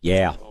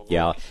 Yeah.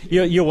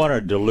 You want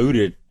to dilute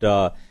it,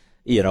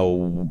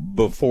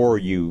 before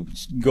you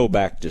go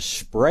back to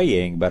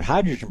spraying, but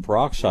hydrogen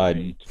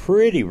peroxide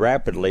pretty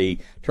rapidly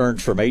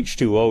turns from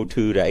H2O2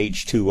 to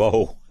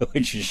H2O,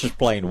 which is just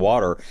plain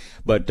water.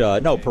 But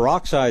no,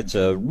 peroxide's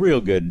a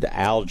real good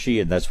algae,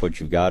 and that's what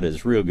you've got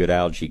is real good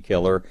algae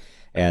killer,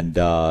 and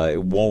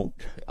it won't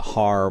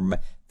harm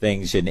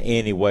things in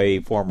any way,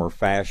 form, or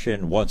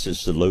fashion. Once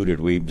it's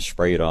diluted, we even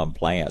spray it on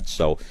plants.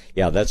 So,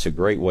 yeah, that's a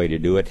great way to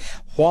do it.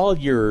 While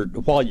you're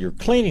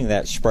cleaning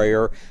that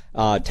sprayer,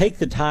 take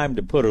the time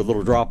to put a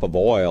little drop of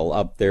oil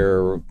up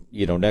there,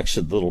 next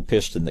to the little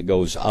piston that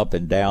goes up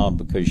and down,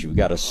 because you've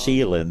got a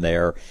seal in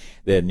there.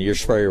 Then your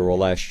sprayer will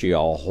last you a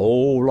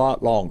whole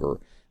lot longer.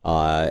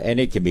 And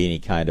it can be any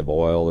kind of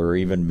oil or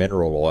even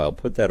mineral oil.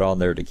 Put that on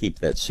there to keep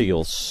that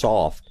seal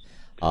soft,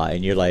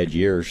 and you'll add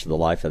years to the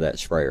life of that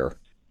sprayer.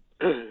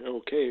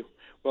 Okay.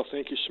 Well,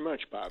 thank you so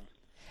much, Bob.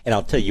 And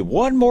I'll tell you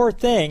one more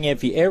thing.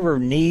 If you ever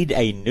need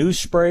a new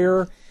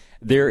sprayer,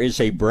 there is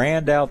a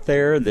brand out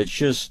there that's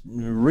just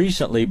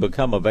recently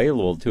become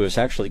available to us.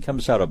 Actually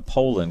comes out of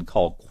Poland,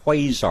 called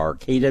Quasar,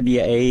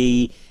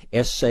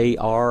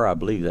 Kwasar. I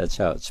believe that's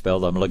how it's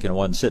spelled. I'm looking at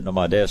one sitting on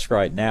my desk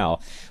right now.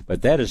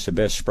 But that is the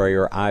best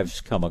sprayer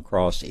I've come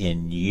across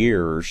in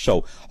years.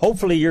 So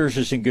hopefully yours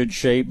is in good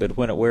shape, but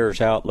when it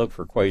wears out, look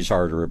for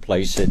Quasar to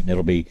replace it, and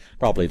it'll be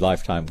probably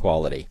lifetime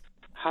quality.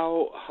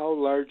 How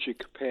large a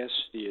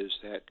capacity is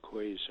that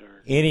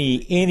Quasar?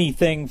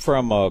 Anything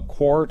from a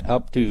quart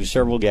up to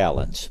several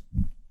gallons.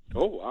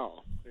 Oh,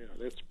 wow. Yeah,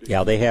 that's big.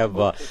 Yeah, they have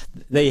a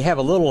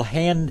little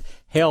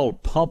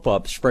handheld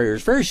pump-up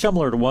sprayers, very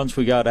similar to ones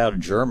we got out of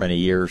Germany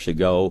years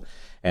ago.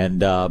 And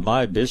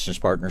my business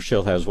partner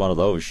still has one of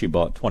those she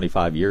bought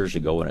 25 years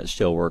ago, and it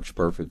still works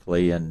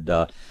perfectly. And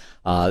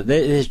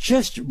it's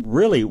just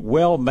really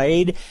well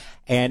made.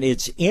 And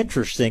it's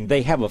interesting.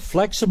 They have a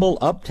flexible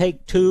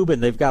uptake tube,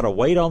 and they've got a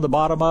weight on the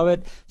bottom of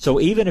it. So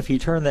even if you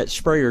turn that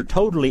sprayer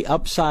totally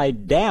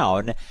upside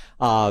down,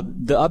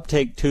 the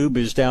uptake tube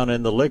is down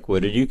in the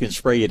liquid, and you can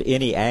spray at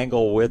any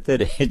angle with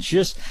it. It's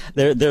just,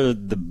 they're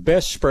the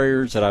best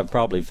sprayers that I've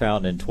probably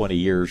found in 20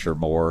 years or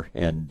more.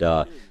 And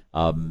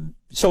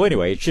so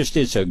anyway,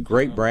 it's a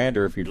great brand,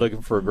 or if you're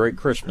looking for a great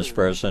Christmas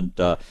present,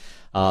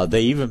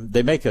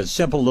 they make a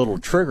simple little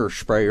trigger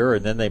sprayer,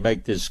 and then they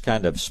make this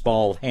kind of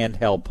small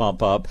handheld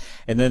pump up,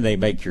 and then they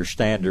make your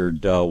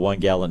standard 1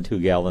 gallon, 2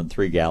 gallon,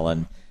 3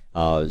 gallon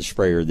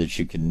sprayer that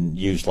you can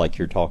use like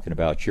you're talking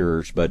about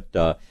yours.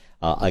 But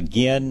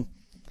again,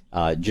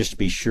 just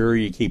be sure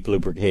you keep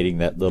lubricating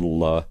that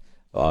little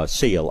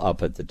seal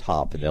up at the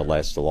top, and they'll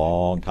last a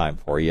long time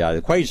for you.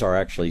 The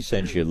Quasar actually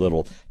sends you a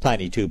little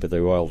tiny tube of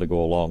the oil to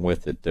go along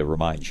with it to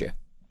remind you.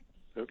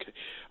 Okay.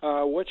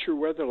 What's your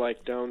weather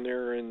like down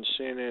there in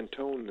San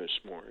Antone this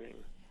morning?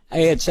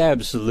 It's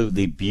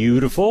absolutely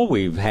beautiful.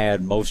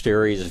 Most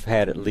areas have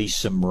had at least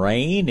some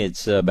rain.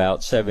 It's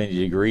about 70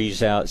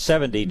 degrees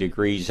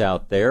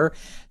out there.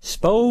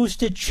 Supposed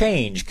to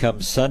change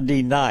come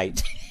Sunday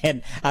night.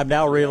 And I'm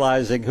now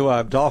realizing who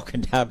I'm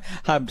talking to.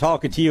 I'm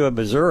talking to you in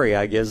Missouri,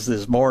 I guess,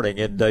 this morning,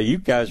 and you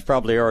guys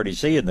probably already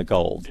seeing the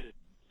cold.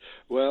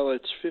 Well,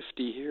 it's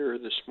 50 here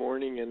this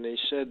morning, and they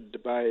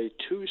said by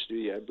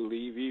Tuesday, I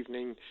believe,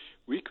 evening,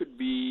 we could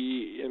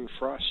be in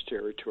frost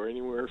territory,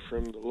 anywhere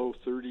from the low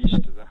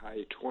 30s to the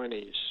high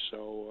 20s.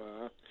 So,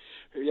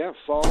 yeah,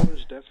 fall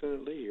is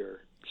definitely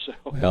here. So.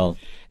 Well,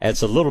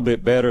 that's a little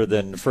bit better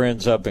than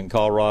friends up in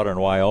Colorado and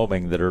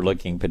Wyoming that are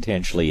looking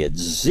potentially at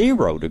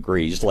 0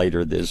 degrees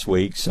later this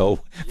week.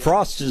 So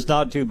frost is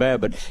not too bad.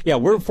 But, yeah,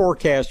 we're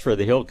forecast for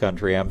the hill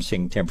country. I'm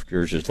seeing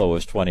temperatures as low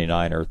as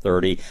 29 or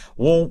 30.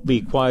 Won't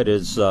be quite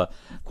as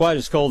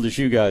cold as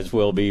you guys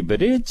will be,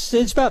 but it's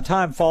about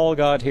time fall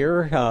got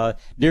here.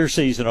 Deer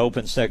season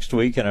opens next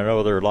week, and I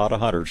know there are a lot of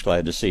hunters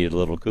glad to see it a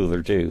little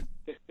cooler, too.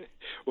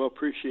 Well,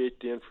 appreciate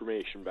the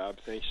information, Bob.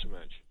 Thanks so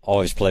much.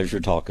 Always a pleasure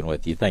talking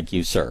with you. Thank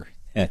you, sir.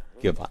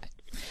 Goodbye.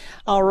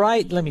 All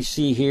right, let me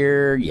see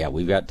here. Yeah,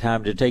 we've got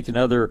time to take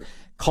another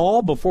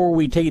call before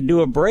we do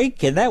a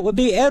break, and that would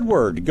be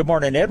Edward. Good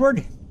morning,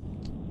 Edward.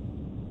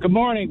 Good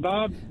morning,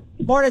 Bob.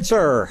 Morning,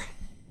 sir.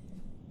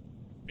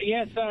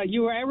 Yes,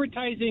 you were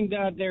advertising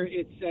that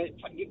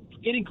it's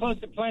getting close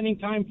to planting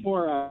time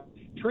for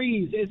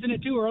trees. Isn't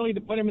it too early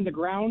to put them in the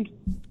ground?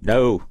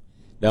 No,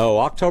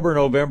 October and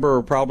November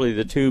are probably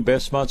the 2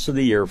 best months of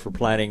the year for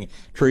planting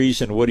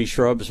trees and woody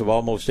shrubs of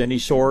almost any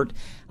sort.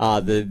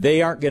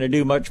 They aren't going to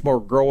do much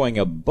more growing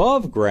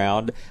above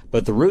ground,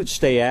 but the roots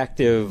stay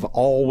active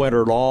all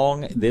winter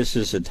long. This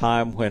is a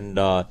time when,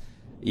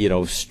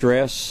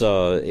 stress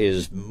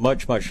is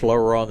much, much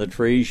lower on the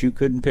trees. You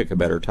couldn't pick a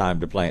better time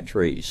to plant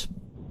trees.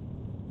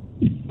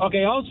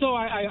 Okay, also,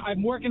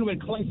 I'm working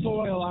with clay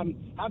soil.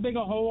 How big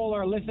a hole,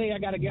 or let's say I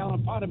got a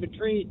gallon pot of a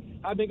tree,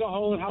 how big a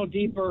hole and how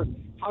deep, or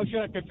how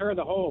should I prepare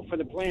the hole for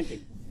the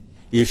planting?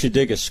 You should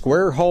dig a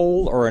square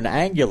hole or an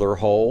angular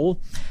hole.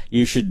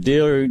 You should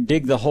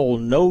dig the hole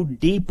no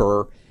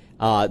deeper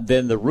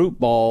than the root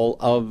ball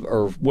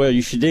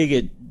you should dig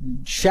it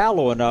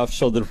shallow enough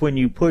so that when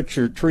you put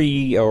your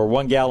tree or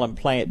 1 gallon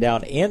plant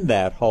down in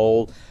that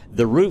hole,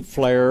 the root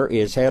flare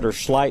is at or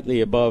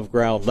slightly above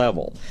ground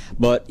level.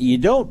 But you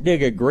don't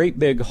dig a great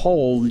big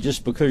hole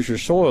just because your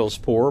soil's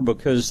poor,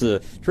 because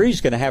the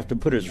tree's going to have to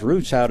put its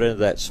roots out into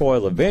that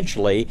soil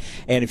eventually.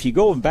 And if you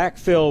go and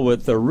backfill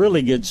with a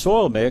really good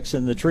soil mix,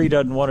 and the tree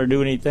doesn't want to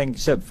do anything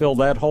except fill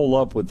that hole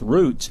up with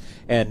roots,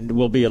 and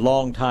will be a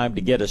long time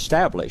to get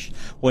established.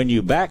 When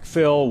you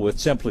backfill with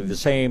simply the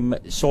same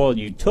soil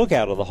you took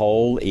out of the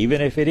hole,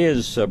 even if it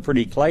is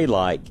pretty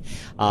clay-like,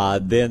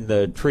 then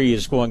the tree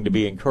is going to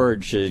be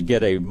encouraged to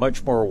get a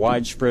much more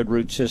widespread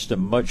root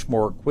system much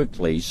more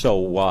quickly.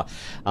 So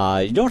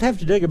you don't have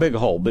to dig a big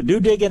hole, but do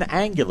dig an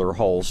angular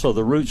hole so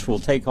the roots will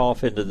take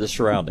off into the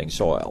surrounding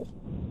soil.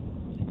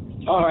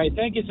 All right.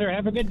 Thank you, sir.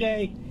 Have a good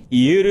day.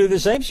 You do the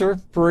same, sir.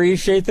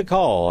 Appreciate the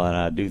call, and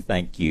I do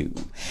thank you.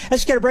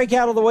 Let's get a break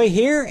out of the way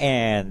here,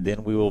 and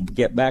then we will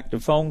get back to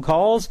phone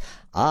calls.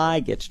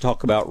 I get to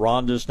talk about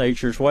Rhonda's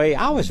Nature's Way.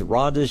 I was at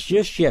Rhonda's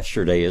just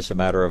yesterday, as a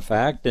matter of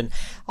fact, and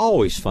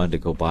always fun to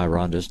go by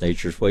Rhonda's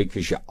Nature's Way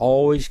because you're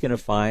always going to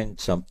find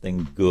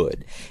something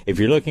good. If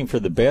you're looking for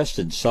the best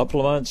in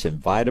supplements and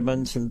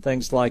vitamins and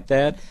things like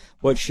that,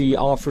 what she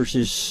offers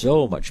is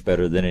so much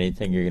better than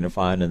anything you're going to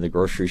find in the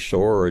grocery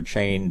store or a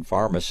chain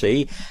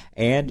pharmacy.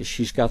 And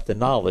she's got the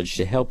knowledge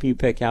to help you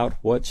pick out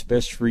what's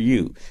best for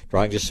you.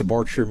 Trying to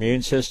support your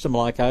immune system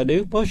like I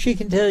do? Well, she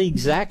can tell you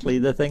exactly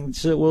the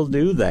things that will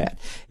do that.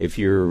 If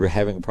you're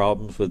having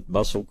problems with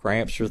muscle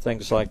cramps or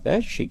things like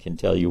that, she can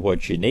tell you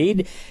what you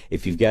need.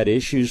 If you've got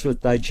issues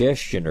with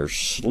digestion or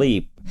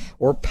sleep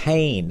or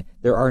pain,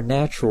 there are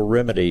natural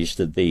remedies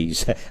to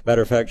these.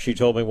 Matter of fact, she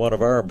told me one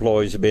of our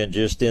employees had been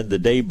just in the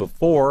day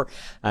before.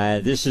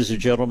 This is a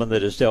gentleman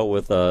that has dealt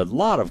with a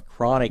lot of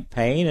chronic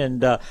pain,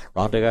 and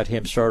Rhonda got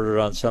him started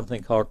on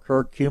something called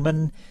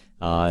curcumin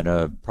and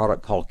a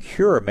product called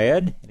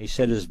Curamed, and he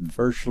said has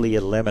virtually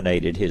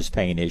eliminated his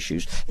pain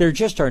issues. They're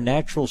just our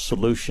natural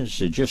solutions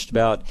to just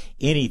about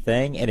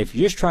anything, and if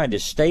you're just trying to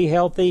stay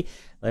healthy,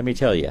 let me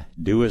tell you,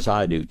 do as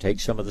I do. Take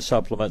some of the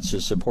supplements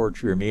to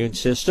support your immune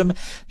system.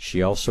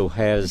 She also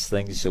has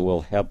things that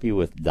will help you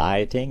with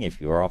dieting. If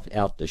you're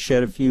out to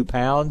shed a few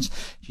pounds,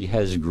 she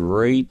has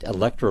great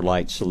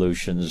electrolyte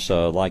solutions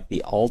like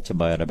the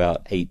Ultima in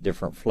about 8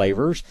 different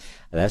flavors.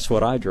 That's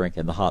what I drink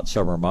in the hot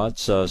summer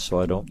months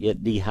so I don't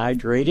get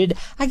dehydrated.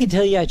 I can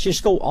tell you, I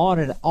just go on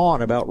and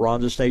on about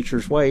Rhonda's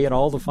Nature's Way and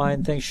all the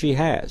fine things she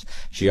has.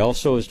 She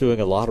also is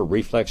doing a lot of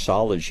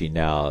reflexology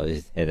now,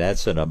 and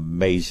that's an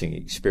amazing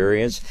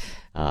experience.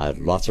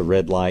 Lots of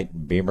red light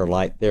and beamer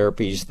light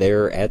therapies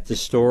there at the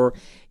store.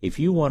 If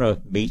you want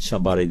to meet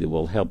somebody that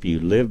will help you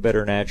live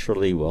better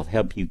naturally, will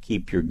help you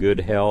keep your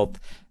good health,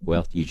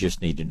 well, you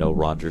just need to know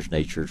Rhonda's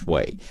Nature's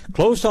Way.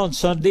 Closed on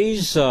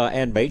Sundays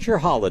and major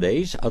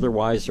holidays.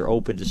 Otherwise, they're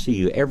open to see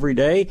you every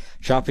day.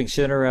 Shopping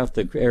center out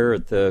there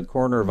at the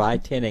corner of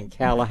I-10 and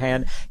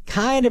Callahan,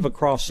 kind of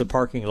across the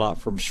parking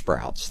lot from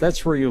Sprouts.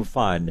 That's where you'll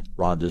find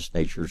Rhonda's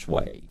Nature's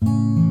Way.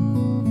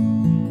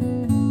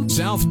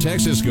 South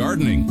Texas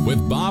Gardening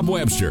with Bob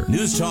Webster.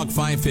 News Talk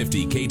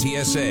 550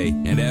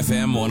 KTSA and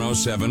FM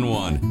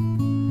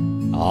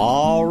 107.1.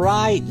 All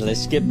right,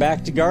 let's get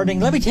back to gardening.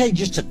 Let me tell you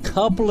just a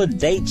couple of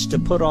dates to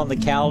put on the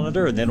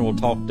calendar, and then we'll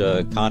talk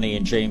to Connie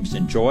and James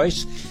and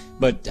Joyce.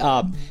 But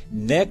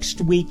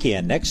next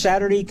weekend, next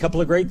Saturday, a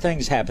couple of great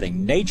things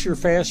happening. Nature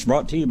Fest,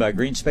 brought to you by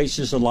Green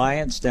Spaces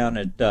Alliance down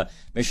at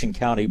Mission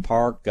County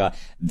Park.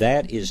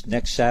 That is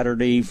next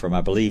Saturday from,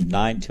 I believe,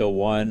 9 till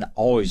 1.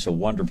 Always a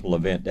wonderful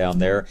event down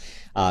there.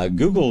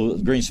 Google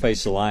Green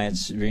Spaces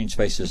Alliance,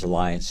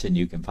 and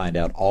you can find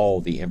out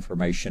all the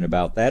information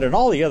about that and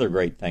all the other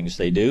great things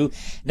they do.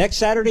 Next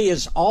Saturday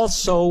is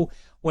also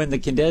when the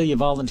Candelia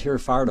Volunteer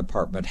Fire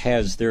Department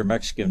has their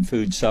Mexican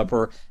food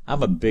supper.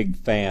 I'm a big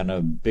fan, a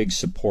big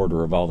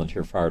supporter of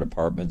volunteer fire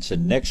departments.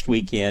 And next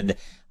weekend,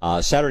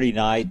 Saturday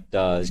night,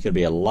 is going to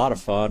be a lot of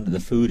fun. The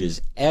food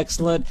is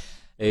excellent.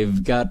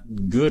 They've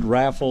got good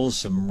raffles,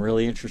 some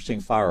really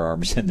interesting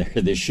firearms in there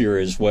this year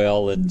as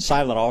well, and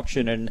silent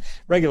auction and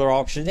regular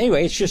auction.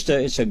 Anyway,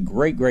 it's a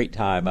great, great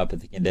time up at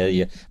the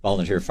Candelia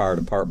Volunteer Fire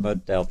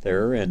Department out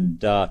there. And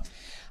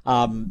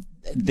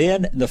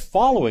then the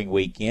following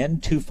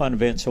weekend, 2 fun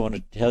events I want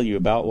to tell you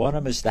about. One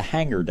of them is the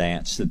Hangar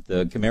Dance that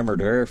the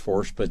Commemorative Air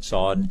Force puts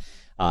on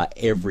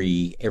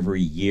every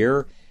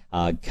year.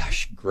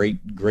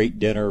 Great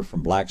dinner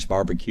from Black's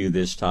Barbecue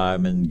this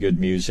time, and good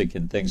music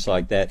and things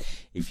like that.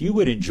 If you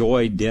would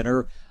enjoy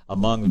dinner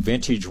among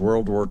vintage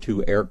World War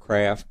II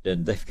aircraft,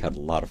 and they've got a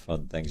lot of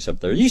fun things up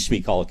there. It used to be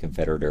called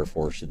Confederate Air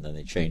Force, and then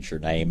they changed their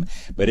name.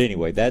 But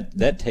anyway,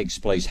 that takes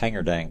place,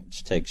 Hangar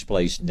Dance takes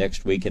place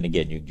next week, and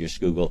again, you can just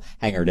Google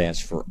Hangar Dance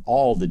for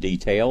all the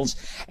details.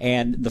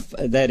 And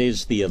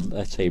that's the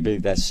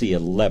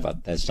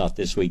 11th. That's not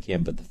this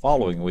weekend, but the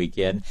following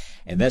weekend,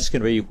 and that's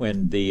going to be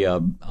when the,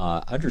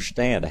 I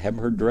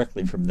haven't heard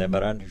directly from them,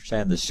 but I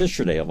understand the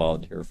Sisterdale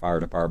Volunteer Fire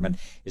Department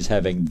is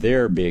having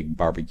their big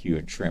barbecue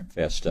and shrimp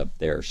fest up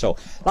there. So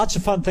lots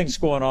of fun things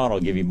going on. I'll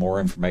give you more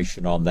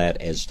information on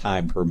that as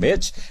time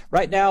permits.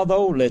 Right now,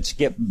 though, let's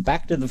get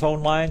back to the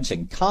phone lines,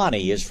 and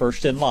Connie is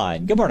first in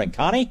line. Good morning,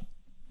 Connie.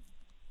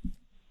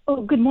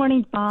 Oh, good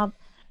morning, Bob.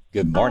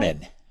 Good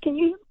morning.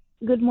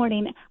 Good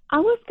morning. I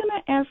was going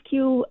to ask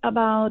you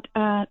about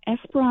an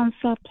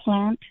Esperanza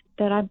plant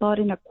that I bought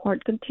in a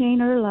quart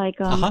container like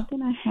a month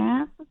and a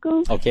half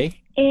ago. Okay.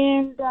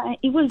 And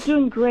it was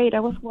doing great. I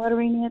was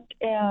watering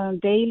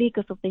it daily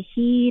because of the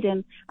heat,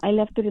 and I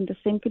left it in the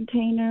same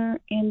container.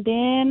 And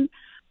then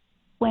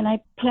when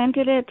I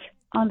planted it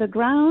on the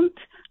ground,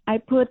 I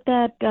put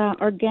that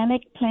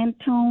organic plant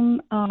tone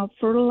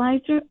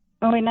fertilizer.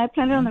 When I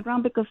planted it on the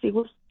ground because it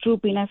was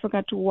drooping, I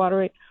forgot to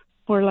water it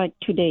for like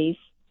 2 days.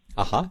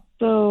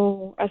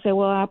 So I said,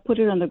 well, I'll put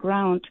it on the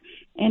ground.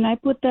 And I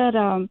put that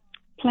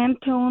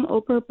plant tone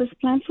all-purpose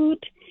plant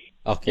food.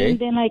 Okay. And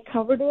then I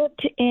covered it,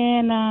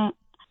 and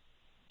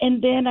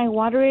then I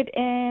watered it,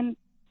 and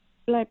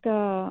like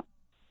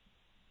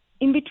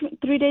in between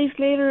 3 days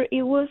later,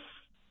 it was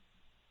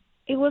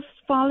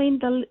falling.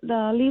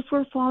 The leaves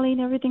were falling.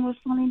 Everything was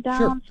falling down.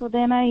 Sure. So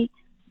then I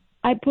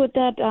put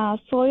that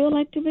soil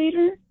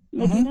activator,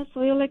 Medina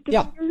soil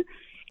activator,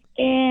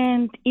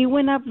 and it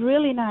went up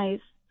really nice.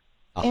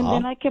 And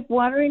then I kept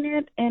watering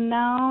it, and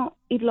now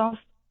it lost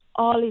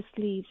all its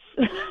leaves.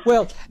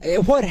 Well,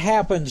 what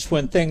happens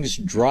when things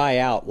dry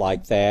out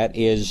like that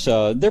is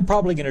they're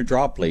probably going to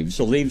drop leaves.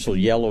 The leaves will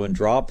yellow and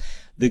drop.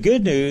 The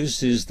good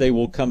news is they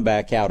will come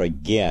back out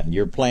again.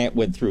 Your plant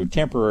went through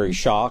temporary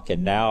shock,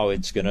 and now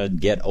it's going to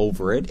get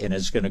over it, and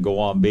it's going to go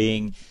on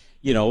being,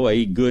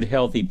 a good,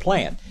 healthy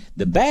plant.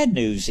 The bad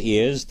news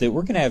is that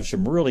we're going to have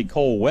some really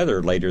cold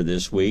weather later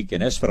this week,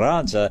 and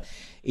Esperanza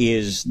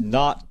is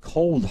not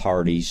cold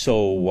hardy.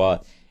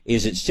 So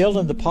is it still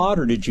in the pot,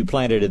 or did you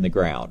plant it in the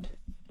ground?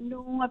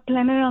 No, I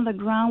planted it on the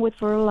ground with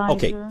fertilizer.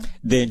 Okay,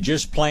 then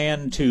just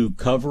plan to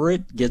cover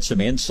it, get some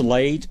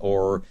insulate,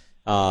 or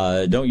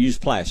don't use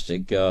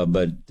plastic,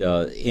 but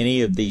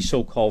any of the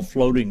so-called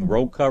floating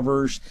row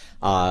covers.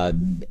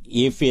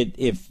 If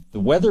the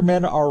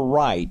weathermen are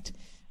right,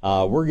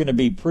 we're going to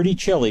be pretty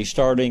chilly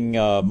starting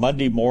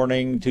Monday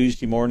morning,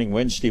 Tuesday morning,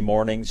 Wednesday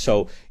morning.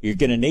 So you're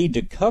going to need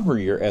to cover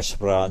your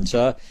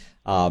Esperanza.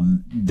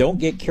 Don't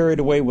get carried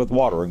away with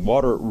watering.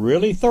 Water it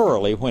really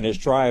thoroughly when it's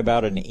dry,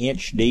 about an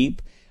inch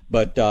deep.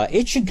 But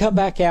it should come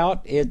back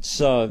out. It's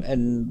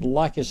and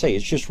like I say,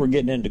 it's just we're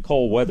getting into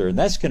cold weather, and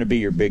that's going to be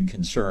your big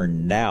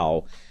concern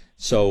now.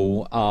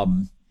 So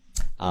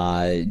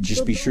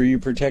just be sure you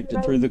protect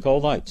it through the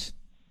cold nights.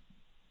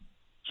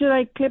 Should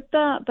I clip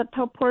the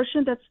top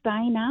portion that's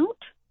dying out,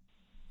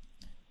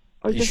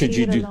 or just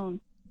leave it alone?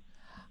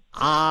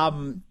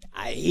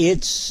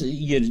 It's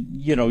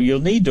you'll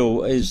need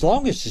to, as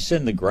long as it's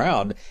in the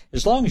ground,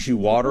 as long as you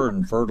water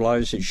and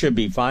fertilize, it should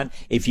be fine.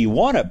 If you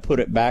want to put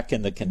it back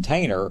in the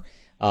container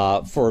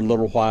for a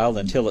little while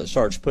until it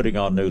starts putting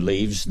on new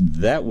leaves,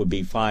 that would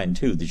be fine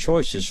too. The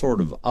choice is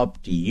sort of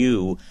up to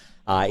you.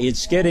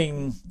 It's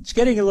getting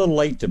a little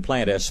late to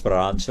plant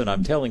Esperanza, and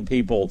I'm telling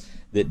people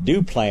that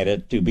do plant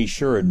it to be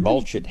sure and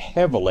mulch it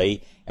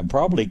heavily and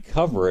probably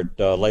cover it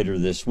later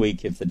this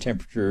week if the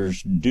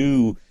temperatures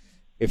do.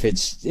 If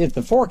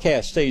the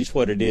forecast stays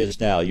what it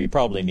is now, you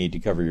probably need to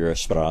cover your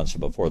Esperanza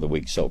before the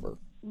week's over.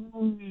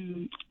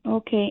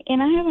 Okay,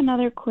 and I have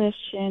another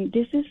question.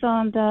 This is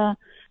on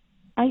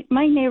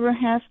my neighbor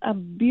has a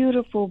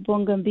beautiful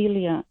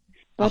bougainvillea,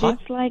 but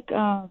it's like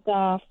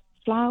the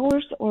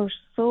flowers are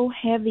so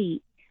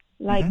heavy,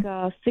 like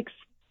 6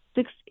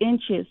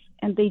 inches,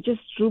 and they just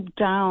droop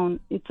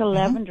down. It's a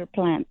lavender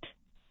plant.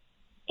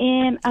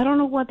 And I don't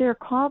know what they're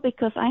called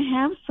because I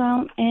have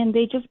some, and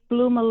they just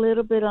bloom a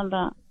little bit on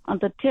the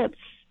tips.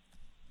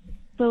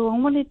 So I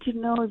wanted to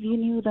know if you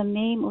knew the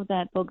name of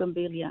that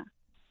bougainvillea.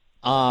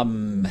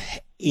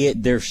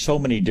 There's so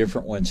many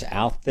different ones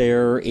out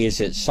there.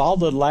 Is it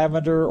solid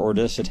lavender, or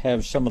does it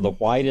have some of the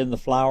white in the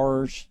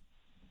flowers?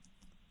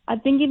 I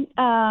think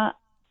I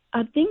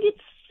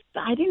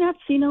did not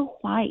see no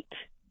white.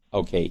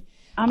 Okay.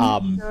 I'm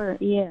not sure.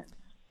 Yeah.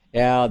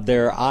 Yeah,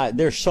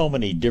 there's so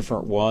many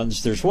different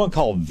ones. There's one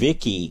called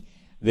Vicky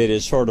that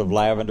is sort of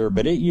lavender,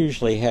 but it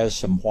usually has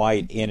some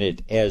white in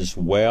it as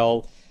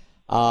well.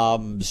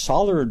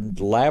 Solid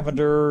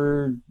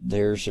lavender,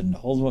 there's an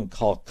old one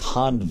called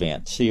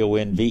Convent,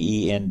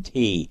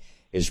 Convent,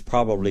 is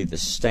probably the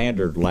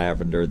standard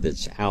lavender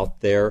that's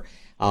out there.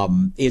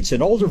 It's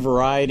an older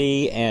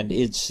variety, and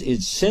it's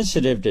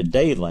sensitive to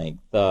day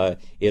length.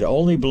 It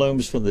only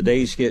blooms when the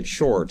days get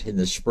short in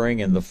the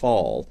spring and the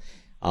fall.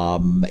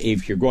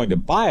 If you're going to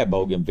buy a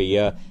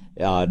bougainvillea,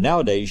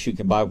 nowadays you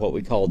can buy what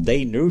we call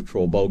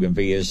day-neutral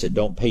bougainvilleas that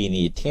don't pay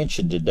any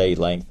attention to day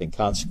length and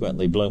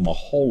consequently bloom a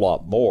whole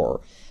lot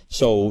more.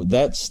 So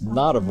that's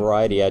not a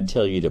variety I'd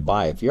tell you to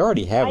buy. If you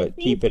already have it,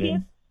 keep it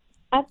in.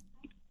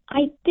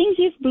 I think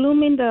he's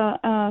blooming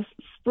the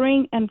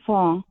spring and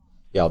fall.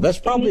 Yeah, that's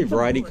probably a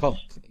variety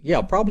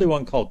probably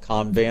one called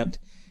Convent,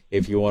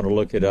 if you want to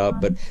look it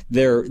up. But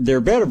there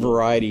are better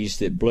varieties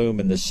that bloom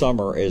in the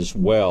summer as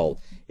well.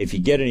 If you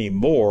get any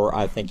more,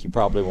 I think you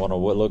probably want to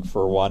look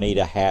for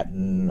Juanita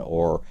Hatton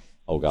or,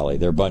 oh golly,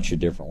 there are a bunch of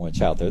different ones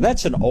out there.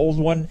 That's an old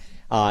one.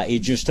 It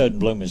just doesn't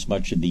bloom as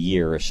much of the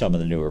year as some of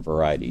the newer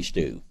varieties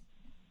do.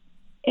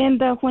 And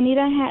the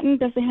Juanita Hatton,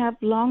 does it have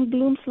long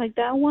blooms like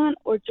that one,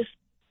 or just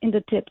in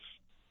the tips?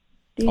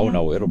 Oh,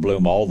 no, it'll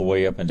bloom all the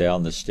way up and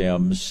down the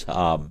stems.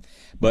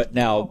 But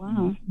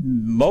now,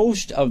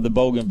 most of the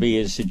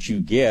bougainvilleas that you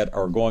get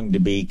are going to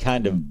be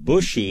kind of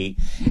bushy,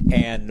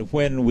 and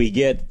when we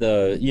get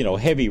the,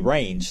 heavy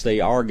rains, they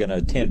are going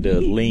to tend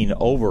to lean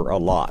over a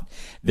lot.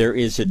 There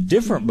is a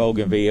different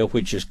bougainvillea,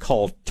 which is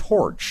called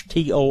torch,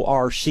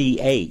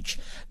 Torch,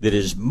 that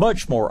is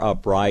much more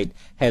upright,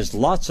 has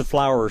lots of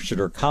flowers that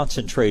are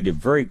concentrated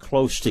very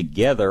close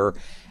together,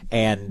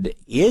 and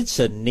it's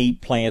a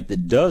neat plant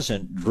that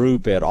doesn't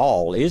droop at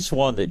all. It's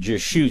one that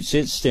just shoots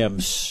its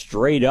stems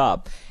straight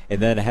up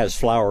and then has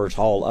flowers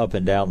all up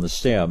and down the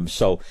stem.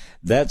 So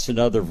that's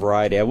another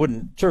variety. I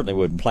certainly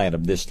wouldn't plant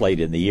them this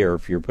late in the year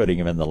if you're putting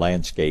them in the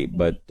landscape,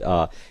 but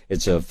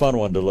it's a fun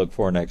one to look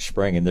for next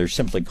spring, and they're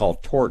simply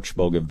called torch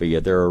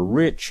bougainvillea. They're a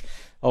rich,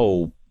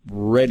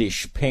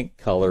 reddish pink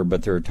color,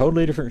 but they're a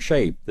totally different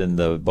shape than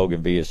the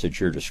bougainvilleas that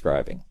you're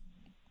describing.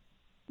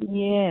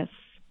 Yes.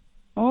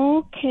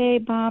 Okay,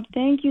 Bob.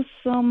 Thank you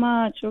so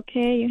much.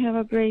 Okay, you have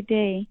a great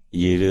day.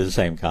 You do the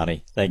same,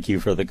 Connie. Thank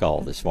you for the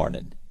call this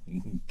morning.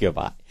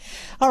 Goodbye.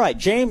 All right,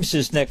 James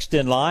is next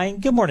in line.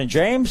 Good morning,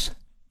 James.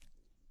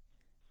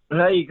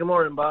 Hey, good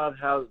morning, Bob.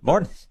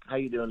 Morning. How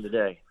you doing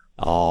today?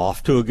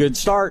 Off to a good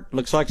start.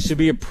 Looks like it's going to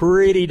be a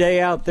pretty day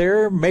out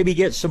there. Maybe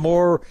get some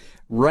more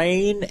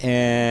rain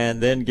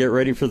and then get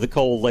ready for the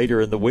cold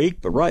later in the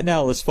week. But right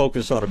now, let's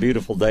focus on a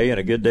beautiful day and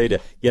a good day to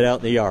get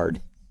out in the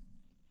yard.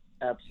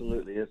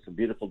 Absolutely. It's a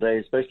beautiful day,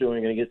 especially when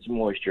you're going to get some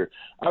moisture.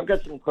 I've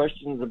got some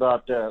questions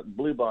about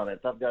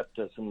bluebonnets. I've got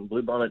some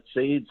bluebonnet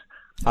seeds.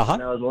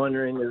 And I was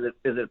wondering,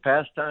 is it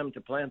past time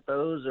to plant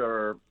those,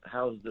 or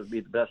how's the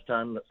best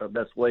time or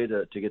best way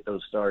to get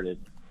those started?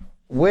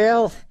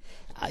 Well,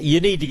 you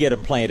need to get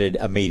them planted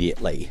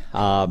immediately.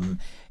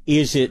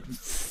 Is it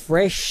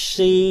fresh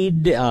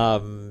seed?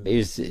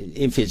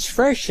 If it's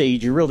fresh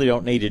seed, you really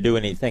don't need to do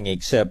anything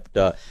except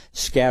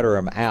scatter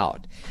them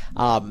out.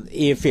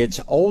 If it's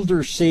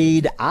older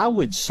seed, I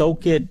would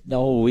soak it,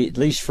 at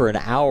least for an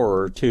hour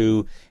or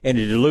two in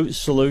a dilute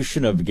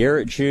solution of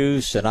Garrett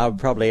juice, and I would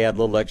probably add a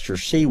little extra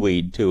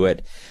seaweed to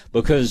it,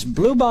 because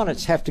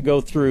bluebonnets have to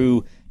go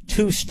through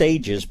 2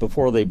 stages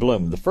before they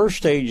bloom. The first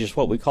stage is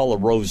what we call a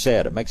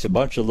rosette. It makes a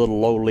bunch of little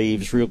low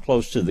leaves real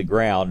close to the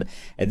ground,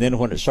 and then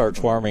when it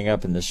starts warming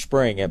up in the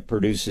spring, it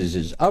produces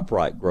its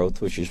upright growth,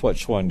 which is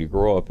what's going to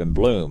grow up and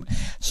bloom.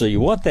 So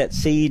you want that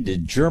seed to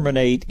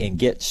germinate and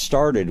get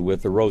started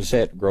with the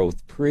rosette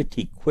growth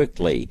pretty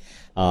quickly.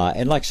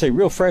 And like I say,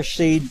 real fresh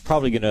seed,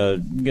 probably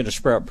gonna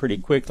sprout pretty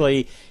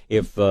quickly.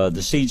 If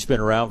the seed's been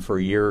around for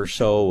a year or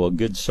so, a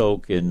good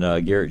soak in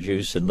Garrett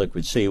juice and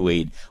liquid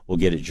seaweed will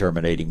get it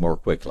germinating more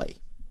quickly.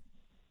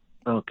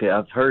 Okay,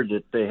 I've heard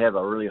that they have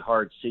a really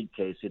hard seed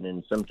casing,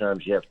 and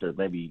sometimes you have to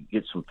maybe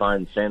get some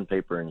fine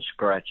sandpaper and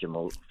scratch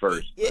them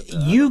first. But,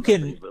 you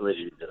can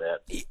validity to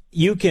that.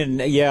 You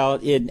can,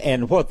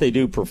 and what they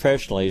do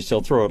professionally is they'll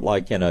throw it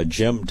like in a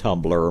gem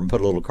tumbler and put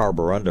a little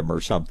carborundum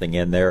or something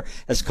in there.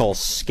 That's called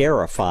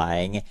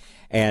scarifying.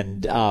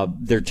 And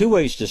there are 2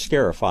 ways to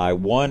scarify.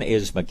 One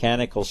is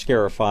mechanical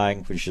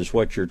scarifying, which is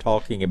what you're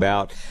talking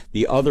about.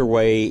 The other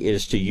way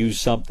is to use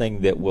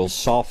something that will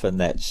soften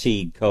that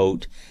seed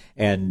coat.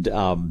 And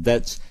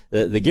that's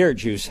the Garrett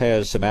juice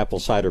has some apple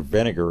cider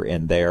vinegar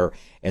in there,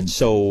 and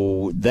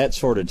so that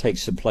sort of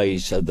takes the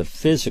place of the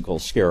physical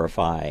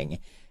scarifying,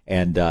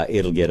 and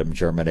it'll get them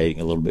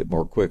germinating a little bit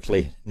more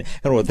quickly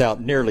and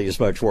without nearly as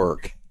much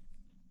work.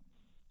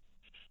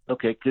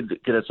 Okay, could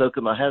I soak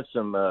them? I have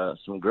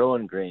some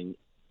growing green.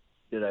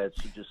 Did I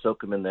just soak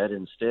them in that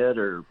instead,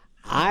 or?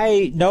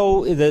 I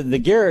know the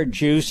Garrett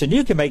juice, and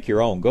you can make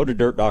your own. Go to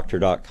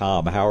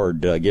dirtdoctor.com.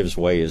 Howard gives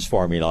away his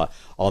formula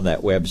on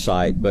that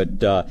website.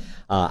 But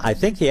I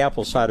think the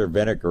apple cider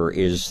vinegar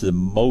is the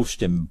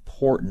most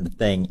important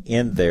thing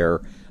in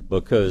there,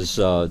 because,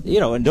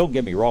 and don't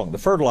get me wrong, the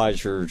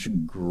fertilizer is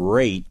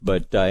great,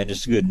 but and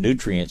it's a good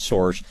nutrient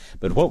source.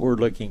 But what we're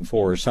looking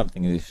for is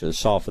something to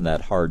soften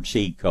that hard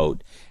seed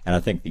coat. And I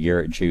think the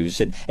Garrett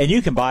juice, and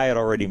you can buy it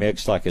already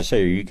mixed, like I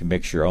say, or you can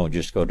mix your own.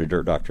 Just go to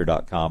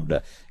dirtdoctor.com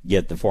to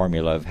get the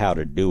formula of how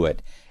to do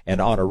it. And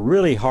on a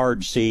really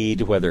hard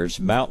seed, whether it's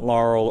mountain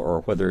laurel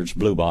or whether it's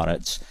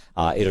bluebonnets,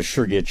 it'll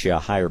sure get you a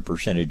higher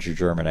percentage of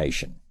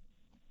germination.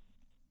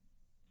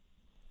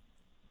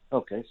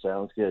 Okay,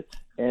 sounds good.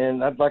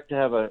 And I'd like to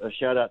have a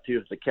shout out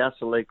to the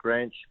Castle Lake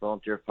Ranch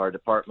Volunteer Fire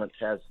Department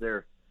has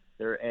their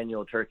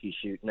annual turkey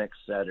shoot next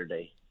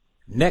Saturday.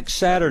 Next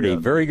Saturday,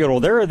 very good. Well,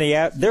 they're in the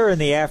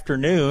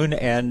afternoon,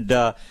 and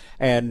Kendalia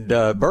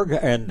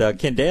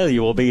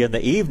will be in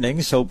the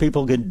evening, so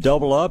people can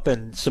double up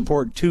and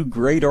support 2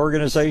 great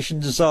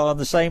organizations on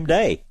the same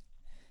day.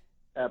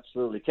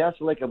 Absolutely,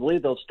 Castle Lake. I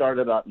believe they'll start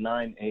about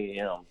 9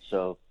 a.m.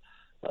 So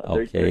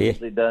they're Okay.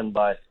 usually done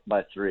by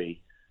 3.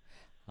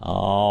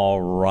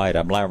 All right,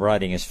 I'm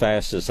writing as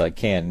fast as I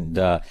can.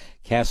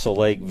 Castle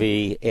Lake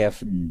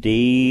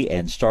VFD,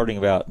 and starting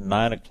about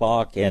 9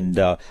 o'clock. And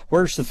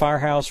where's the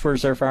firehouse?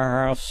 Where's their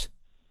firehouse?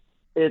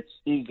 It's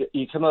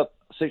you come up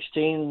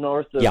 16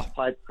 north of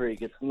Pipe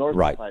Creek. It's north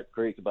of Pipe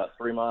Creek, about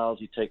 3 miles.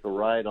 You take a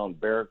right on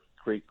Bear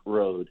Creek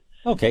Road.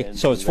 Okay, and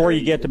so it's before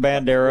you get to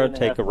Bandera,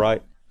 take a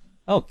right.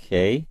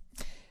 Okay,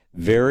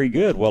 very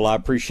good. Well, I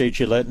appreciate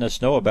you letting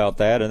us know about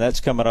that, and that's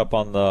coming up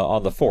on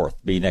the 4th,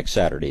 be next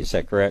Saturday. Is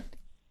that correct?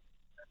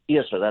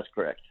 Yes, sir, that's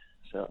correct.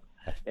 So,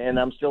 and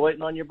I'm still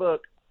waiting on your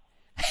book.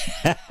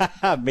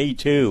 Me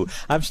too.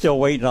 I'm still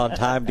waiting on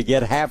time to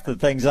get half the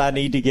things I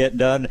need to get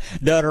done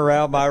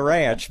around my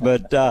ranch.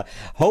 But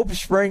hope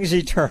springs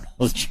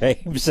eternal,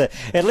 James.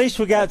 At least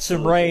we got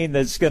some rain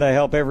that's going to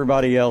help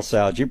everybody else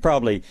out. You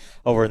probably,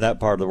 over in that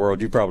part of the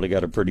world, you probably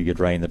got a pretty good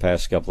rain the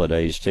past couple of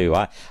days too.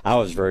 I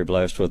was very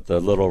blessed with a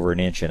little over 1.5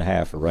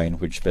 inches of rain,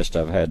 which is the best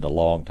I've had in a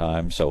long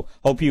time. So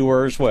hope you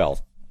were as well.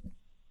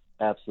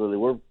 Absolutely.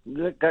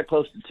 We got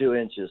close to 2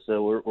 inches,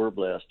 so we're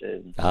blessed.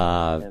 And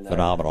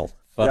phenomenal.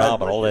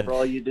 Phenomenal. And for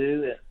all you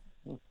do.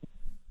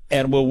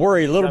 And we'll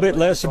worry a little bit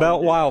less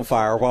about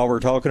wildfire while we're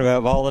talking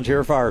about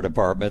volunteer fire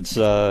departments.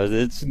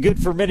 It's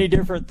good for many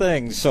different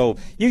things. So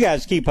you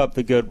guys keep up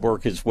the good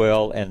work as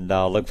well, and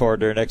look forward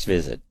to our next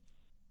visit.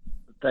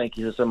 Thank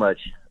you so much.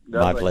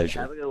 My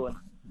pleasure. Have a good one.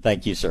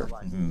 Thank you, sir.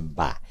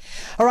 Bye.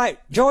 All right,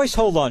 Joyce,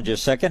 hold on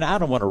just a second. I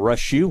don't want to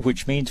rush you,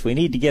 which means we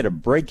need to get a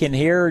break in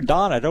here.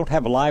 Don, I don't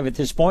have a live at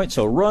this point,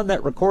 so run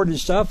that recorded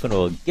stuff, and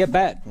we'll get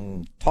back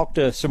and talk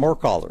to some more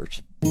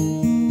callers.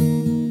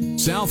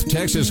 South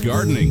Texas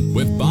Gardening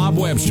with Bob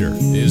Webster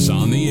is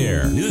on the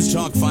air. News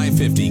Talk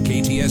 550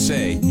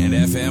 KTSA and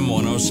FM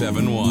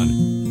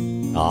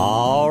 107.1.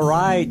 All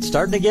right,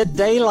 starting to get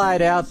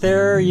daylight out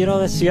there. You know,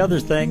 that's the other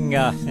thing,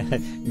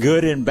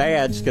 good and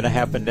bad, is going to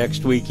happen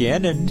next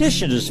weekend, in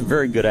addition to some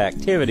very good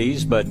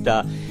activities, but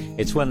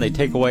it's when they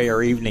take away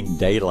our evening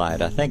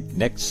daylight. I think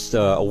next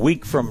a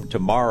week from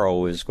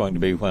tomorrow is going to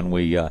be when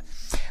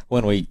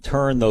we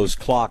turn those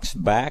clocks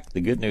back. The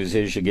good news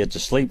is you get to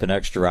sleep an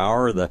extra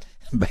hour. The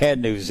bad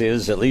news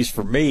is, at least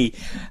for me,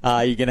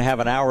 you're going to have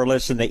an hour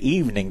less in the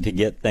evening to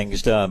get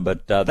things done.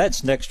 But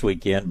that's next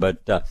weekend. But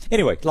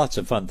anyway, lots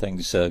of fun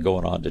things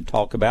going on to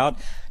talk about.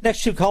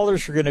 Next two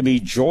callers are going to be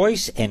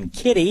Joyce and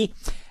Kitty.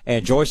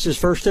 And Joyce is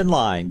first in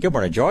line. Good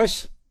morning,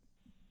 Joyce.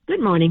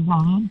 Good morning,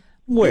 Bob.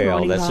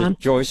 Well, that's a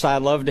Joyce I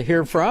love to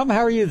hear from. How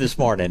are you this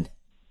morning?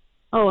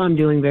 Oh, I'm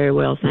doing very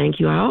well, thank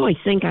you. I always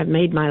think I've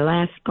made my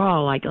last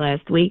call, like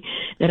last week,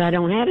 that I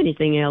don't have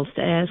anything else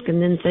to ask,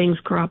 and then things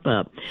crop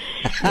up.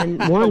 And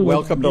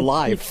welcome to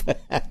life.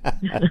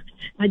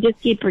 I just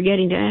keep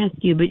forgetting to ask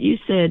you, but you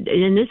said,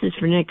 and this is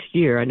for next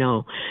year, I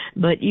know,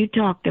 but you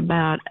talked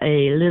about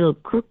a little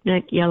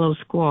crookneck yellow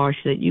squash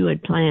that you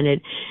had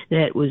planted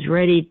that was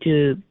ready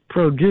to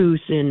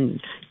produce in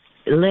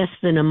less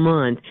than a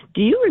month.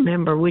 Do you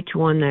remember which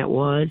one that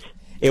was?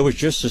 It was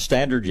just a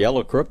standard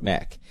yellow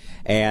crookneck.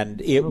 And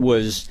it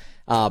was,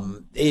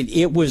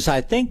 it was,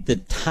 I think, the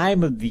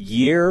time of the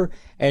year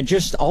and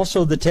just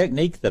also the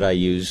technique that I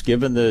use,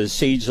 giving the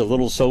seeds a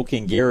little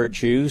soaking Garrett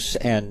juice.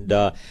 And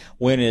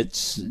when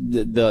it's,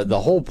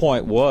 the whole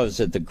point was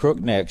that the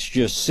crooknecks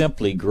just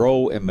simply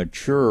grow and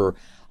mature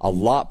a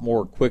lot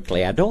more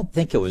quickly. I don't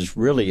think it was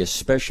really a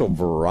special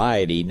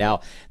variety.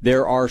 Now,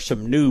 there are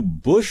some new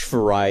bush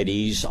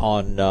varieties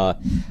on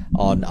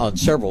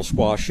several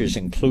squashes,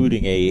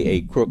 including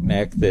a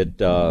crookneck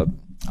that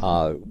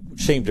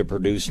seem to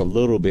produce a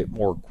little bit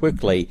more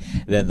quickly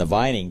than the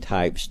vining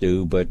types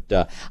do, but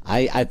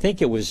I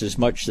think it was as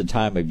much the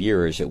time of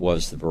year as it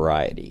was the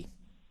variety.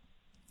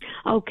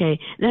 Okay,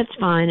 that's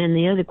fine. And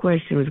the other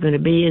question was going to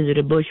be, is it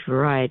a bush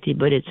variety?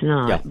 But it's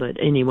not. Yeah. But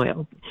anyway,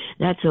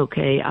 that's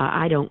okay.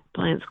 I don't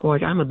plant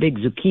squash. I'm a big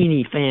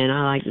zucchini fan.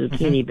 I like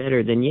zucchini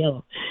better than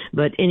yellow.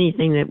 But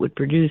anything that would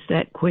produce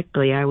that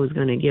quickly, I was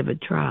going to give a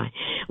try.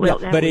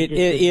 Well, yeah,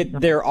 but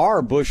there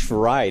are bush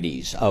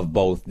varieties of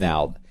both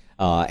now.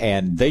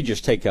 And they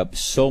just take up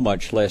so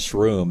much less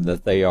room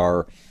that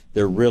they're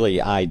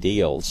really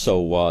ideal.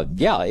 So,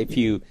 yeah,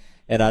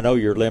 and I know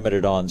you're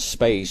limited on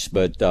space,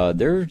 but,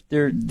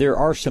 there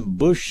are some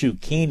bush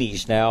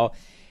zucchinis now.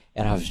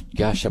 And I'm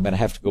going to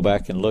have to go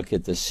back and look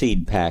at the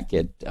seed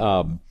packet.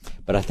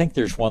 But I think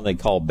there's one they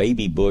call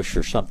baby bush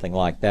or something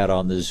like that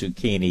on the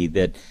zucchini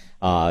that,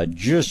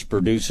 just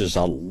produces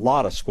a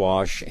lot of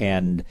squash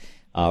and,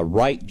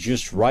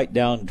 right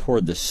down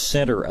toward the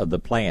center of the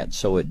plant,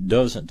 so it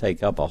doesn't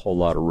take up a whole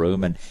lot of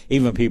room. And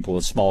even people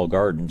with small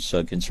gardens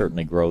can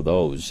certainly grow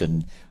those.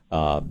 And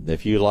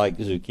if you like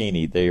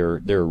zucchini, they're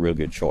a real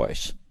good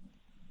choice.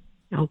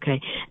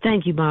 Okay.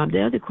 Thank you, Bob.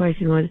 The other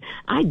question was,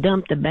 I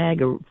dumped a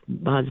bag of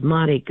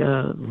basmati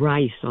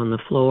rice on the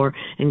floor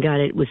and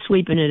was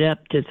sweeping it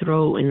up to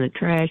throw in the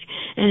trash,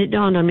 and it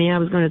dawned on me I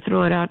was going to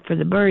throw it out for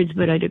the birds,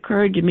 but it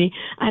occurred to me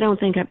I don't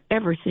think I've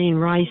ever seen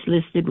rice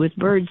listed with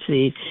bird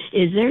seed.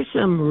 Is there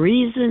some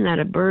reason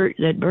that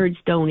birds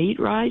don't eat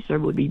rice or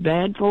would be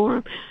bad for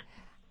them?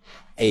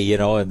 Hey,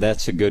 and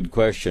that's a good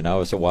question. I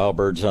was at Wild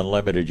Birds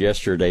Unlimited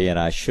yesterday, and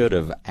I should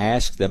have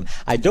asked them.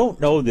 I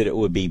don't know that it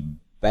would be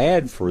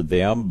bad for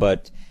them,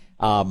 but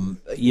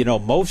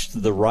Most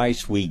of the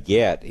rice we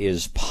get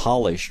is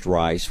polished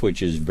rice,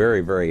 which is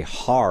very, very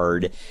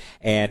hard.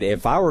 And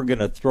if I were going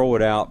to throw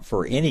it out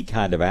for any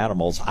kind of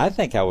animals, I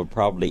think I would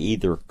probably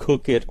either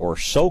cook it or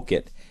soak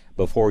it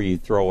before you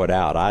throw it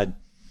out.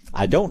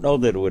 I don't know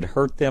that it would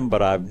hurt them,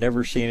 but I've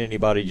never seen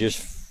anybody just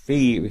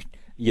feed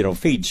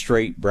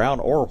straight brown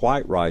or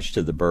white rice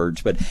to the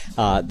birds. But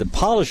the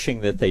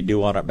polishing that they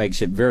do on it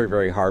makes it very,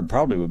 very hard.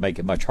 Probably would make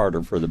it much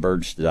harder for the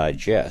birds to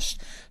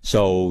digest.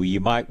 So you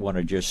might want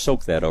to just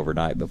soak that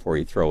overnight before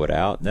you throw it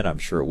out, and then I'm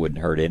sure it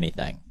wouldn't hurt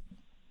anything.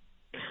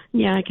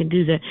 Yeah, I can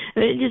do that.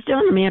 It just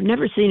dawned on me, I've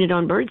never seen it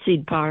on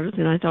birdseed piles,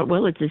 and I thought,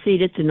 well, it's a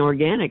seed, it's an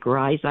organic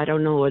rice. I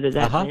don't know whether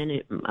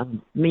that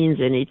means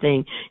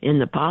anything in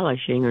the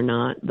polishing or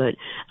not, but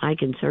I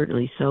can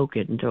certainly soak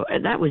it. And so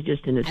that was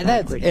just an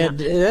aside. And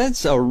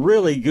that's a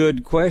really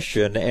good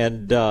question,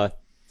 and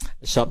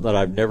something that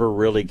I've never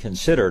really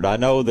considered. I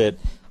know that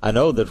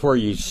where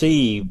you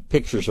see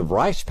pictures of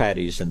rice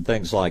paddies and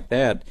things like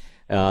that,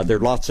 there are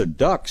lots of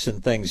ducks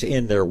and things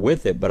in there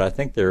with it, but I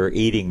think they're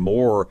eating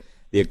more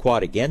the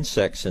aquatic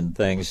insects and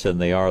things than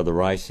they are the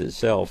rice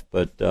itself.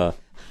 But I'm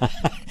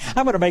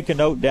going to make a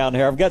note down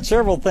here. I've got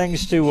several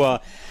things to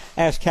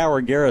ask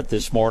Howard Garrett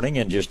this morning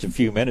in just a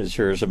few minutes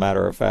here, as a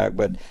matter of fact.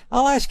 But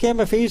I'll ask him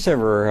if he's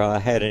ever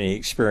had any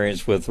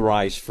experience with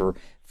rice for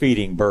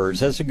feeding birds.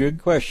 That's a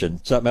good question.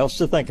 Something else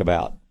to think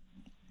about.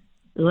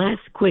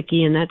 Last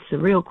quickie, and that's the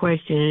real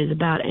question, is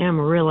about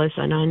amaryllis,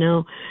 and I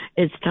know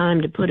it's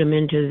time to put them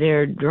into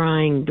their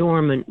drying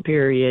dormant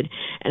period.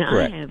 And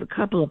correct. I have a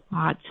couple of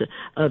pots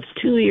of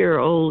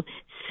 2-year-old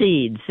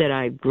seeds that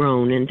I've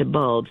grown into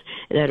bulbs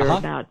that are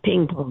about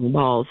ping pong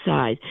ball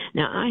size.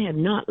 Now, I have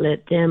not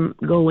let them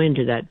go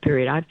into that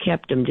period. I've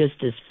kept them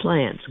just as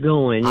plants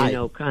going,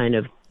 kind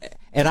of.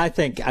 And I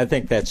think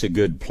that's a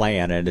good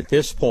plan. And at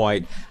this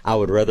point, I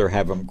would rather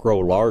have them grow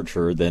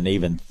larger than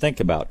even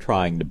think about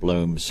trying to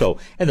bloom.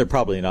 And they're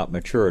probably not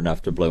mature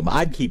enough to bloom.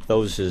 I'd keep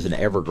those as an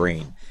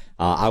evergreen.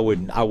 I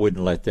wouldn't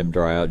let them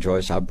dry out,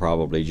 Joyce. I'd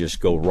probably just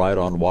go right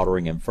on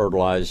watering and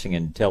fertilizing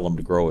and tell them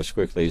to grow as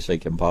quickly as they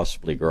can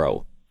possibly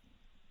grow.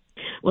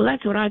 Well,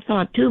 that's what I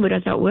thought too. But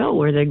I thought, well,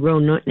 where they grow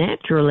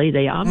naturally,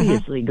 they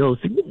obviously go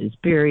through this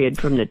period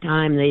from the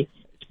time they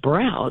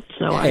sprout,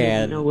 so I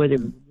didn't know whether it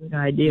was a good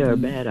idea or a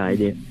bad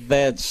idea.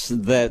 That's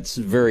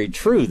very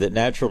true that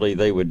naturally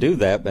they would do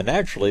that, but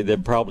naturally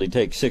they'd probably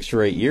take 6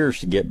 or 8 years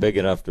to get big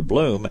enough to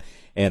bloom,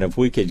 and if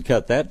we could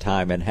cut that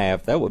time in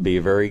half, that would be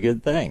a very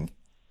good thing.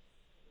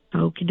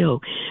 Okie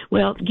doke.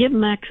 Well, give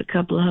Max a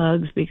couple of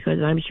hugs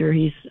because I'm sure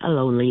he's a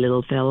lonely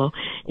little fellow.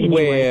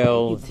 Anyway,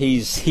 well, he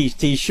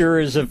sure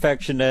is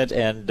affectionate,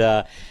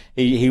 and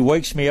he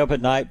wakes me up at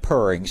night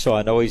purring, so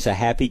I know he's a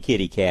happy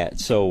kitty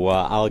cat. So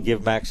I'll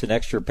give Max an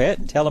extra pet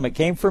and tell him it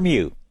came from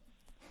you.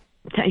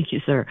 Thank you,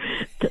 sir.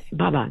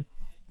 Bye-bye.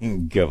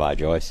 Goodbye,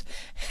 Joyce.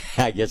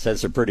 I guess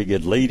that's a pretty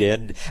good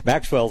lead-in.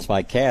 Maxwell's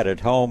my cat at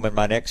home, and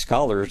my next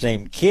caller is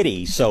named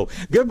Kitty. So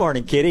good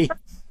morning, Kitty.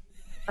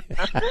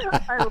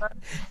 I love it.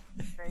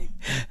 Great.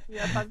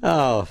 Yes,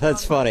 oh,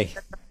 that's funny.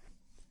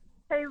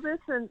 Hey,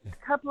 listen,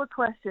 a couple of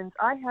questions.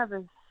 I have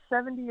a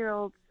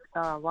 70-year-old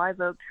live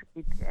oak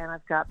tree, and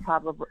I've got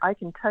I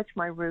can touch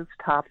my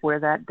rooftop where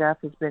that duff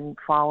has been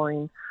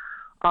following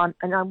on,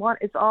 and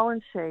it's all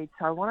in shade,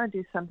 so I want to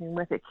do something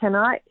with it.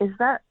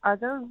 Are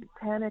those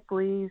tannic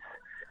leaves,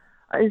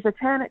 is the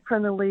tannic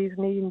from the leaves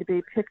needing to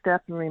be picked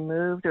up and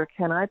removed, or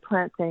can I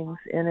plant things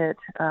in it,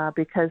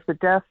 because the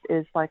duff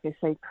is, like I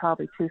say,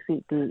 probably 2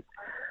 feet deep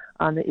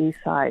on the east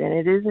side, and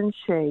it is in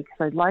shade,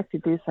 so I'd like to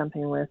do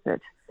something with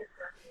it.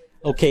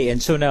 Okay, and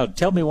so now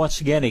tell me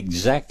once again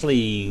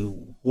exactly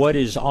what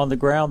is on the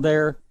ground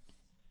there.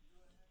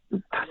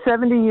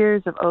 70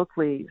 years of oak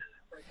leaves.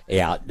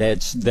 Yeah,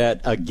 that's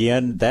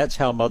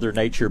how Mother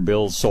Nature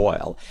builds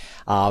soil.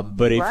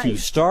 But if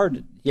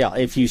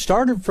you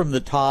started from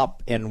the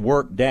top and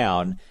work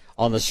down,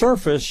 on the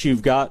surface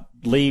you've got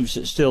leaves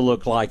that still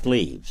look like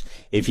leaves.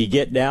 If you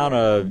get down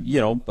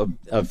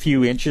a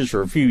few inches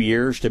or a few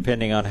years,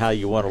 depending on how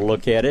you want to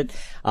look at it,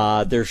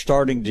 they're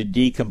starting to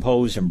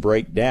decompose and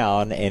break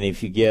down. And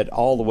if you get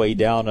all the way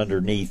down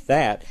underneath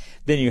that,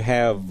 then you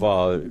have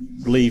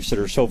leaves that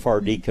are so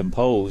far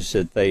decomposed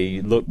that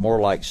they look more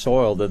like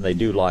soil than they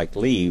do like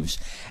leaves.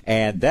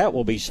 And that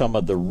will be some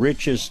of the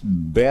richest,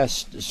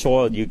 best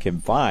soil you can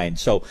find.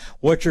 So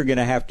what you're going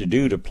to have to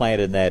do to plant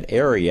in that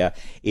area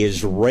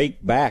is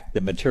rake back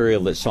the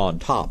material that's on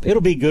top. It'll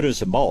be good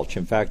as a mulch.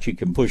 In fact, you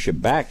can push it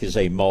back as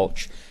a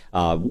mulch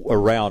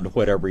around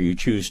whatever you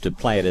choose to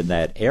plant in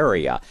that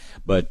area.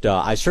 But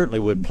I certainly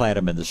wouldn't plant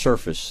them in the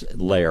surface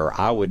layer.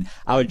 I would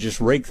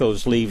just rake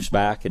those leaves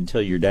back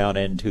until you're down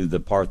into the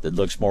part that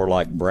looks more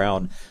like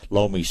brown,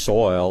 loamy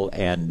soil,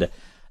 and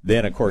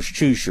then, of course,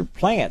 choose your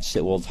plants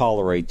that will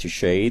tolerate the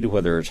shade,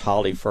 whether it's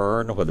holly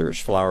fern, whether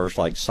it's flowers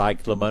like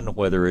cyclamen,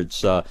 whether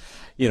it's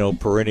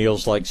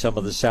perennials like some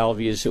of the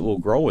salvias that will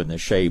grow in the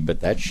shade.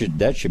 But that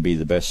should be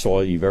the best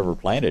soil you've ever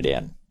planted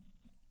in.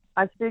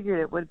 I figured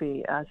it would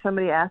be.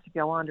 Somebody asked if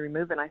I wanted to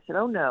remove it, and I said,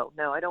 oh, no,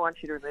 I don't want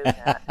you to remove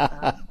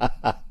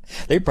that.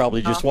 They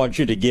probably just want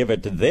you to give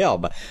it to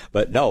them.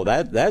 But no,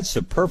 that's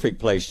the perfect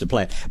place to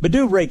plant. But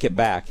do rake it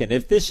back. And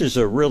if this is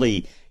a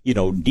really,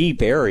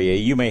 deep area,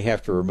 you may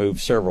have to remove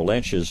several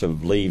inches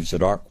of leaves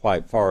that aren't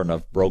quite far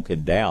enough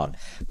broken down.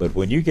 But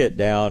when you get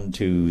down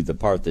to the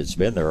part that's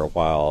been there a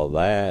while,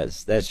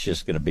 that's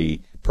just going to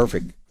be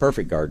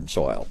perfect garden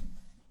soil.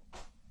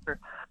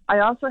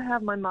 I also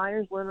have my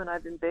Myers lemon.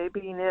 I've been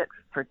babying it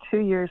for 2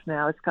 years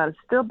now. It's got a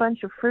still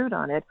bunch of fruit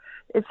on it.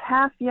 It's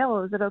half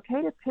yellow. Is it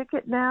okay to pick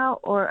it now?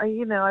 Or,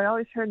 I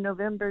always heard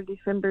November,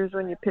 December is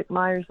when you pick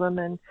Myers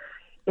lemon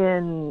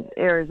in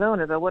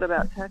Arizona, but what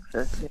about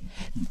Texas?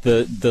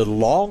 The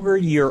longer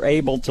you're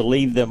able to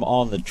leave them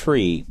on the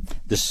tree,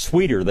 the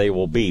sweeter they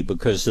will be,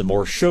 because the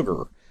more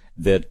sugar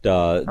that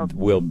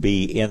will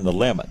be in the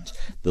lemons.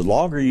 The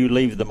longer you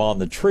leave them on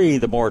the tree,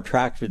 the more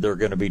attractive they're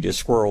going to be to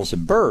squirrels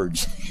and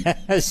birds.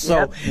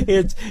 So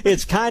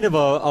it's kind of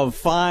a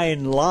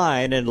fine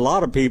line, and a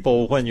lot of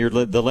people, when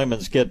the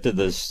lemons get to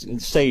the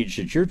stage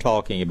that you're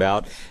talking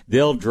about,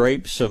 they'll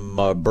drape some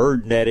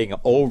bird netting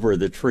over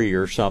the tree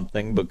or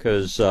something,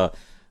 because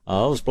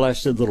those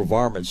blasted little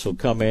varmints will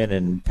come in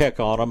and peck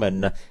on them,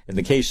 and in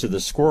the case of the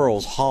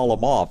squirrels, haul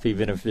them off,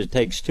 even if it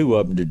takes two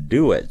of them to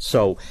do it.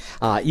 So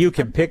you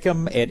can pick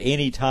them at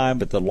any time,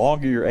 but the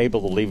longer you're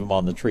able to leave them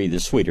on the tree, the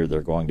sweeter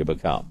they're going to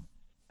become.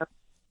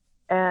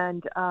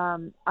 And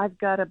I've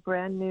got a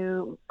brand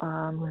new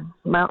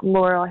mountain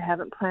laurel I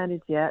haven't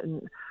planted yet,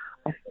 and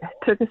I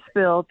took a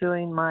spill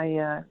doing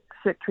my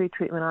sick tree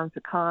treatment on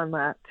pecan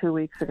 2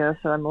 weeks ago,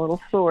 so I'm a little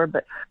sore.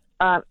 But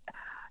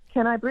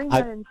can I bring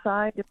that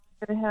inside?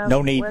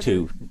 No need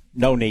to.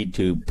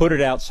 Put it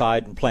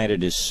outside and plant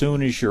it as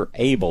soon as you're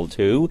able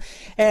to.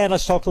 And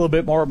let's talk a little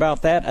bit more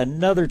about that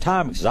another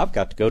time, because I've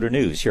got to go to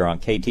news here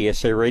on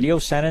KTSA Radio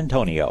San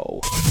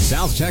Antonio.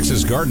 South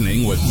Texas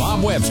Gardening with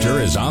Bob Webster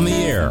is on the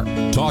air.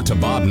 Talk to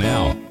Bob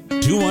now.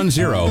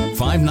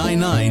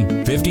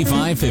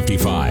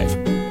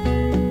 210-599-5555.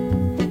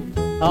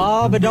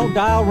 But don't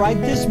dial right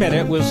this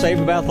minute. We'll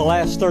save about the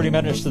last 30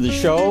 minutes of the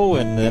show.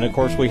 And then, of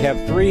course, we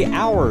have 3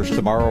 hours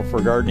tomorrow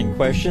for gardening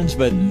questions.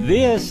 But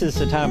this is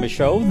the time of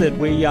show that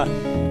we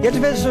get to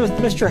visit with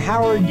Mr.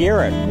 Howard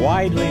Garrett,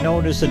 widely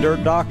known as the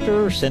Dirt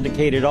Doctor,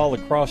 syndicated all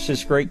across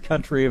this great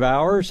country of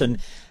ours, and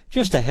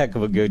just a heck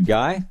of a good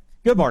guy.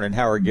 Good morning,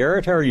 Howard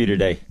Garrett. How are you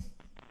today?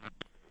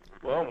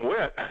 Well, I'm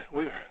wet.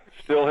 We're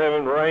still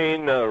having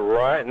rain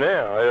right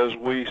now as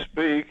we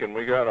speak, and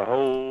we got a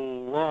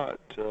whole lot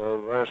the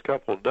last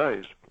couple of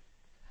days.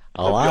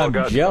 Oh, I'm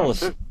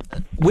jealous.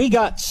 We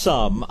got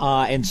some,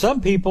 and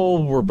some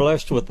people were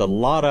blessed with a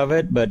lot of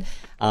it, but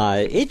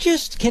it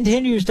just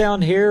continues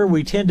down here.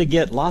 We tend to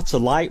get lots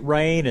of light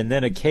rain, and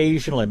then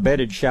occasional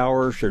embedded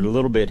showers are a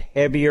little bit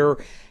heavier,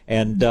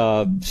 and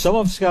some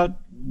of us got,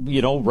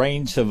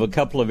 rains of a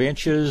couple of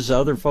inches.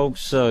 Other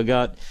folks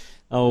got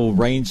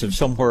rains of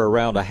somewhere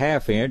around a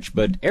half inch,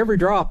 but every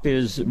drop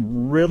is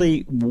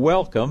really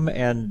welcome,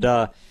 and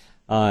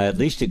at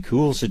least it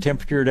cools the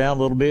temperature down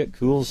a little bit,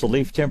 cools the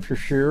leaf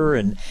temperature,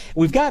 and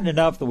we've gotten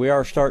enough that we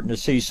are starting to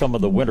see some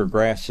of the winter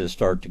grasses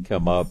start to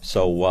come up.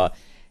 So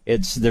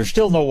there's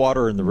still no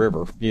water in the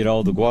river.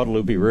 The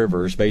Guadalupe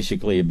River is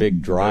basically a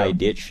big dry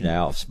ditch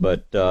now,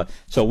 but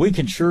so we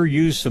can sure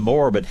use some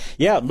more. But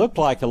yeah, it looked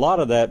like a lot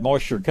of that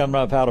moisture coming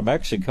up out of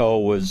Mexico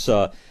was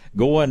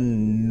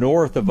going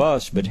north of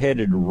us, but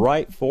headed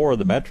right for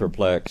the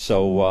Metroplex.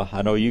 So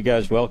I know you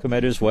guys welcome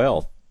it as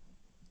well.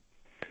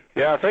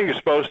 Yeah, I think it's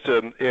supposed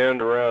to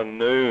end around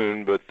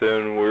noon, but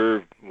then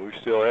we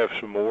still have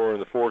some more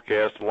in the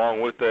forecast, along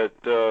with that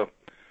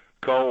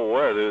cold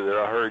weather that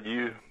I heard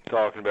you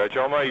talking about.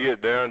 Y'all might get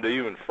down to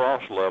even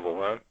frost level,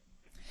 huh?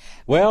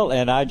 Well,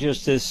 and I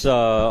just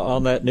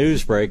on that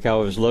news break, I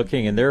was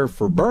looking, and there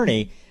for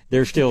Bernie,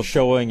 they're still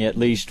showing at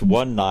least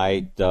one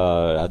night,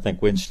 I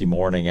think Wednesday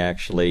morning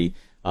actually,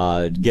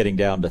 getting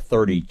down to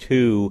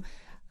 32.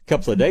 A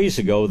couple of days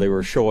ago, they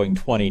were showing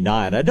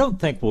 29. I don't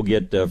think we'll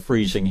get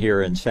freezing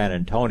here in San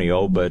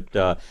Antonio,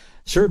 but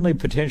certainly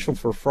potential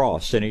for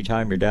frost.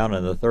 Anytime you're down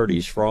in the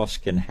 30s,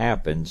 frost can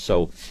happen.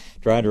 So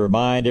trying to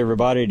remind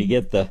everybody to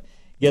get the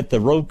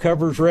road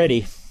covers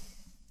ready.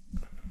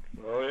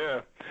 Oh,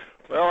 yeah.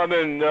 Well, I've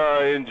been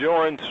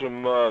enjoying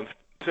some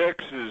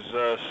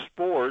Texas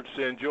sports.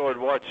 Enjoyed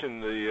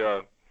watching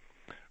the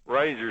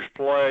Rangers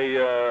play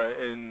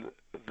in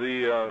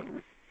the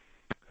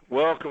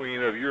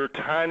welcoming of your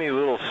tiny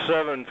little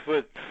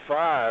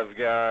 7'5"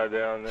 guy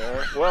down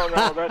there. Well,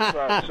 no, that's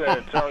not San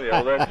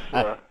Antonio. That's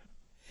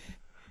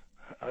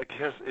I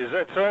guess, is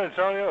that San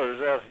Antonio or is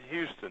that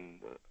Houston?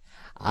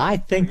 I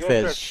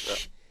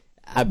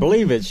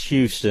believe it's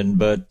Houston,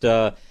 but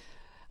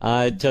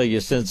I tell you,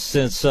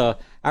 since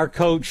our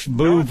coach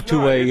moved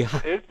to a.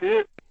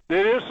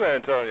 It is San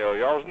Antonio.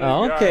 Y'all's new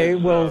okay,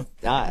 guys, well,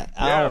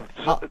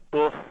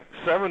 well,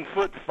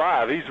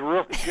 7'5". He's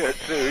really good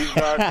too.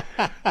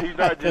 He's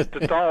not just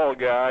a tall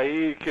guy.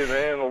 He can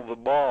handle the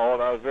ball,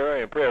 and I was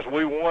very impressed.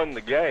 We won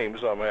the game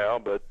somehow,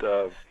 but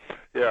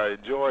yeah, I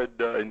enjoyed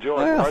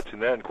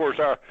watching that. And of course,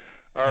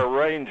 our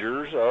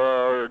Rangers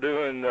are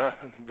doing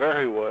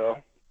very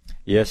well.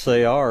 Yes,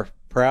 they are.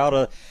 proud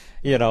of,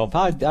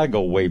 I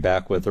go way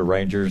back with the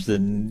Rangers.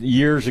 And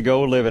years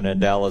ago, living in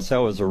Dallas, that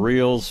was a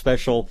real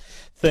special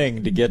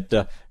thing to get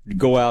to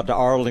go out to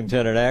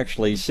Arlington and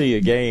actually see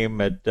a game.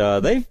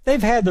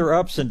 They've had their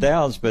ups and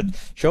downs, but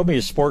show me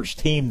a sports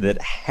team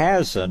that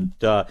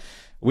hasn't.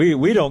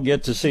 We don't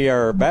get to see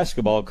our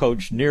basketball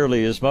coach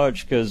nearly as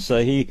much because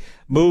he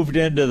moved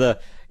into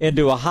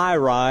a high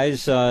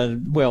rise.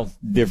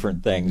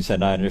 Different things,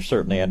 and I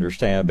certainly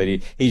understand. But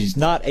he's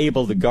not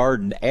able to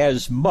garden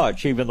as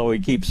much, even though he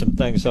keeps some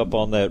things up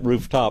on that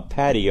rooftop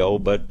patio.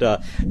 But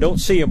don't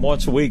see him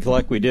once a week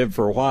like we did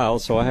for a while.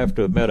 So I have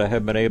to admit I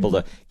haven't been able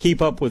to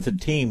keep up with the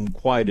team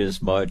quite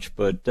as much.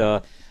 But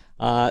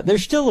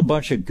there's still a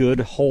bunch of good,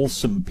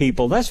 wholesome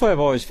people. That's what I've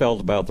always felt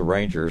about the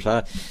Rangers.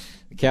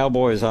 The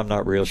Cowboys, I'm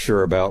not real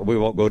sure about. We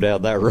won't go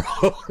down that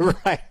road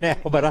right now.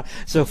 But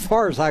so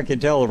far as I can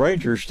tell, the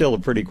Rangers still a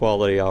pretty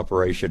quality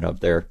operation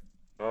up there.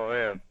 Oh,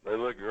 man, they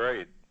look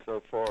great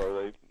so far.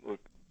 They look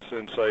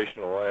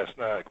sensational last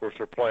night. Of course,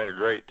 they're playing a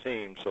great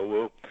team,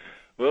 so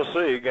we'll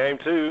see. Game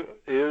 2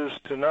 is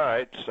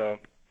tonight. So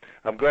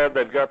I'm glad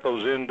they've got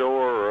those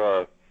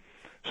indoor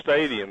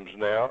stadiums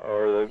now,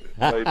 or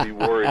they may be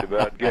worried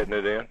about getting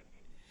it in.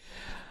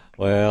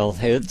 Well,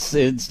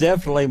 it's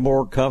definitely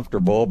more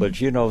comfortable, but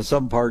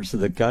some parts of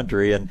the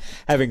country, and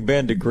having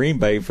been to Green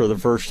Bay for the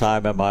first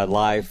time in my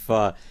life,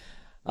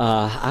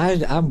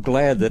 I'm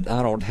glad that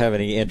I don't have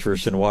any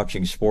interest in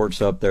watching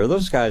sports up there.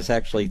 Those guys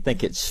actually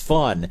think it's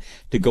fun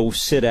to go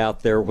sit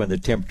out there when the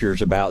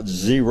temperature's about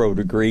 0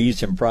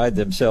 degrees and pride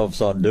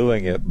themselves on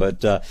doing it. But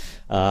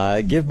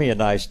give me a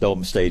nice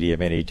dome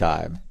stadium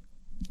anytime.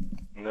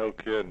 No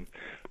kidding.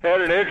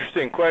 Had an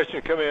interesting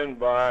question come in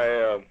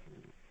by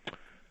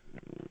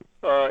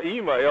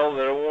email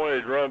that I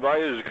wanted to run by.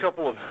 There's a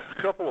couple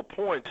of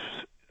points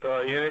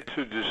in it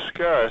to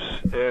discuss,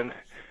 and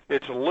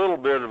it's a little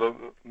bit of a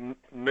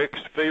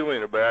mixed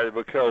feeling about it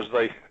because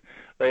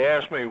they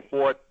asked me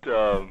what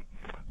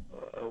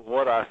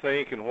I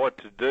think and what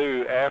to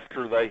do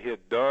after they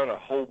had done a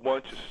whole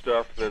bunch of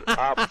stuff that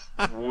I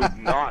would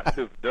not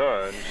have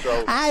done.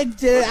 So I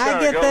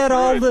get that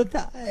all the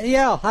time.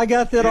 Yeah, I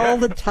got that all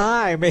the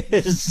time.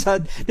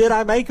 Did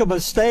I make a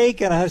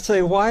mistake? And I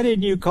say, why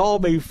didn't you call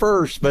me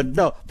first? But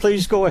no,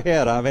 please go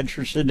ahead. I'm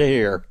interested to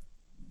hear.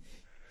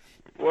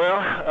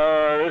 Well,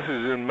 this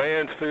is in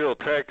Mansfield,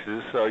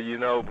 Texas, so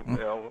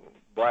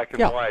black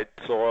and white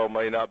soil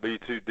may not be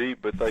too deep,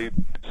 but they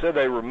said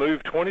they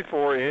removed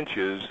 24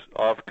 inches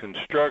of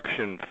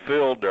construction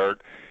fill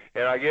dirt,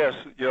 and I guess,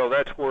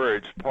 that's where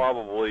it's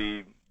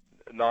probably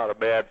not a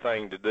bad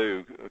thing to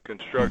do.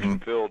 Construction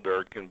fill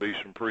dirt can be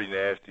some pretty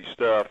nasty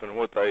stuff, and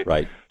what they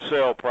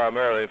sell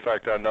primarily, in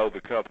fact, I know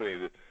the company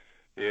that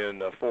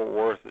in Fort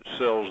Worth that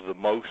sells the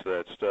most of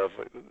that stuff,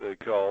 they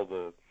call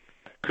the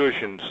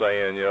cushion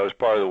sand. It's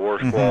probably the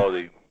worst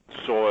quality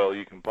soil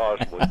you can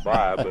possibly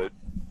buy, but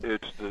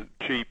it's the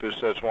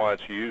cheapest. That's why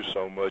it's used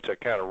so much.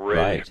 That kind of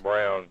reddish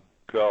brown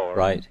color.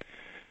 Right.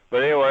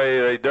 But anyway,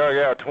 they dug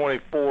out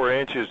 24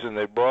 inches and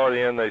they brought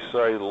in, they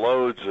say,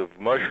 loads of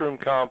mushroom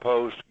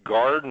compost,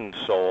 garden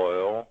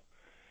soil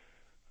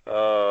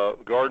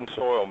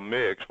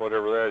mix,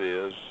 whatever that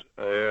is,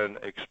 and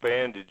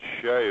expanded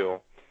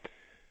shale,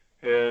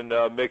 and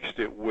mixed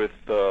it with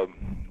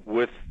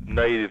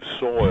native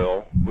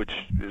soil, which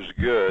is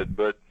good.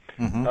 But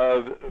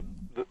a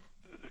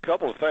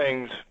couple of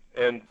things,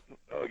 and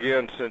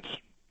again, since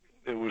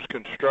it was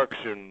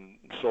construction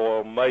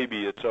soil,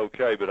 maybe it's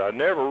okay, but I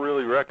never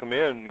really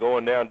recommend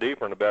going down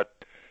deeper than about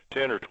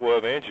 10 or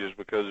 12 inches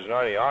because there's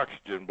not any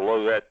oxygen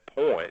below that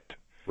point.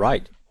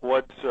 Right.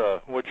 What's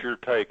your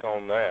take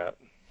on that?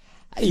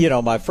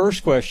 My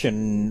first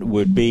question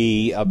would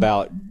be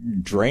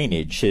about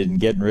drainage and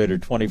getting rid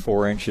of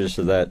 24 inches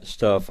of that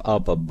stuff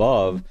up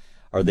above.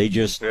 Are they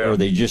just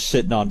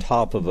sitting on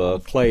top of a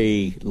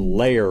clay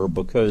layer?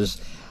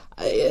 Because,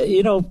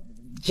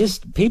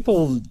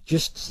 people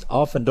just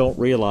often don't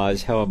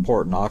realize how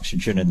important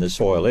oxygen in the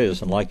soil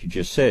is. And like you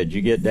just said,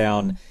 you get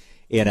down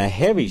in a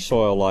heavy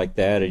soil like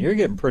that, and you're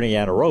getting pretty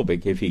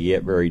anaerobic if you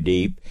get very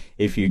deep.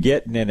 If you're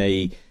getting in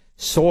a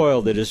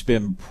soil that has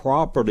been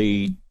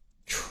properly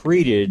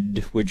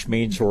treated, which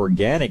means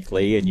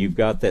organically, and you've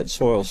got that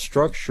soil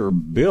structure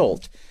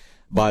built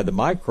by the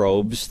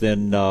microbes,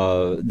 then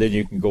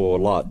you can go a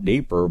lot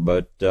deeper.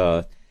 But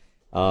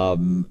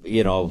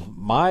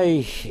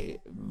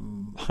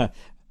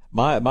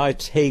my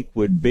take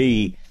would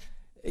be,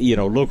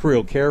 look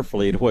real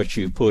carefully at what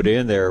you put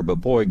in there, but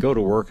boy, go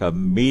to work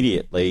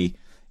immediately,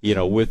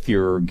 with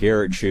your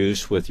Garrett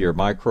juice, with your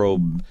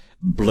microbe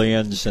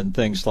blends and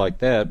things like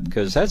that,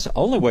 because that's the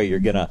only way you're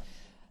gonna,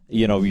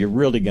 you're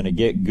really going to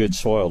get good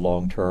soil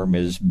long term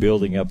is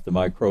building up the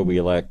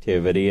microbial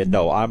activity. And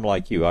no, I'm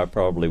like you. I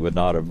probably would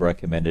not have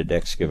recommended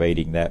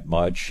excavating that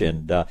much.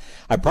 And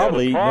I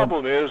probably the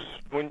problem is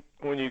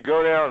when you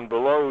go down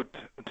below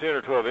 10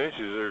 or 12 inches,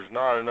 there's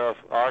not enough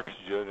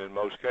oxygen in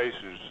most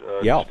cases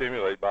to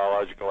stimulate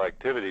biological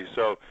activity.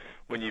 So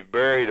when you've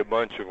buried a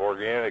bunch of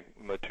organic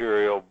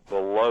material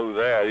below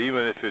that,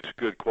 even if it's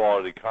good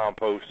quality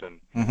compost and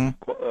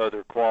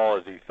other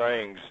quality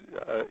things,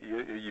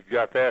 you've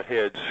got that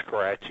head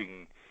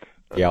scratching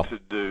to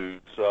do.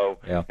 So,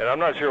 and I'm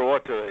not sure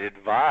what to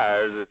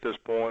advise at this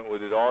point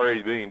with it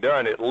already being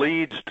done. It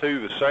leads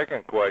to the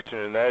second question,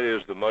 and that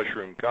is the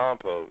mushroom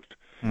compost.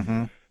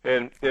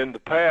 And in the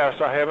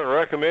past, I haven't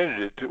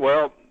recommended it.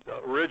 Well,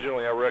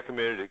 originally I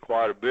recommended it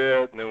quite a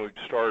bit, and then we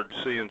started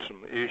seeing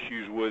some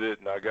issues with it,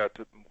 and I got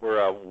to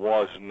where I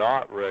was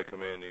not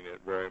recommending it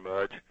very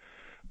much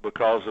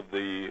because of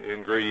the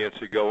ingredients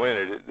that go in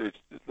it.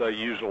 They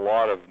use a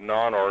lot of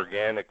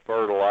non-organic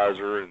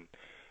fertilizer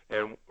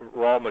and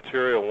raw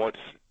material. Once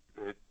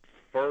it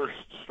first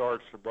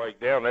starts to break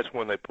down, that's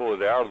when they pull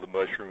it out of the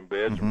mushroom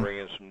beds and bring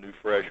in some new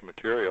fresh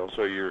material.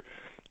 So you're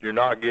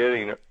not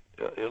getting,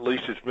 at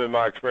least it's been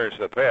my experience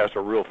in the past,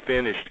 a real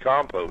finished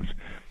compost.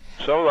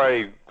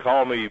 Somebody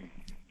called me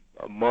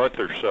a month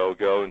or so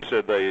ago and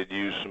said they had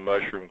used some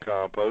mushroom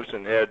compost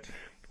and had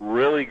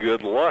really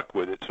good luck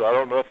with it. So I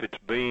don't know if it's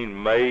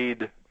being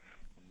made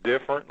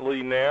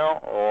differently now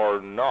or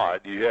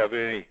not. Do you have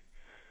any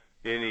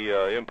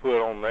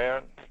input on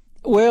that?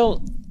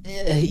 Well,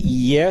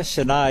 yes,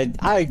 and I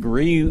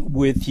agree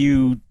with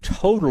you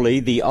totally.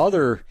 The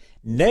other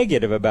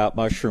negative about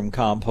mushroom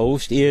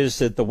compost is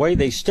that the way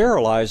they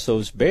sterilize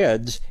those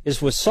beds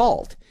is with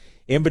salt.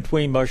 In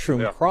between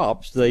mushroom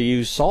crops, they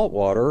use salt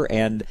water,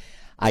 and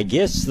I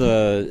guess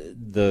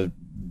the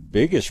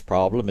biggest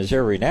problem is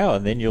every now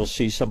and then you'll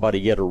see somebody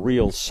get a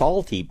real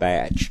salty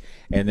batch,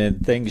 and then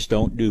things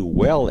don't do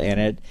well in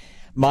it.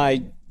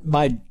 My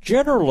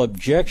general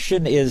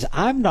objection is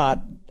I'm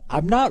not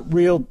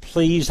real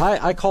pleased.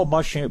 I call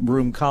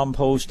mushroom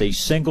compost a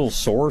single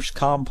source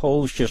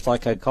compost, just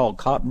like I call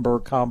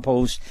Cottonburg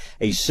compost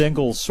a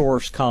single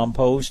source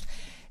compost.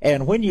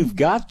 And when you've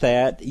got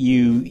that,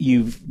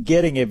 you're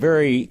getting a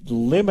very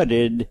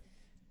limited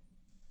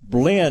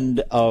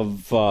blend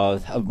of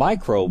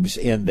microbes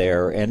in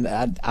there. And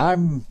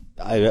I'm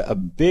a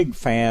big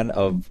fan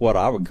of what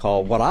I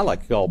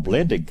like to call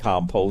blended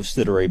composts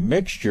that are a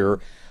mixture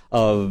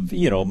of,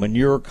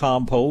 manure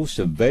compost,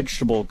 of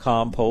vegetable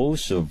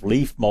compost, of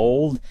leaf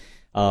mold.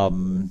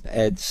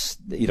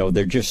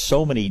 There're just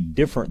so many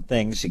different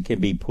things that can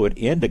be put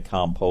into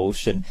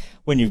compost. And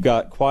when you've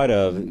got quite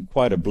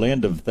a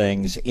blend of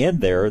things in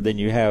there, then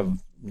you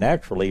have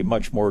naturally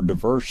much more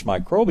diverse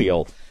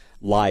microbial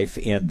life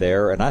in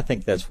there. And I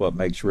think that's what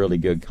makes really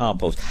good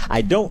compost.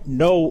 I don't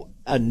know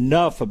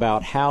enough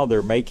about how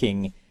they're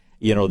making,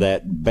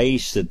 that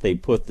base that they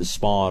put the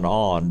spawn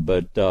on,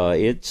 but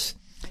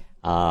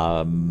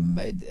I'll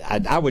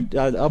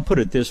put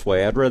it this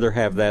way. I'd rather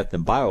have that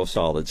than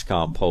biosolids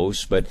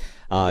compost, but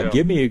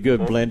give me a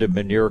good blend of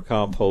manure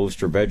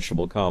compost or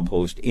vegetable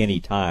compost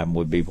any time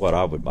would be what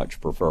I would much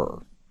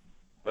prefer.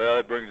 Well,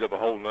 that brings up a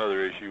whole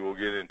other issue we'll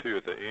get into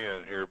at the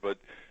end here, but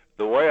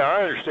the way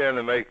I understand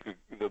to make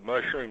the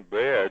mushroom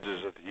beds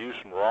is that they use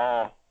some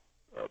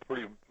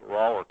pretty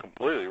raw or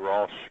completely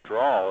raw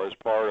straw as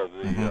part of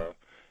the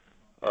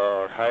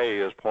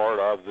hay as part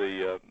of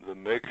the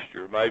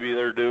mixture. Maybe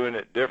they're doing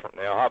it different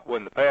now.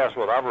 In the past,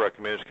 what I've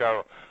recommended is kind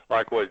of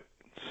like what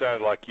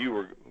sounded like you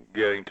were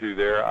getting to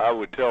there. I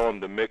would tell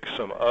them to mix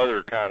some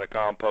other kind of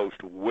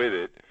compost with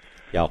it.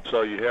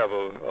 So you have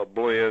a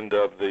blend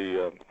of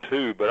the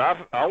two.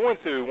 But I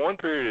went through one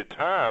period of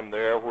time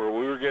there where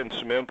we were getting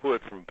some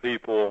input from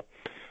people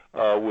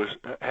was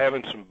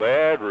having some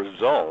bad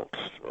results,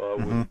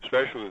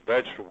 especially with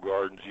vegetable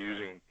gardens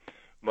using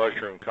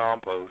mushroom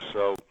compost.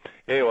 So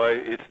anyway,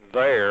 it's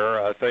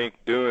there. I think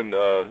doing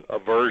a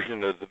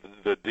version of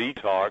the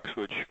detox,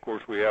 which of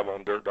course we have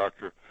on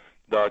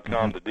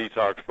DirtDoctor.com, the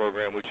detox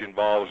program, which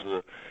involves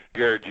the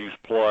Garrett Juice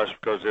Plus,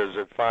 because there's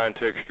a fine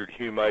textured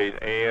humate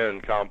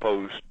and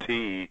compost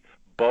tea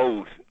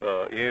both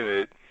in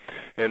it,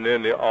 and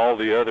then all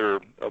the other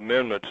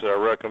amendments that I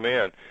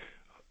recommend,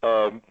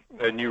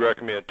 and you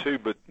recommend too.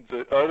 But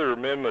the other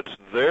amendments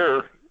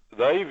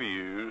they've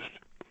used,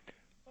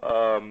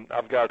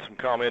 I've got some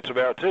comments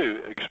about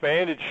too.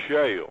 Expanded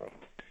shale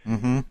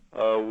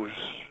was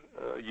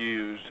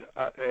used,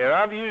 and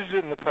I've used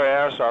it in the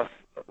past.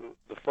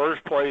 The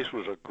first place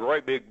was a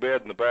great big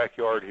bed in the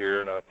backyard here,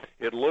 and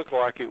it looked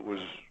like it was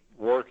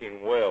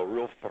working well,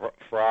 real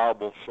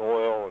friable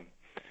soil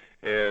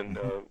and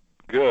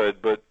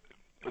good. But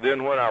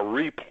then when I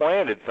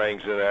replanted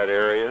things in that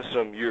area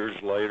some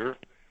years later,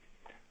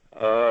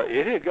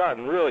 it had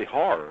gotten really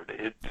hard.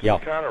 It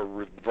kind of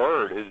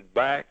reverted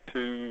back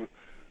to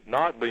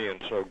not being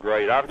so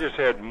great. I've just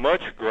had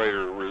much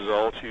greater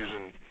results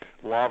using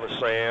lava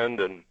sand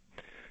and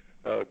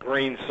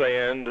green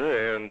sand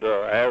and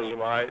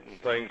azomite and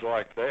things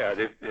like that.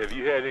 Have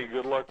you had any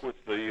good luck with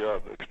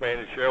the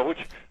expanded shale,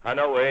 which I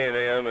know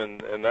A&M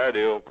and that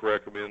ilk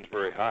recommends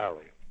very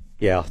highly?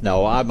 Yeah,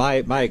 no,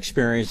 my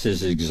experience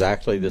is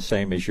exactly the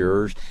same as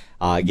yours.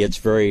 It gets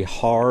very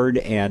hard,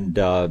 and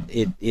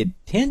it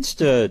tends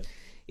to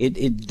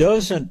it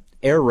doesn't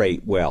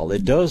aerate well.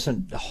 It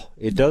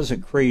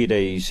doesn't create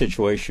a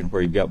situation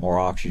where you've got more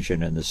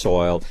oxygen in the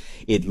soil.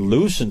 It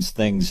loosens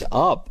things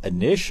up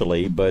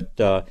initially, but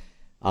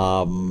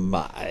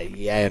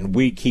and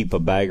we keep a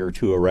bag or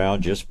two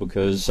around just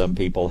because some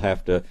people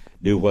have to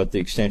do what the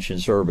Extension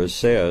Service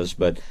says,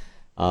 but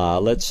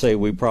let's say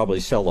we probably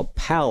sell a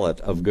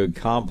pallet of good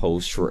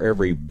compost for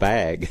every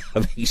bag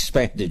of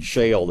expanded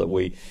shale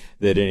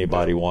that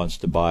anybody wants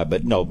to buy.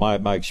 But no,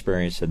 my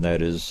experience in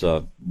that is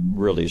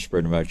really is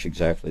pretty much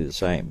exactly the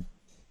same.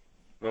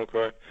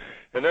 Okay.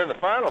 And then the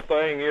final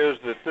thing is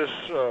that this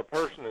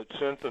person that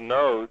sent the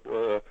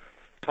note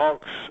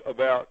talks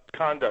about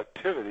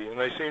conductivity, and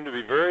they seem to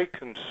be very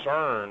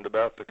concerned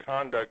about the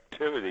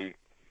conductivity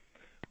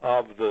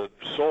of the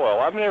soil.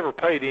 I've never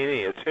paid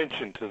any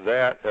attention to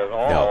that at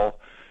all. No.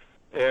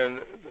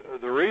 And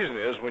the reason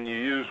is when you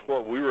use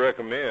what we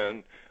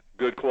recommend,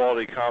 good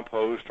quality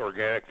compost,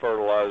 organic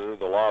fertilizer,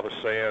 the lava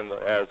sand, the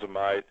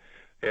azomite,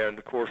 and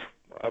of course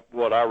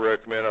what I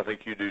recommend, I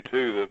think you do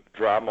too, the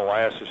dry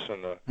molasses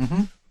and the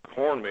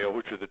cornmeal,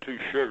 which are the two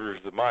sugars,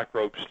 the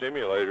microbe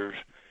stimulators.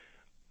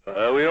 We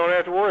don't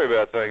have to worry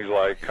about things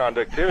like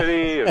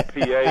conductivity and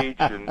pH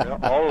and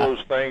all of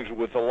those things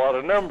with a lot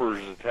of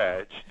numbers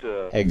attached.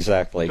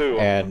 Exactly.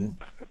 And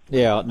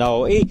yeah,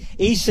 no, EC,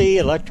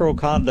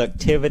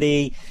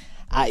 electroconductivity,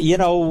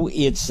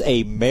 it's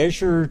a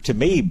measure to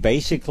me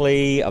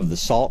basically of the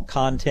salt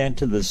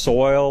content of the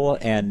soil,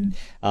 and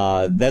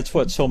that's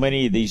what so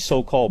many of these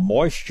so-called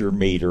moisture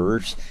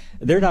meters,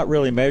 they're not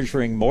really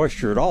measuring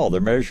moisture at all.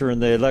 They're measuring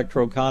the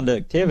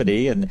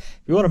electroconductivity. And if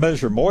you want to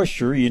measure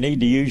moisture, you need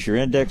to use your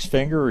index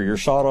finger or your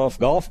sawed-off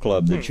golf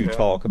club that you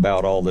talk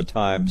about all the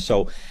time.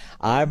 So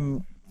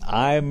I'm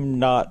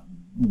not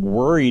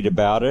worried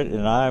about it,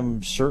 and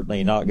I'm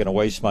certainly not going to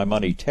waste my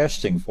money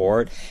testing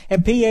for it.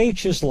 And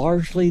pH is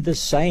largely the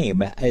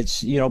same.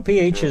 It's,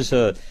 pH is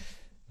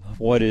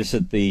what is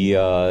it, the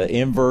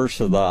inverse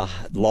of the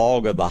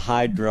log of the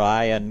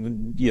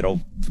hydrogen,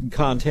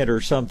 content or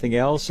something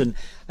else. And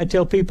I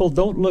tell people,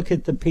 don't look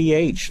at the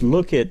pH.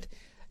 Look at,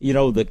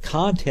 the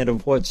content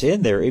of what's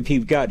in there. If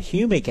you've got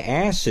humic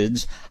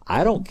acids,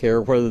 I don't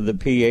care whether the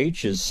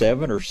pH is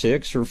 7 or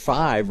 6 or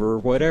 5 or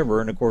whatever.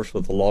 And, of course,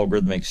 with the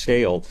logarithmic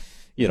scale,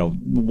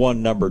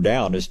 one number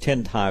down is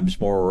 10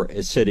 times more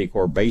acidic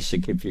or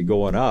basic if you're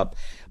going up.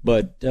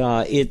 But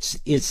it's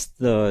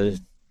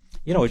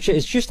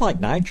just like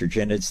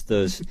nitrogen. It's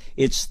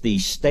the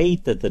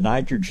state that the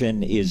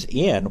nitrogen is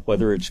in,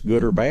 whether it's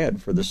good or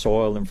bad for the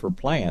soil and for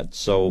plants.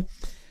 So,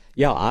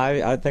 yeah,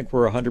 I think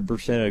we're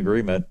 100% in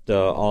agreement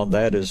on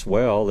that as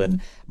well.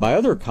 And my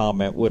other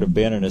comment would have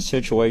been in a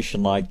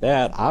situation like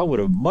that, I would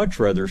have much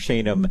rather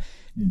seen them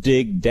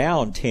dig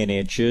down 10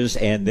 inches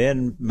and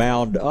then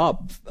mound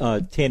up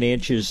 10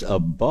 inches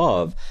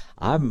above.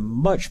 I'm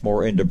much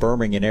more into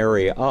berming an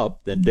area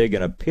up than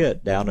digging a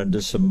pit down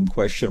into some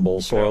questionable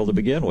soil to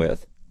begin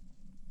with.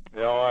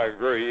 I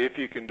agree. If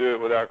you can do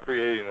it without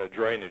creating a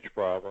drainage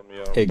problem,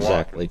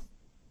 exactly.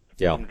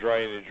 Some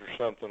drainage or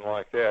something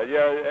like that.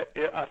 Yeah,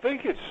 I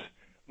think it's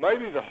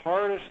maybe the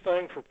hardest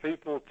thing for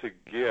people to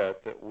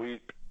get that we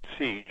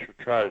teach or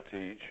try to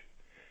teach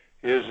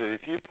is that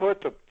if you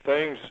put the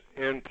things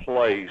in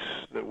place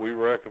that we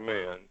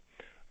recommend,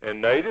 and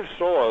native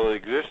soil,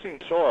 existing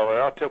soil, and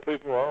I'll tell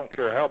people I don't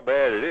care how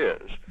bad it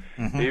is,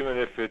 even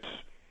if it's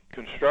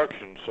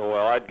construction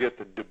soil, I'd get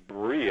the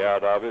debris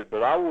out of it,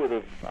 but I would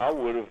have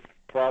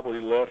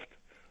probably left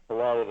a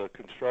lot of the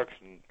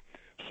construction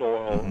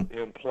soil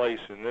in place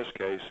in this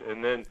case,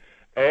 and then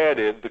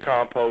added the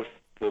compost,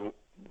 the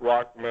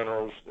rock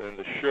minerals, and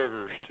the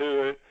sugars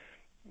to it.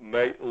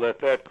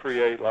 Let that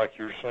create, like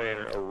you're saying,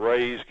 a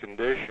raised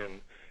condition,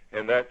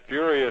 and that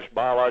furious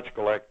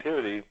biological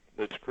activity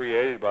that's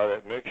created by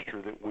that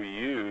mixture that we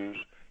use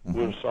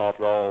will solve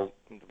all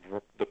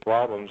the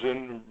problems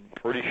in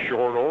pretty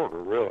short order,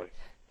 really.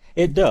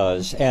 It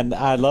does, and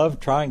I love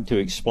trying to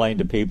explain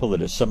to people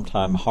that it's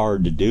sometimes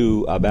hard to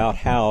do about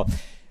how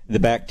the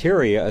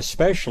bacteria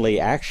especially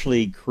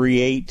actually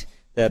create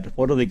that,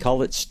 what do they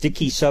call it,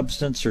 sticky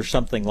substance or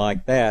something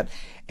like that,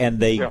 and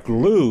they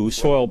glue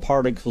soil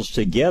particles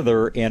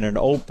together in an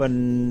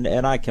open,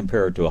 and I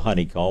compare it to a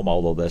honeycomb,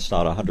 although that's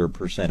not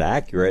 100%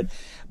 accurate,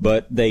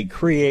 but they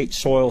create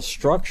soil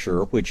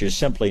structure which is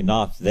simply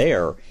not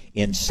there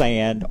in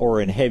sand or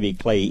in heavy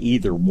clay,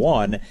 either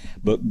one.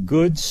 But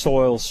good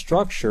soil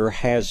structure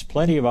has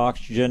plenty of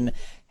oxygen,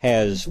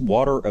 has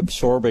water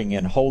absorbing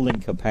and holding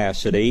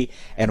capacity,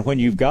 and when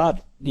you've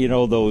got,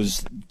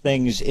 those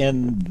things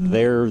in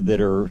there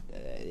that are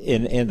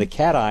in the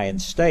cation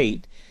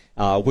state,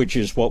 which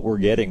is what we're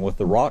getting with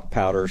the rock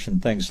powders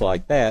and things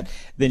like that,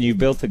 then you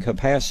built the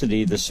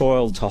capacity of the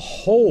soil to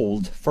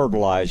hold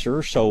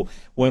fertilizer. So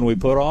when we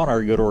put on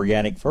our good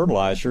organic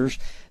fertilizers,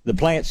 the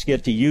plants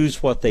get to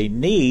use what they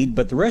need,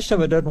 but the rest of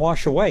it doesn't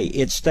wash away.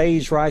 It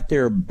stays right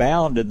there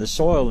bound in the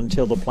soil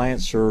until the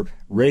plants are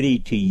ready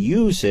to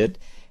use it.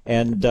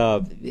 And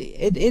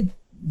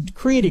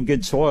creating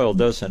good soil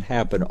doesn't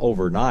happen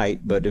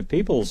overnight, but if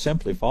people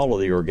simply follow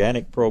the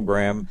organic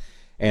program,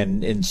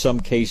 and in some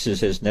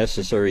cases, as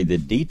necessary, the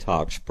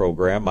detox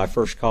program. My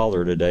first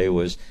caller today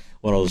was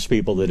one of those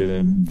people that had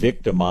been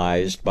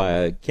victimized by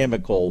a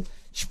chemical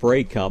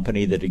spray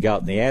company that had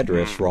gotten the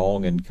address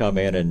wrong and come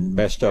in and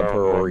messed up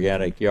her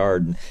organic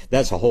yard. And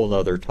that's a whole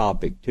other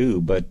topic too.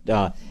 But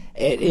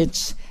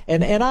it's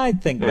and I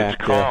think back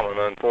it's common,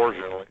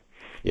 unfortunately.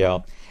 Yeah,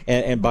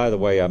 and by the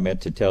way, I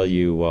meant to tell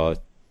you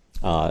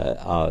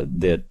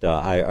that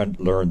I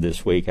learned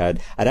this week.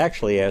 I'd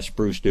actually asked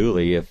Bruce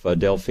Dooley if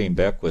Delphine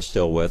Beck was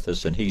still with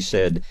us, and he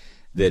said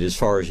that as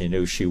far as he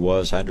knew, she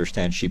was. I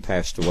understand she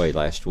passed away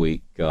last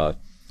week.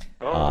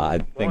 I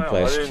think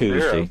last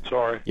Tuesday.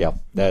 Sorry. Yeah,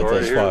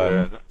 that's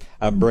why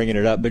I'm bringing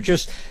it up. But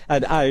just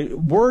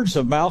words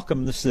of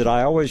Malcolm's that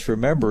I always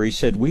remember. He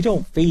said, "We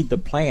don't feed the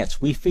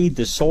plants; we feed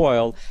the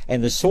soil,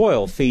 and the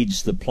soil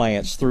feeds the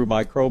plants through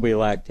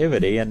microbial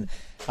activity." And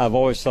I've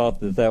always thought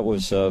that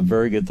was a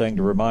very good thing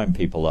to remind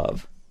people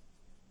of.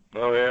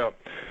 Oh yeah,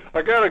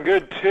 I got a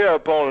good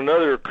tip on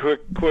another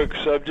quick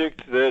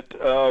subject that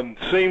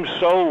seems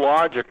so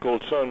logical,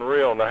 it's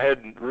unreal, and I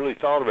hadn't really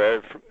thought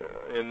about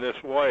it in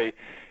this way.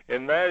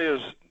 And that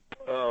is,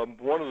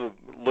 one of the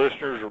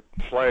listeners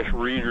 /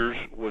 readers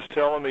was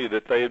telling me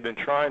that they had been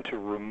trying to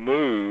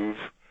remove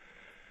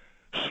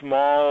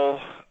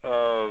small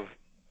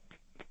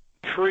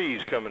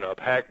trees coming up,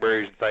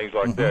 hackberries and things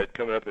like that,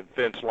 coming up in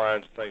fence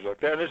lines and things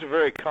like that. And it's a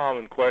very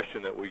common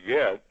question that we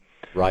get.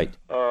 Right.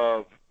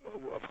 Of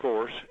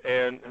course.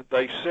 And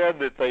they said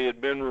that they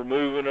had been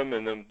removing them,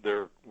 and then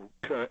they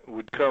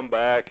would come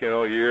back,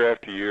 year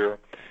after year.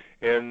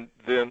 And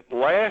then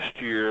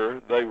last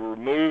year, they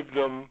removed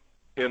them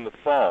in the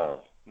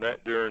fall,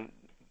 not during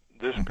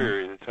this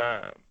period of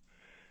time.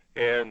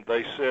 And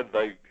they said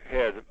they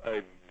had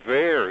a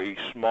very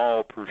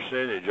small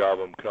percentage of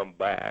them come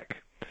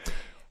back.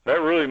 That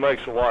really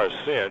makes a lot of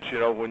sense.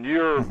 When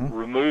you're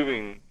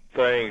removing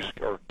things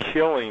or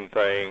killing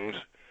things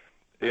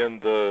in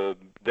the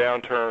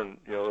downturn,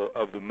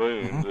 of the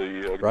moon,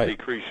 the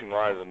decreasing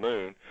light of the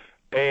moon,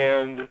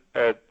 and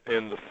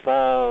in the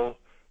fall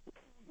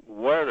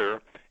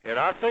weather. And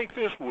I think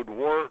this would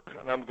work,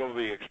 and I'm going to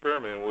be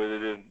experimenting with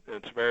it in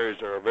some areas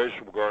of our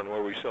vegetable garden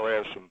where we still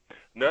have some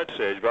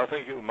nutsedge, but I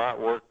think it might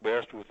work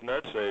best with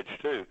nutsedge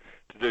too,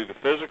 to do the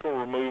physical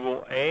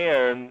removal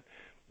and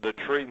the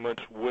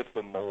treatments with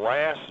the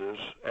molasses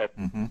at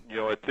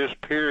at this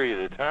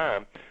period of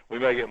time. We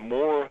may get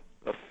more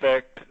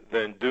effect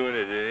than doing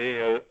it at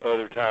any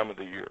other time of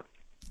the year.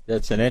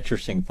 That's an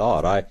interesting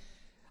thought.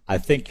 I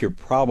think you're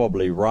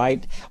probably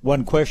right.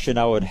 One question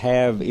I would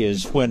have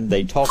is when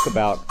they talk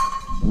about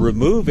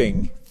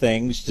removing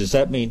things, does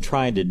that mean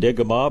trying to dig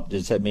them up?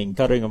 Does that mean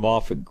cutting them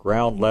off at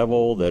ground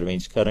level? That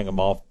means cutting them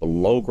off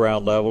below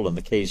ground level in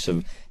the case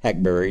of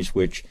hackberries,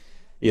 which,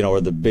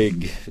 are the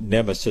big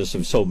nemesis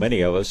of so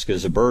many of us,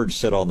 because the birds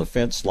sit on the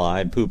fence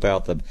line, poop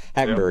out the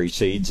hackberry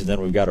seeds, and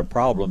then we've got a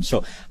problem.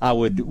 So I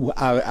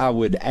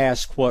would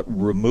ask what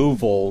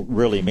removal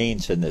really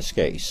means in this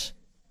case.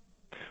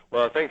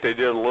 Well, I think they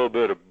did a little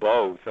bit of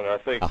both, and I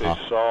think they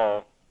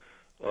saw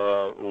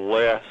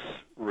less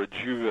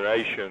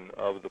rejuvenation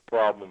of the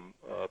problem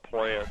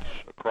plants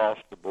across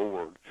the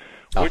board,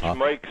 which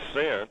makes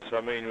sense.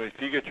 I mean, if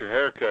you get your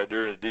hair cut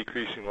during the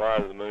decreasing light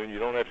of the moon, you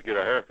don't have to get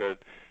a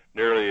haircut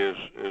nearly as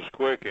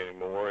quick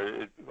anymore.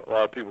 A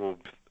lot of people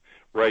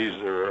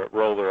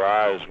roll their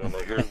eyes when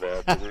they hear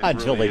that.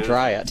 Until they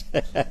try it.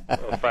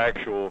 A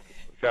factual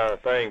kind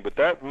of thing, but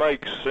that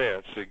makes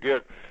sense to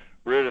get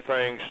rid of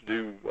things,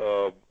 do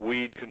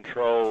weed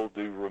control,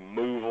 do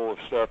removal of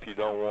stuff you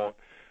don't want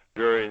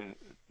during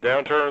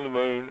downturn of the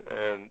moon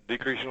and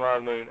decreasing light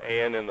of the moon,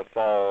 and in the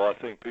fall. I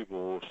think people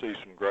will see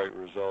some great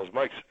results.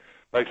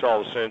 Makes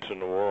all the sense in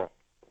the world.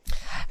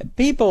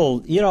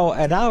 People,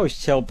 and I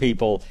always tell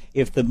people,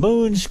 if the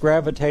moon's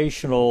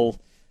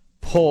gravitational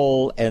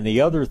pull and the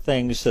other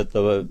things that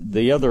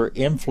the other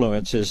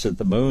influences that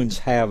the moons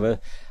have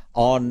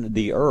on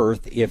the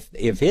earth, if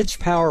it's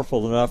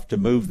powerful enough to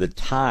move the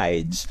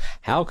tides,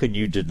 how can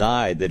you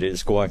deny that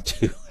it's going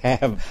to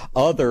have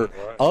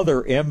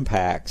other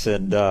impacts?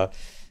 And I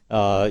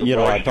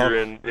talk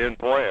in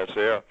plants,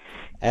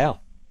 yeah.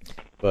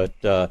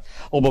 But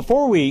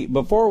before we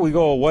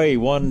go away,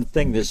 one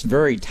thing that's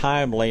very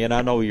timely, and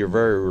I know you're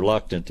very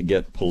reluctant to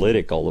get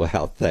political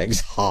about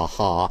things,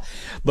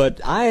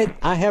 but I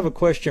have a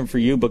question for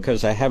you,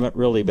 because I haven't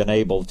really been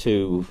able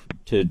to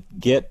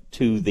get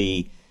to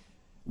the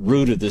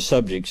root of the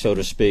subject, so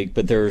to speak.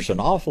 But there's an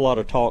awful lot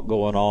of talk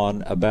going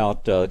on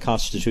about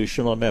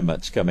constitutional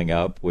amendments coming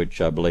up,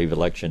 which I believe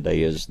Election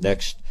Day is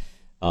next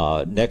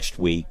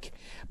week.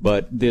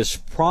 But this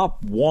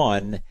Prop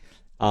 1.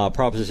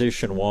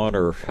 Proposition 1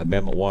 or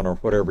Amendment 1 or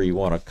whatever you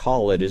want to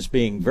call it is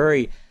being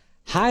very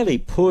highly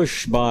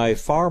pushed by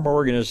farm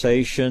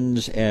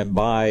organizations and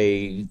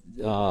by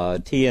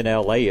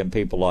TNLA and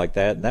people like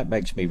that, and that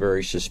makes me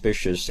very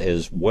suspicious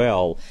as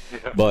well.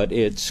 But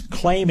it's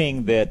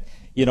claiming that,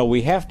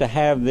 we have to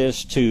have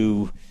this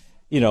to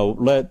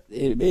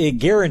it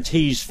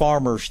guarantees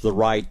farmers the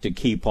right to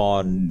keep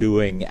on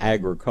doing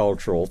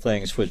agricultural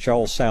things, which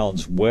all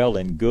sounds well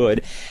and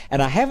good.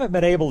 And I haven't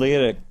been able to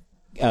get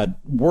a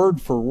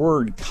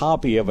word-for-word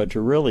copy of it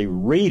to really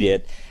read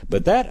it,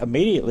 but that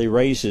immediately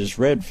raises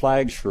red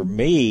flags for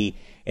me,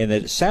 in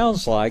that it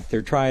sounds like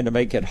they're trying to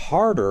make it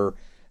harder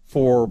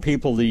for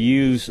people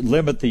to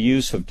limit the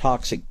use of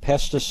toxic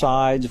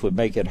pesticides, would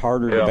make it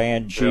harder to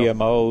ban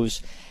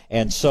GMOs.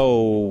 And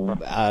so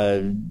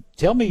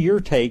tell me your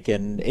take,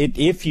 and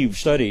if you've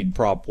studied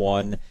Prop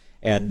 1,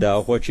 and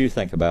what you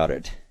think about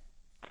it.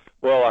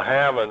 Well, I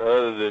haven't,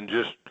 other than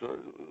just,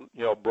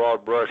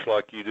 broad brush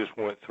like you just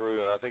went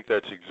through, and I think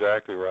that's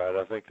exactly right.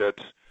 I think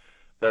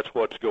that's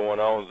what's going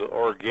on. The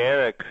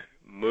organic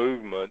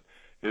movement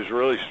is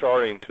really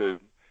starting to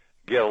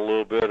get a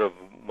little bit of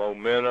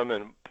momentum,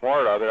 and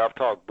part of it, I've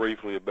talked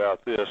briefly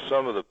about this,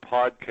 some of the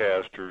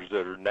podcasters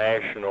that are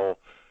national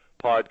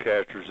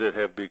podcasters that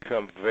have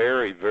become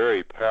very,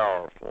 very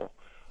powerful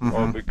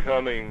are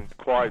becoming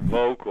quite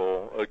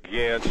vocal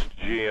against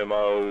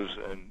GMOs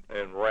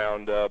and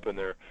Roundup, and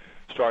they're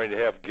starting to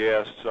have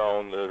guests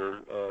on that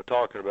are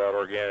talking about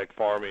organic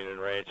farming and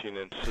ranching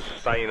and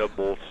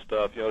sustainable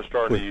stuff,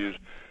 starting to use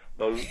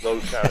those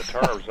kind of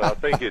terms. And I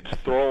think it's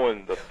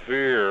throwing the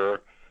fear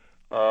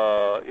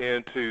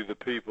into the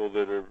people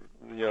that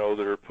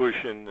are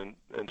pushing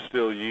and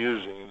still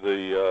using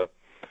the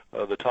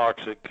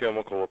toxic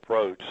chemical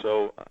approach.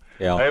 So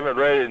I haven't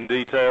read it in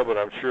detail, but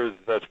I'm sure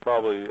that's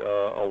probably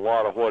a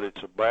lot of what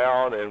it's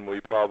about, and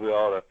we probably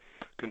ought to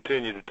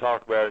continue to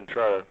talk about it and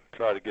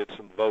try to get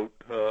some vote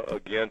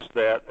against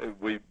that.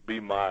 It would be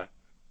my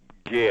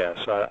guess.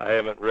 I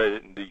haven't read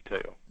it in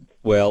detail.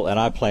 Well, and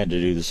I plan to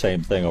do the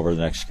same thing over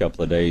the next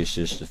couple of days,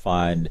 just to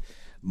find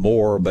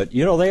more. But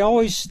they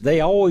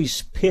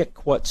always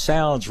pick what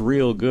sounds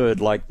real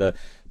good, like the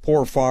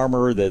poor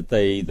farmer that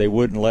they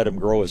wouldn't let him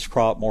grow his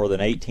crop more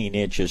than 18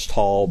 inches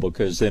tall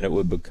because then it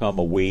would become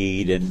a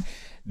weed. And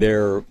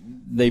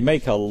they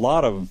make a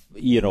lot of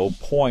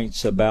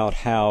points about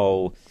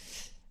how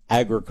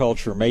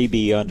agriculture may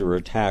be under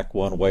attack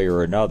one way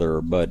or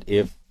another. But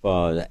if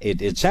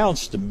it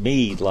sounds to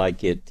me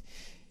like it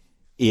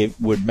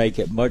would make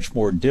it much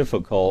more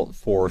difficult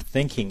for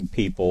thinking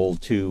people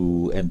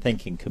and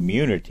thinking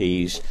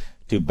communities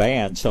to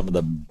ban some of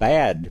the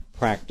bad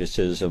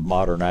practices of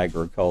modern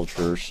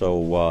agriculture.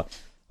 So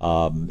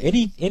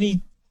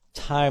any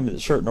time that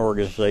certain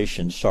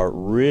organizations start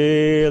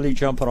really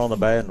jumping on the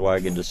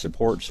bandwagon to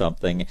support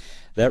something,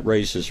 that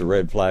raises a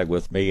red flag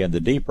with me. And the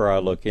deeper I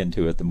look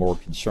into it, the more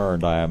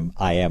concerned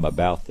I am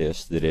about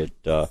this, that it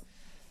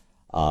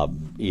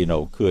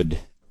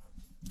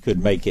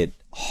could make it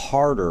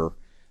harder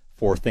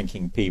for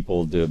thinking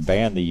people to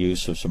ban the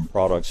use of some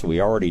products we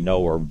already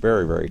know are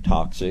very, very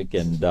toxic,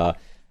 and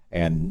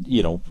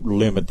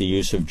limit the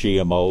use of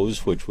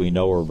GMOs, which we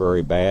know are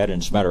very bad.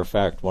 And as a matter of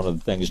fact, one of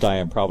the things,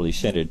 Diane probably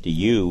sent it to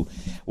you,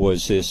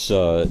 was this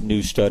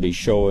new study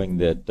showing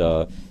that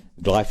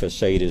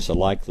glyphosate is a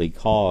likely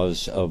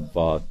cause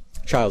of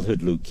childhood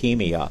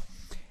leukemia,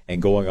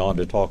 and going on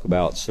to talk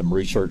about some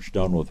research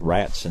done with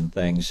rats and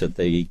things that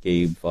they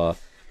gave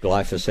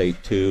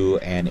glyphosate to.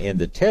 And in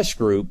the test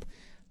group,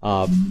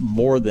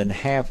 more than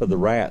half of the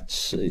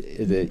rats,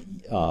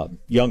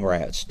 young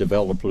rats,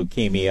 developed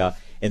leukemia.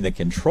 In the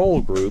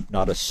control group,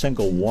 not a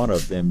single one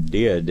of them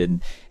did.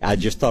 And I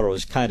just thought it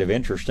was kind of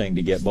interesting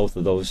to get both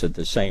of those at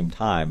the same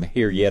time.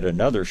 Here, yet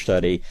another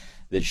study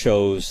that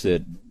shows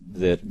that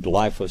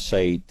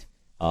glyphosate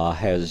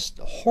has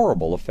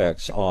horrible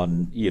effects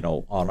on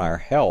our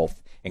health,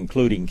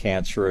 including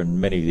cancer and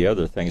many of the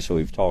other things that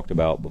we've talked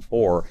about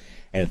before.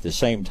 And at the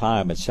same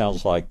time, it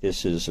sounds like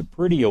this is a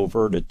pretty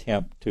overt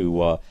attempt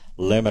to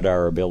limit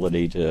our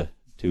ability to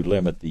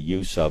limit the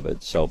use of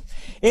it. So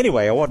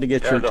anyway, I wanted to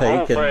get your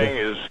take.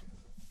 The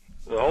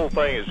whole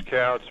thing is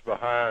couched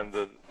behind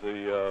the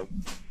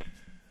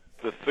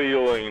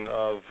feeling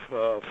of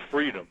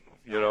freedom,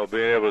 being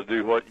able to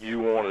do what you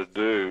want to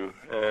do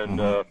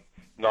and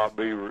not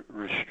be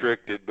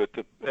restricted. But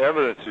the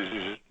evidence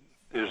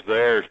is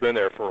there. It's been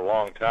there for a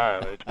long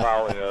time. It's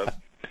piling up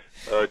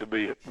to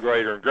be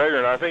greater and greater.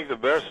 And I think the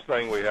best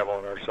thing we have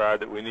on our side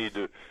that we need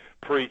to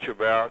preach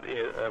about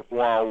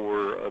while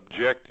we're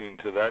objecting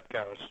to that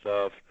kind of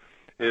stuff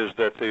is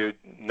that the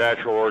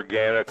natural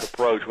organic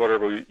approach,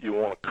 whatever you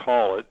want to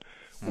call it,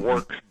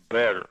 works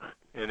better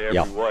in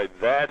every way.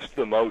 That's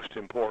the most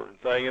important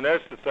thing, and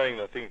that's the thing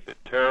I think that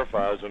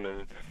terrifies them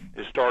and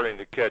is starting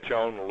to catch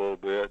on a little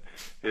bit,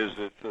 is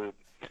that the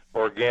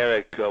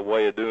organic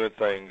way of doing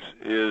things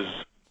is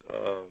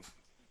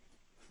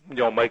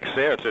makes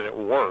sense and it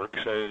works,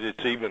 and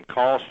it's even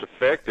cost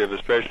effective,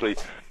 especially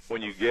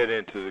when you get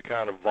into the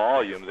kind of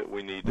volume that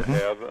we need to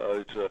have.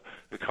 It's an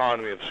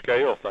economy of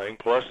scale thing,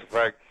 plus the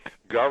fact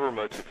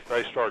governments, if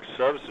they start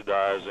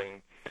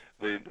subsidizing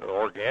the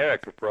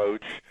organic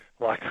approach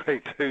like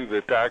they do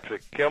the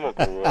toxic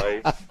chemical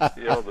way,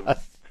 the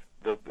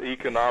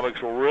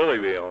economics will really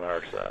be on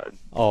our side.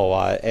 Oh,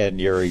 and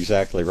you're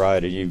exactly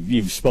right. And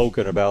you've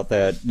spoken about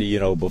that,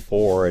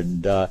 before,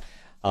 and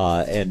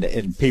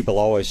And people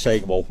always say,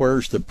 well,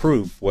 where's the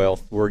proof? Well,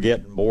 we're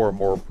getting more and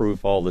more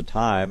proof all the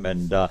time.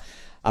 And I'm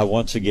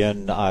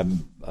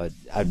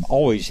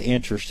always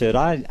interested.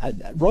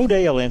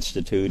 Rodale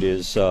Institute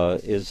is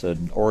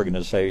an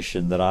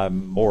organization that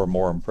I'm more and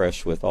more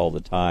impressed with all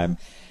the time,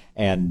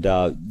 and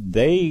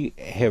they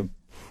have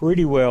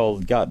pretty well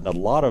gotten a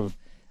lot of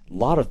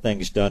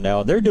things done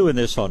now. And they're doing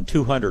this on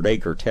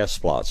 200-acre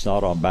test plots,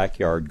 not on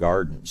backyard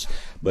gardens,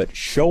 but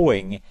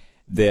showing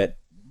that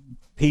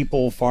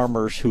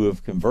farmers who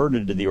have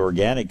converted to the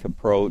organic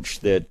approach,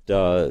 that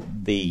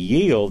the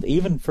yield,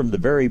 even from the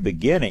very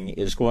beginning,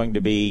 is going to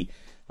be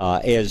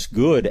as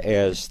good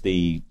as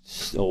the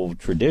old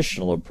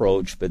traditional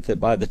approach, but that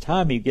by the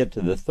time you get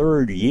to the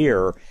third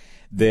year,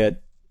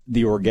 that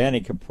the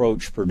organic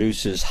approach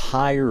produces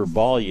higher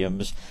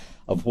volumes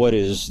of what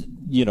is,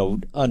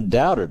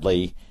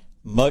 undoubtedly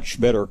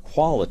much better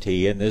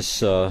quality. And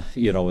this, and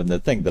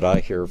the thing that I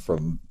hear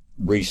from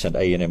recent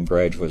A&M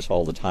graduates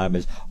all the time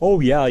is, oh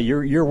yeah,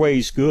 your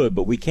way's good,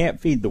 but we can't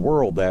feed the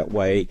world that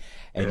way.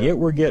 And yet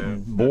we're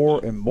getting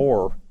more and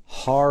more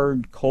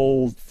hard,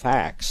 cold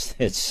facts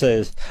that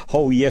says,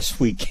 oh yes,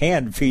 we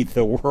can feed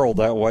the world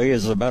that way.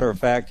 As a matter of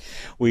fact,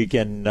 we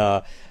can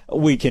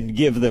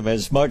give them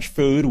as much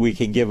food, we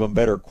can give them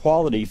better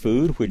quality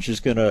food, which is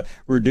going to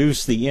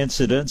reduce the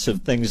incidence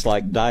of things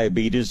like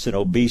diabetes and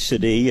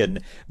obesity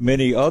and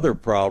many other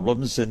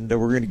problems, and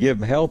we're going to give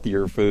them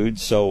healthier food.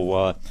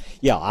 So,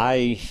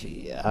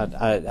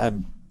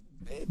 I'm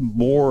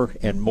more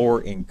and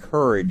more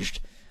encouraged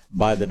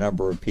by the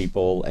number of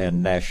people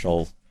and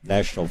national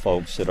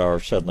folks that are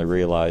suddenly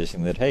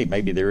realizing that, hey,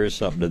 maybe there is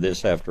something to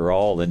this after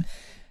all, and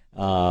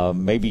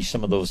maybe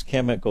some of those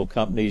chemical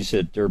companies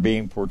that are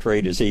being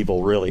portrayed as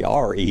evil really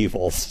are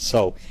evil.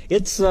 So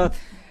it's one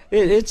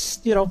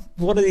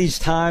of these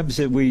times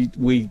that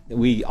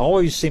we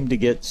always seem to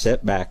get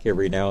set back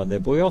every now and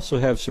then, but we also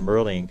have some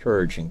really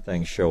encouraging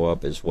things show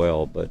up as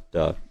well.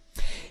 But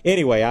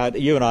anyway,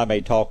 you and I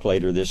may talk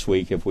later this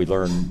week if we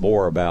learn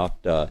more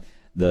about the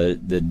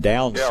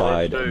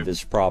downside of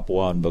this Prop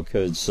 1,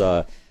 because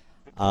the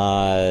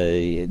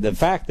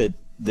fact that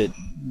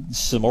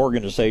some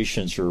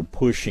organizations are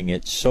pushing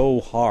it so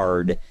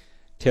hard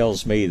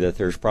tells me that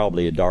there's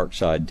probably a dark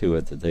side to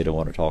it that they don't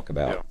want to talk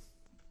about. Yeah.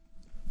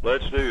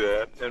 Let's do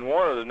that. And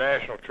one of the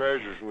national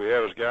treasures we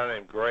have is a guy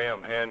named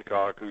Graham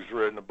Hancock, who's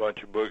written a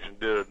bunch of books and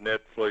did a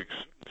Netflix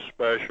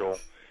special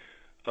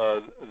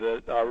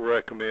that I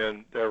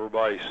recommend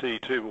everybody see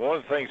too. But one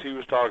of the things he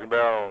was talking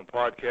about on a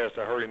podcast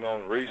I heard him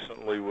on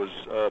recently was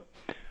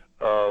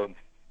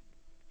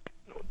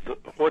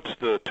what's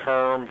the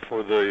term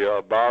for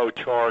the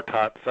biochar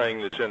type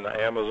thing that's in the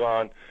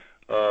Amazon,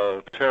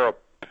 Terra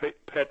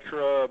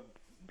Petra,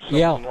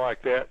 something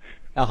like that.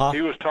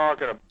 He was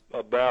talking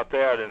about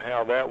that and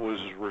how that was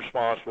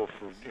responsible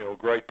for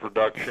great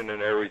production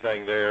and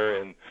everything there,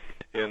 and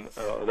in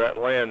that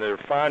land. They're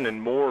finding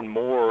more and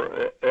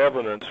more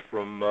evidence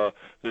from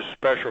this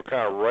special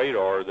kind of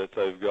radar that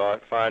they've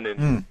got,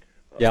 finding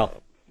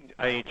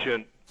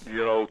ancient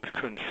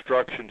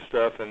construction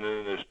stuff, and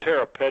then there's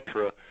Terra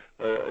Petra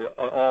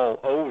all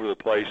over the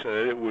place,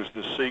 and it was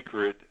the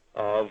secret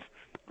of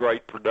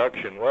great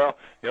production. Well,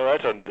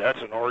 that's an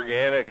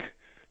organic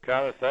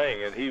kind of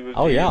thing, and he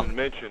even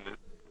mentioned that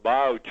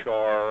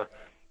biochar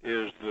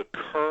is the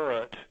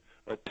current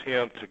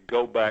attempt to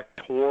go back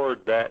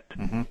toward that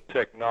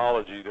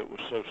technology that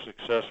was so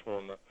successful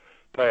in the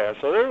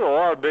past. So there's a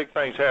lot of big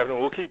things happening.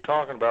 We'll keep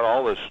talking about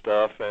all this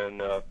stuff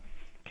and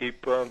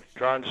keep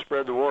trying to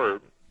spread the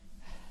word.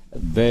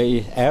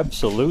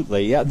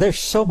 Absolutely. Yeah, there's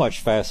so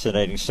much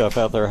fascinating stuff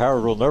out there.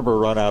 Howard, we'll never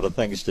run out of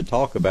things to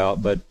talk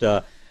about, but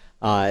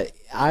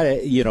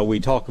we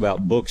talk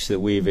about books that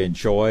we've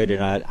enjoyed,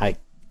 and I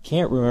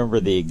can't remember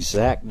the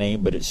exact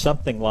name, but it's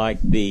something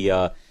like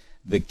the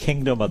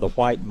Kingdom of the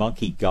White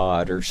Monkey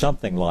God or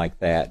something like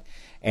that.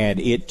 And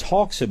it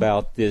talks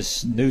about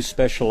this new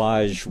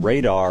specialized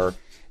radar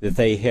that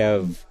they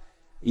have,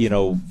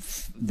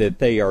 that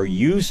they are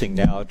using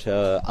now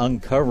to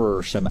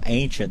uncover some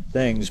ancient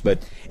things.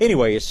 But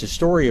anyway, it's a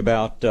story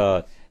about,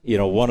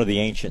 one of the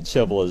ancient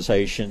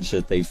civilizations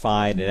that they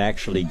find and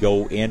actually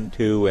go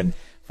into and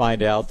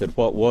find out that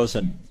what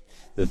wasn't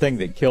the thing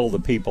that killed the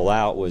people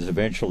out was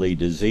eventually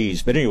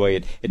disease. But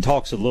anyway, it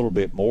talks a little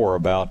bit more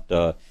about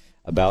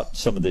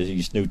some of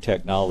these new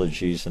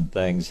technologies and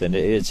things, and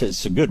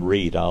it's a good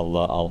read.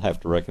 I'll have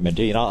to recommend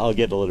to you, and I'll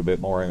get a little bit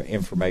more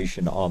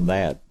information on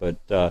that.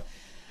 But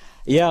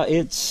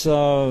it's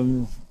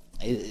and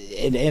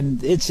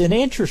it's an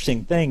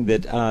interesting thing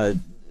that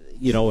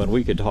and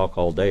we could talk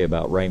all day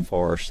about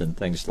rainforests and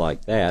things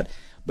like that.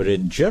 But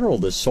in general,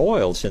 the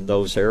soils in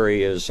those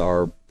areas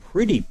are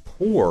pretty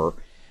poor.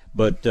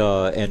 But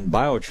and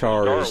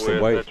biochar is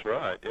the way. That's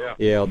right. Yeah.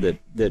 Yeah.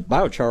 That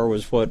biochar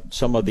was what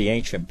some of the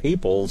ancient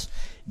peoples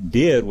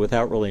did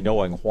without really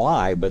knowing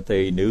why, but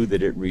they knew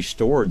that it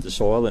restored the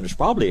soil, and it's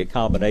probably a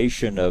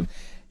combination of,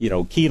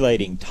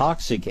 chelating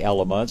toxic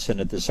elements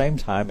and at the same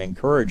time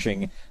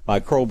encouraging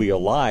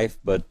microbial life.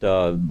 But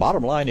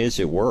bottom line is,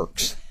 it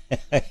works.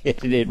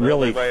 It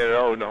really. They may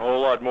know a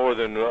whole lot more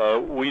than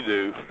we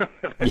do.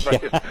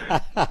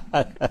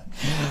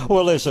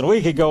 Well, listen,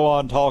 we could go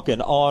on talking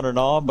on and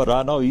on, but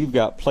I know you've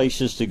got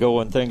places to go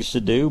and things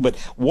to do. But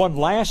one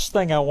last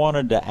thing I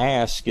wanted to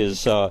ask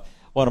is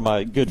one of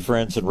my good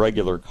friends and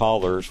regular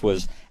callers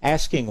was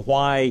asking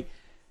why,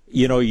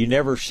 you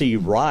never see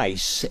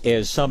rice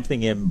as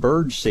something in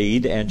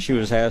birdseed, and she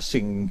was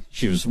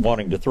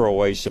wanting to throw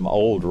away some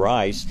old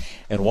rice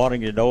and wanting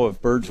to know if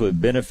birds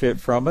would benefit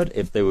from it,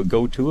 if they would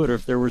go to it, or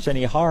if there was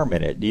any harm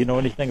in it. Do you know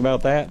anything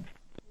about that?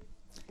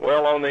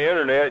 Well, on the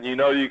Internet,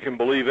 you can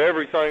believe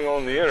everything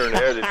on the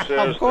Internet. It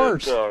says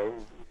that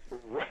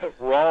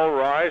raw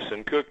rice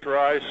and cooked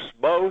rice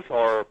both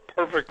are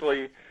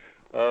perfectly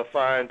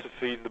fine to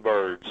feed the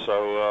birds.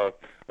 So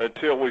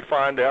until we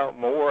find out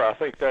more, I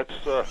think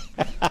that's a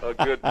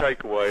good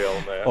takeaway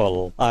on that.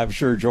 Well, I'm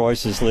sure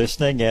Joyce is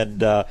listening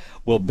and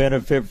will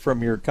benefit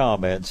from your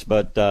comments.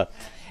 But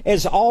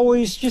as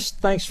always, just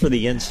thanks for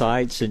the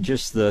insights and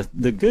just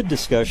the good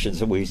discussions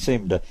that we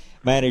seem to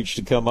manage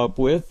to come up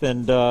with.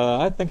 And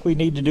I think we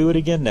need to do it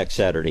again next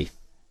Saturday.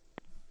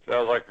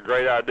 Sounds like a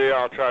great idea.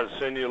 I'll try to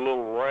send you a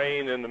little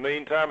rain. In the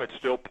meantime, it's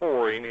still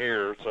pouring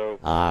here. So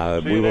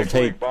we'll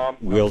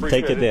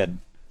take it then.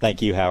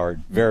 Thank you,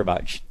 Howard, very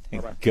much.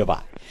 Bye-bye.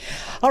 Goodbye.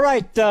 All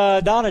right,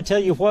 Don, I tell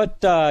you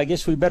what, I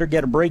guess we better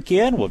get a break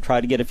in. We'll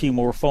try to get a few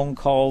more phone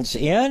calls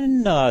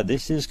in.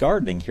 This is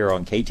Gardening here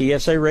on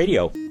KTSA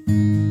Radio.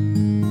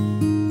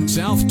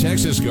 South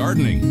Texas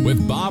Gardening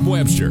with Bob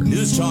Webster.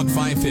 News Talk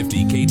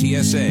 550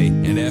 KTSA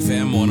and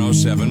FM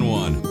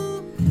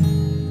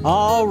 107.1.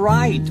 All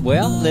right,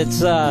 well,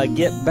 let's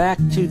get back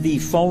to the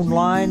phone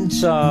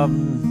lines.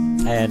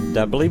 And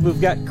I believe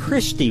we've got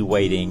Christy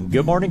waiting.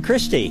 Good morning,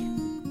 Christy.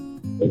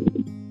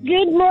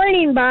 Good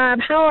morning, Bob.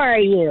 How are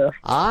you?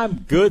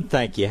 I'm good,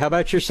 thank you. How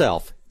about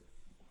yourself?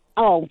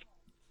 Oh,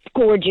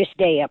 gorgeous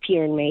day up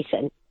here in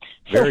Mason.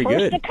 Very first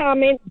good. a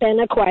comment, then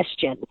a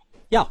question.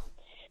 Yeah.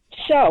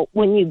 So,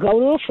 when you go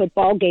to a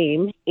football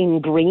game in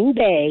Green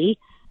Bay,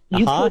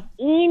 you put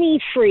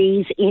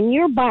antifreeze in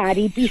your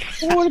body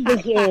before the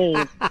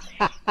game.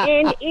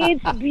 And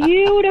it's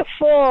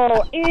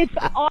beautiful. It's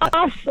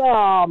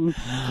awesome.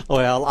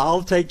 Well,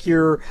 I'll take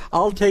your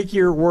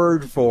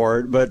word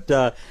for it, but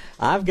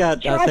I've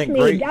got Trust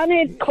me, done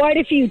it quite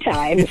a few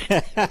times.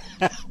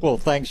 Well,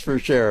 thanks for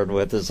sharing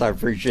with us. I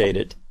appreciate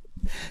it.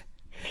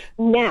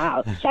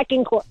 Now,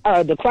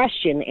 the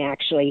question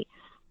actually.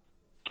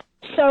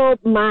 So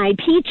my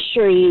peach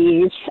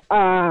trees,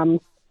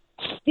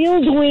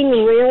 still doing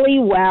really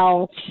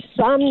well.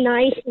 Some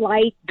nice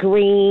light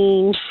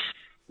green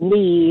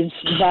leaves,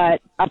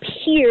 but up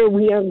here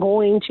we are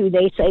going to,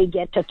 they say,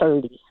 get to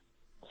 30.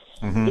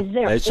 Mm-hmm.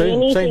 Is there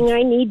anything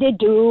I need to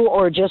do,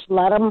 or just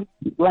let them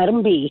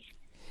be?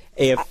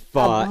 I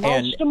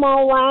mulched them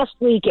all last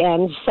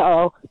weekend,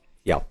 so.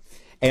 Yeah.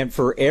 And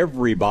for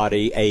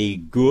everybody, a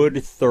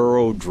good,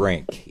 thorough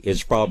drink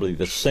is probably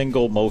the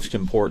single most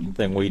important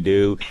thing we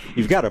do.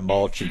 You've got to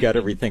mulch. You've got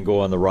everything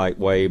going the right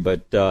way.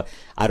 But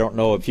I don't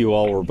know if you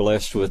all were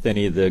blessed with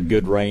any of the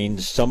good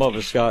rains. Some of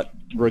us got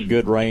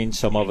good rain.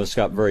 Some of us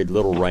got very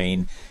little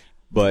rain.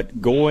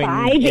 But going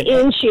 5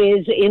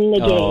 inches in the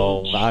gauge.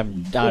 Oh,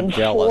 I'm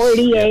jealous.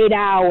 48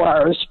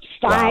 hours,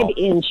 5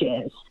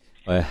 inches.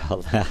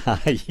 Well,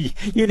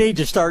 you need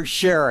to start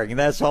sharing.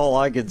 That's all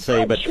I can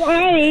say. I'm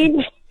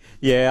trying.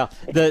 Yeah,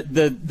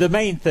 the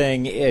main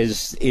thing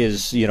is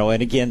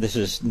and again, this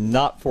is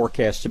not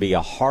forecast to be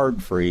a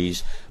hard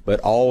freeze, but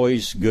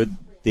always good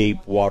deep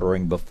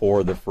watering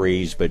before the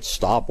freeze. But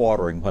stop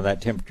watering when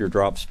that temperature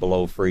drops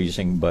below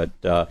freezing. But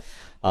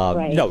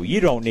right. No,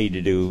 you don't need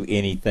to do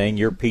anything.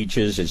 Your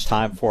peaches, it's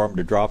time for them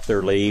to drop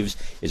their leaves.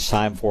 It's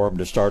time for them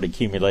to start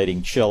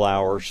accumulating chill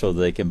hours so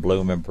they can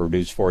bloom and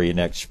produce for you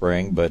next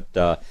spring. But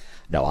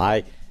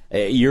no,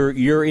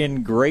 you're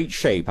in great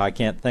shape. I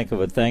can't think of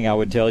a thing I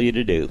would tell you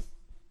to do.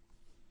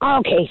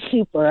 Okay,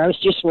 super. I was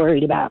just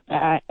worried about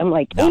that. I'm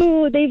like,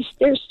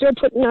 they're still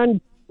putting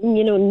on,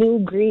 new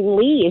green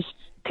leaves.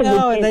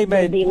 No, and we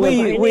may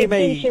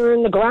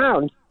in the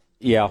ground.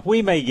 Yeah,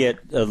 we may get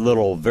a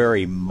little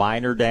very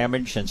minor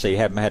damage since they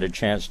haven't had a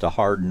chance to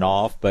harden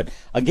off. But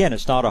again,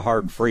 it's not a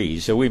hard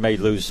freeze, so we may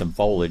lose some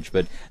foliage,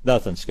 but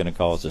nothing's going to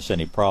cause us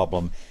any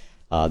problem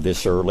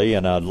this early.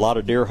 And a lot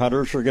of deer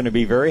hunters are going to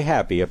be very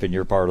happy up in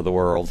your part of the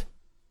world.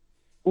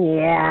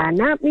 Yeah,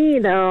 not me,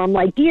 though. I'm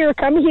like, deer,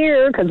 come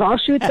here, because I'll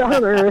shoot the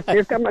hunter if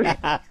you're coming.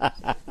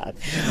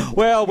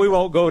 Well, we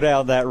won't go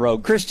down that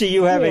road. Christy,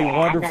 you have a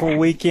wonderful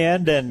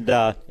weekend, and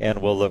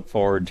we'll look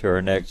forward to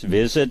our next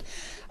visit.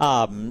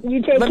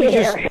 You take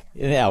care.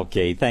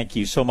 Okay, thank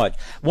you so much.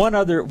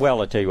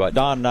 I'll tell you what,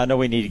 Don, I know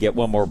we need to get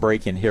one more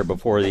break in here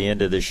before the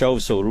end of the show,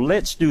 so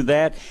let's do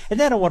that. And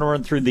then I want to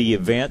run through the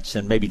events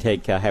and maybe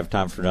have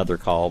time for another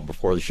call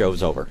before the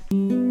show's over.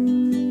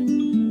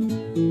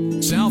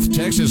 South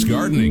Texas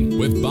Gardening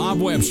with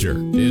Bob Webster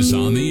is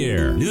on the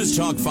air. News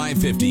Talk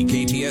 550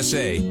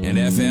 KTSA and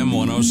FM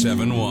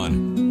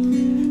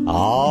 107.1.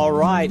 All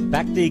right,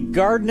 back to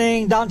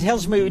gardening. Don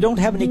tells me we don't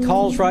have any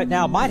calls right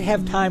now. Might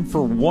have time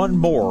for one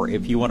more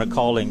if you want to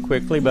call in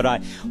quickly, but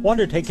I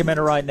wanted to take a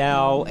minute right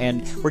now,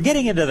 and we're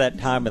getting into that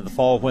time in the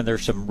fall when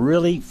there's some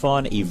really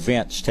fun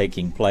events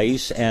taking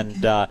place,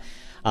 and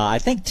I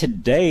think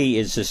today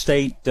is the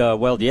state,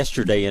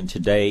 yesterday and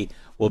today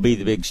will be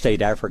the big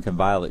State African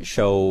Violet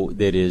Show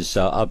that is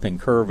up in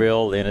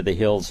Kerrville, into the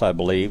hills, I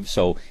believe.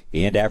 So,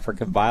 the End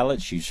African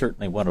Violets, you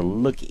certainly want to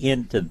look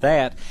into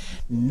that.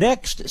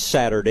 Next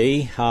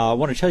Saturday, I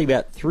want to tell you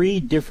about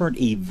 3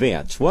 different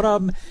events. One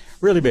of them,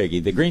 really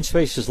biggie, the Green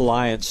Spaces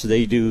Alliance,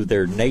 they do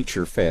their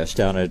Nature Fest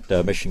down at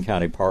Mission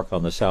County Park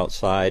on the south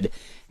side.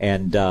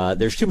 And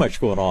there's too much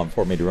going on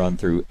for me to run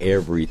through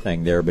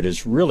everything there, but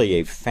it's really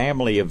a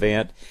family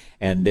event,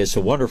 and it's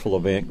a wonderful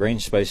event. Green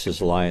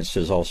Spaces Alliance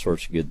does all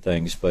sorts of good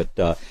things.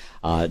 But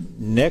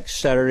next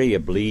Saturday, I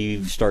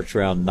believe, starts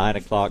around 9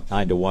 o'clock,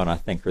 9 to 1, I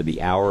think, are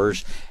the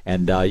hours.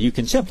 And you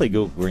can simply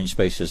Google Green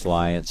Spaces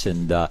Alliance,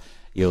 and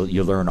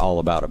you'll learn all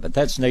about it. But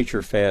that's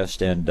Nature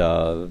Fest and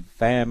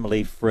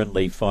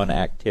family-friendly fun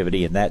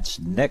activity, and that's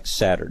next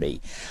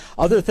Saturday.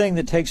 Other thing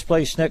that takes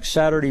place next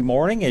Saturday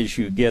morning is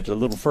you get a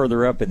little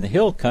further up in the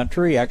hill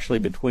country, actually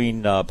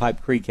between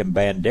Pipe Creek and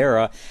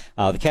Bandera.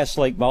 The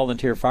Castle Lake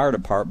Volunteer Fire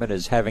Department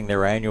is having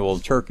their annual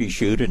turkey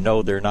shoot, and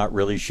no, they're not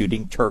really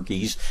shooting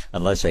turkeys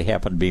unless they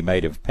happen to be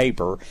made of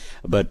paper.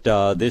 But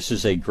this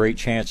is a great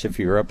chance if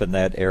you're up in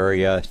that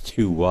area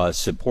to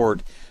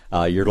support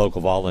your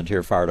local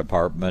volunteer fire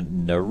department,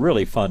 and a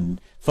really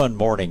fun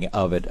morning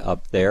of it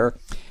up there.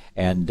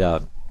 And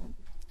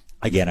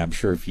again, I'm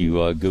sure if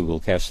you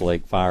Google Castle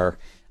Lake Fire,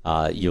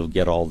 you'll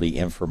get all the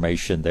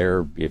information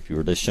there. If you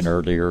were listening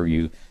earlier,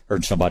 you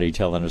heard somebody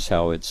telling us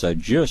how it's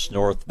just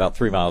north, about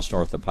 3 miles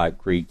north of Pipe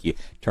Creek. You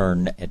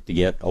turn to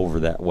get over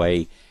that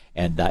way.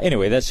 And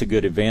anyway, that's a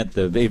good event.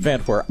 The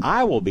event where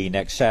I will be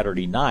next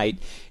Saturday night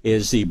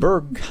is the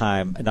Kendalia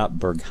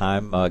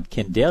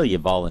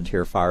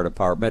Volunteer Fire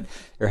Department.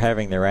 They're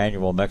having their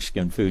annual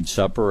Mexican food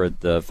supper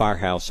at the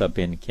firehouse up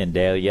in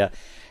Kendalia.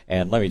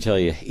 And let me tell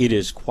you, it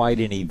is quite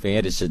an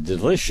event. It's a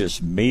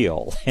delicious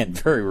meal and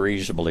very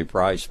reasonably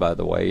priced, by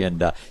the way. And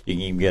you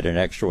can even get an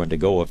extra one to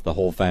go if the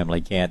whole family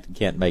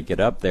can't make it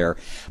up there.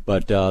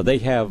 But they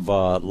have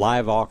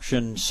live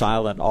auction,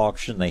 silent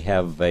auction. They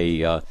have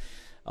they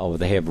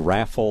have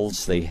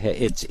raffles.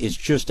 It's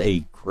just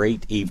a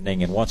great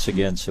evening, and once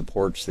again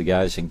supports the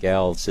guys and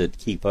gals that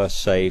keep us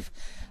safe.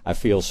 I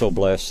feel so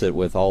blessed that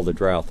with all the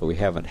drought that we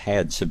haven't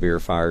had severe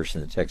fires in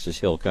the Texas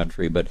Hill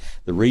Country, but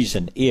the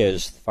reason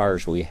is the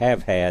fires we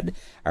have had,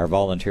 our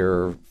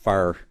volunteer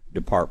fire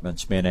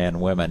departments, men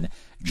and women,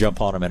 jump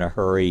on them in a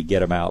hurry,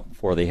 get them out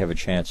before they have a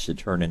chance to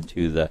turn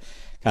into the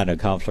kind of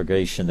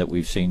conflagration that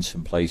we've seen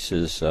some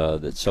places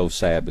that's so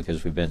sad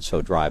because we've been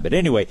so dry. But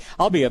anyway,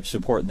 I'll be up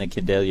supporting the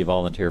Kendalia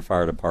Volunteer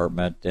Fire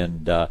Department,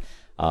 and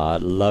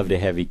love to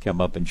have you come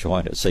up and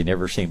join us. They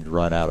never seem to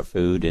run out of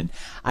food, and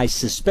I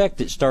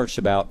suspect it starts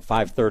about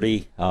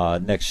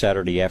 5:30 next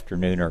Saturday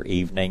afternoon or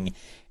evening,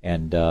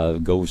 and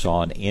goes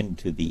on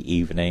into the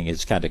evening.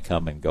 It's kind of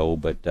come and go,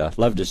 but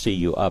love to see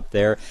you up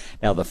there.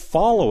 Now, the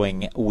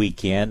following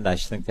weekend, I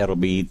think that'll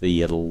be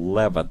the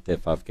 11th,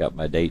 if I've got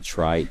my dates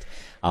right.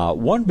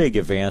 One big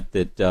event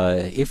that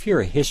if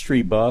you're a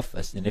history buff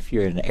and if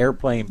you're an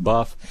airplane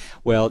buff,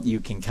 well,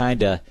 you can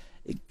kind of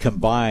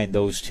combine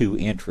those two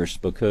interests,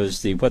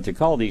 because what they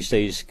call these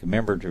days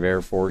commemorative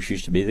Air Force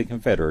used to be the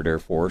Confederate Air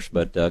Force,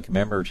 but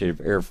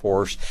commemorative Air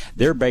Force,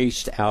 they're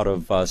based out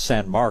of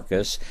San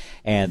Marcos,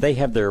 and they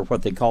have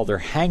what they call their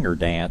hangar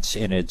dance,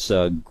 and it's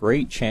a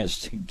great chance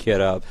to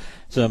get up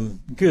some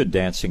good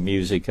dancing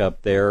music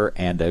up there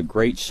and a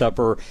great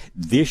supper.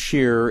 This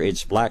year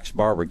it's Black's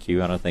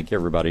Barbecue, and I think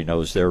everybody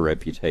knows their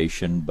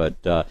reputation, but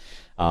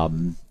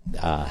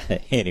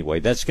anyway,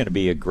 that's going to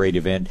be a great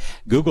event.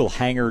 Google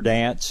Hangar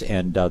Dance,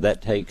 and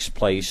that takes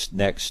place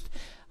next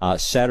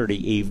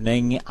Saturday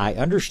evening. I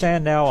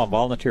understand now on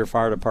volunteer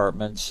fire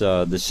departments,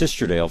 the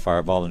Sisterdale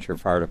Volunteer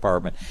Fire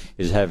Department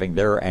is having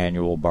their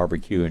annual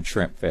barbecue and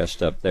shrimp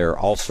fest up there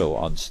also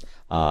on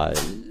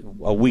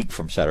a week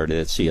from Saturday.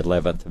 That's the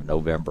 11th of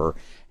November.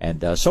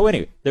 And so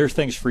anyway, there's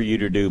things for you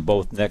to do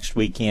both next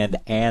weekend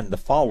and the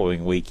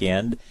following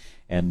weekend,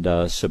 and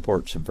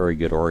support some very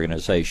good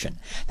organization.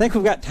 I think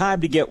we've got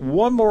time to get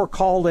one more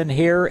call in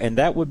here, and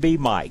that would be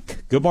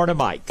Mike. Good morning,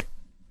 Mike.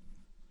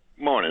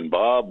 Morning,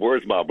 Bob.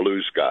 Where's my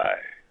blue sky?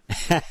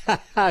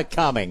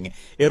 Coming.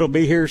 It'll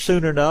be here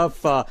soon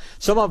enough.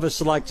 Some of us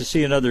would like to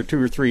see another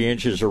 2 or 3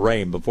 inches of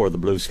rain before the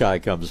blue sky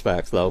comes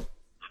back, though.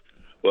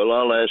 Well,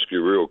 I'll ask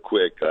you real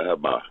quick. I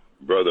have my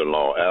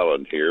brother-in-law,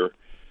 Alan, here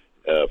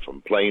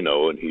from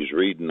Plano, and he's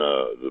reading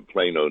the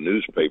Plano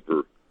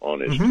newspaper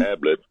on his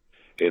tablet,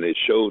 and it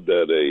showed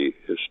that a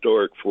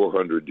historic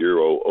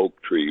 400-year-old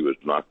oak tree was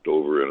knocked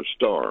over in a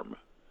storm.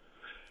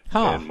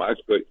 And my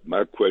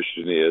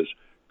question is,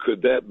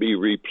 could that be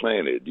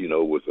replanted,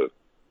 with a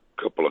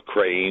couple of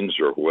cranes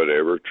or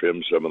whatever,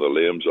 trim some of the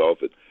limbs off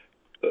it?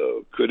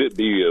 Could it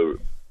be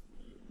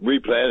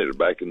replanted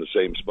back in the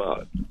same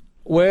spot?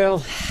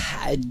 Well,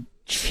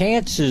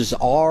 chances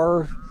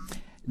are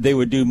they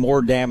would do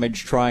more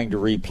damage trying to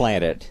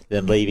replant it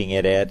than leaving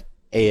it at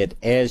it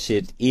as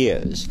it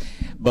is.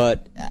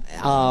 But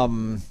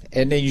and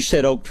then you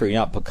said oak tree,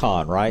 not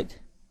pecan, right?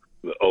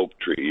 The oak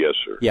tree, yes,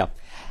 sir. Yeah.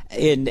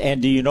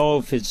 And do you know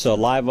if it's a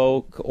live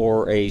oak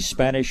or a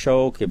Spanish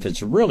oak? If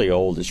it's really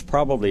old, it's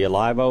probably a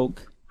live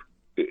oak.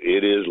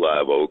 It is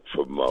live oak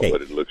from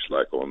what it looks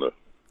like on the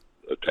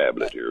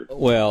tablet here.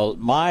 Well,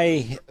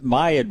 my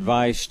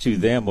advice to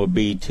them would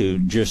be to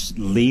just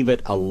leave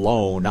it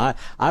alone.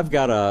 I've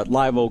got a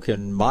live oak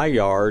in my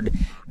yard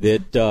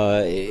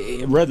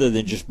that rather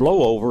than just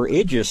blow over,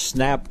 it just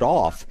snapped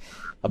off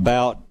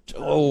about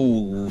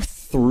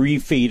 3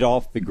 feet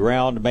off the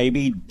ground,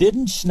 maybe.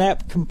 Didn't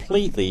snap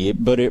completely,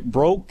 but it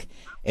broke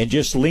and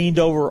just leaned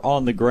over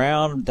on the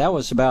ground. That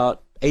was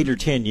about 8 or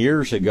 10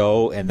 years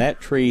ago, and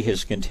that tree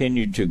has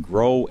continued to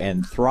grow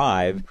and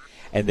thrive.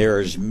 And there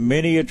is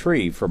many a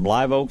tree, from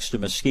live oaks to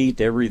mesquite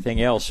to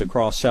everything else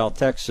across South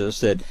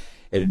Texas, that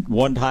at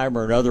one time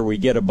or another we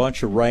get a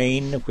bunch of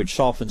rain, which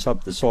softens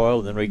up the soil,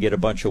 and then we get a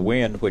bunch of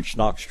wind, which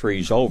knocks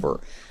trees over.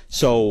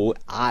 So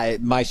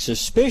my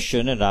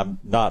suspicion, and I'm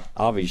not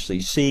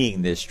obviously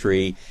seeing this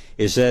tree,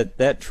 is that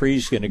that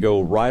tree's going to go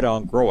right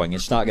on growing.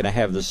 It's not going to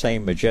have the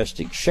same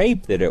majestic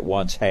shape that it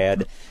once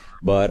had,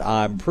 but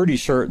I'm pretty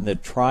certain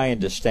that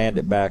trying to stand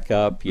it back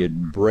up,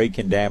 you'd break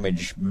and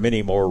damage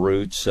many more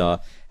roots, and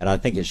I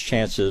think its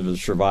chances of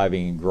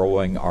surviving and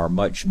growing are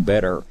much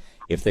better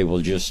if they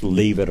will just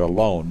leave it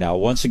alone. Now,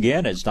 once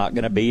again, it's not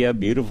going to be a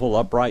beautiful,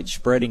 upright,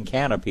 spreading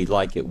canopy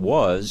like it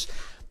was,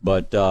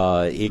 but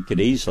it could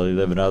easily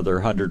live another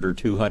 100 or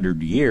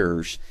 200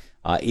 years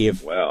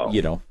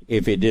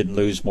if it didn't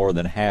lose more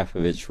than half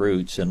of its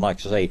roots. And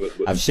like I say,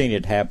 I've seen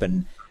it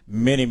happen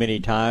many,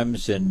 many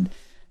times, and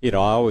I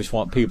always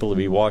want people to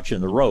be watching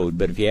the road,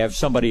 but if you have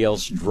somebody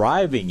else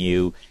driving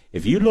you,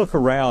 if you look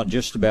around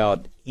just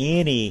about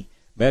any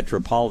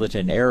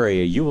metropolitan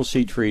area, you will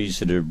see trees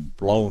that are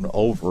blown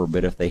over,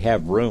 but if they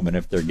have room and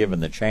if they're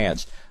given the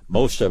chance,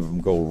 most of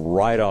them go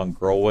right on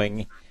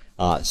growing.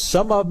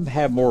 Some of them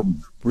have more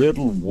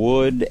brittle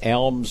wood.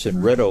 Elms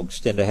and red oaks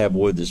tend to have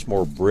wood that's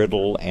more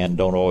brittle and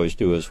don't always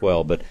do as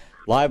well, but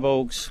live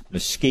oaks,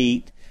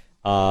 mesquite,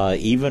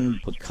 even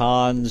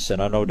pecans,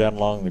 and I know down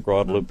along the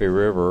Guadalupe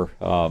River,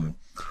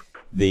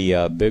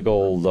 the big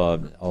old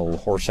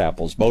horse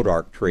apples,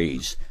 bodark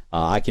trees.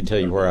 I can tell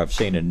you where I've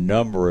seen a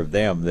number of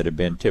them that have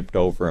been tipped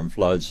over in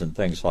floods and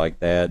things like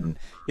that. And,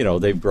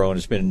 they've grown.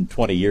 It's been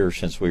 20 years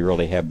since we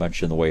really had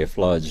much in the way of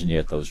floods, and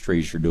yet those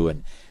trees are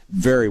doing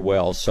very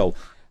well. So,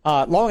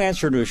 long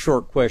answer to a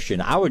short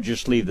question. I would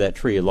just leave that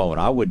tree alone.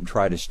 I wouldn't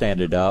try to stand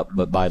it up,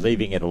 but by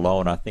leaving it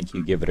alone, I think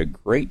you give it a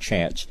great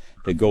chance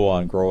to go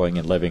on growing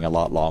and living a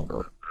lot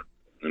longer.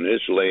 And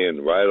it's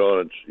laying right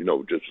on it,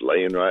 just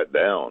laying right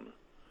down.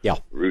 Yeah.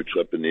 Roots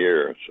up in the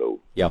air. So.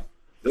 Yeah.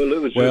 Well,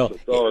 it was just a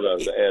thought I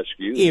was to ask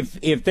you.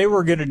 If they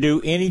were going to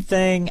do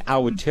anything, I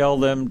would tell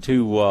them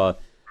to,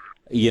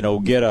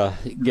 get a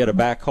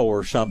backhoe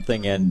or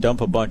something and dump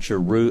a bunch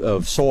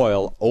of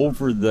soil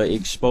over the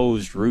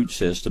exposed root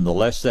system. The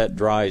less that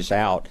dries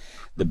out,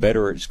 the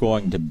better it's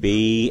going to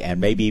be,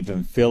 and maybe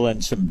even fill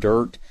in some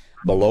dirt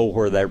below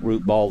where that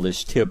root ball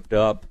is tipped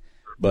up.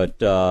 But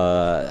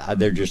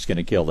they're just going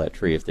to kill that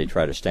tree if they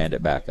try to stand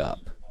it back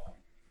up.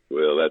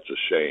 Well, that's a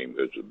shame.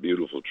 It's a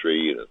beautiful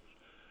tree, and it's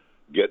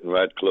getting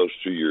right close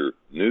to your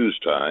news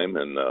time,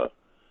 and I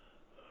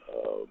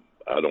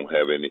don't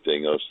have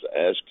anything else to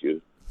ask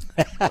you.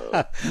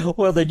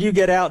 Well, then you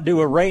get out and do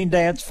a rain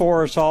dance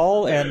for us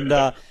all, and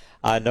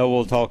I know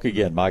we'll talk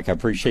again, Mike. I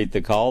appreciate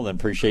the call and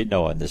appreciate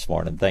knowing this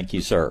morning. Thank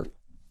you, sir.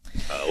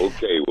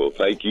 Okay, well,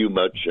 thank you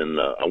much,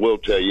 and I will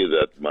tell you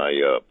that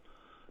my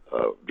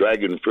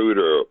dragon fruit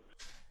are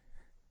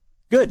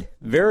good,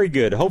 very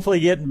good. Hopefully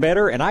getting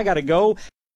better, and I got to go.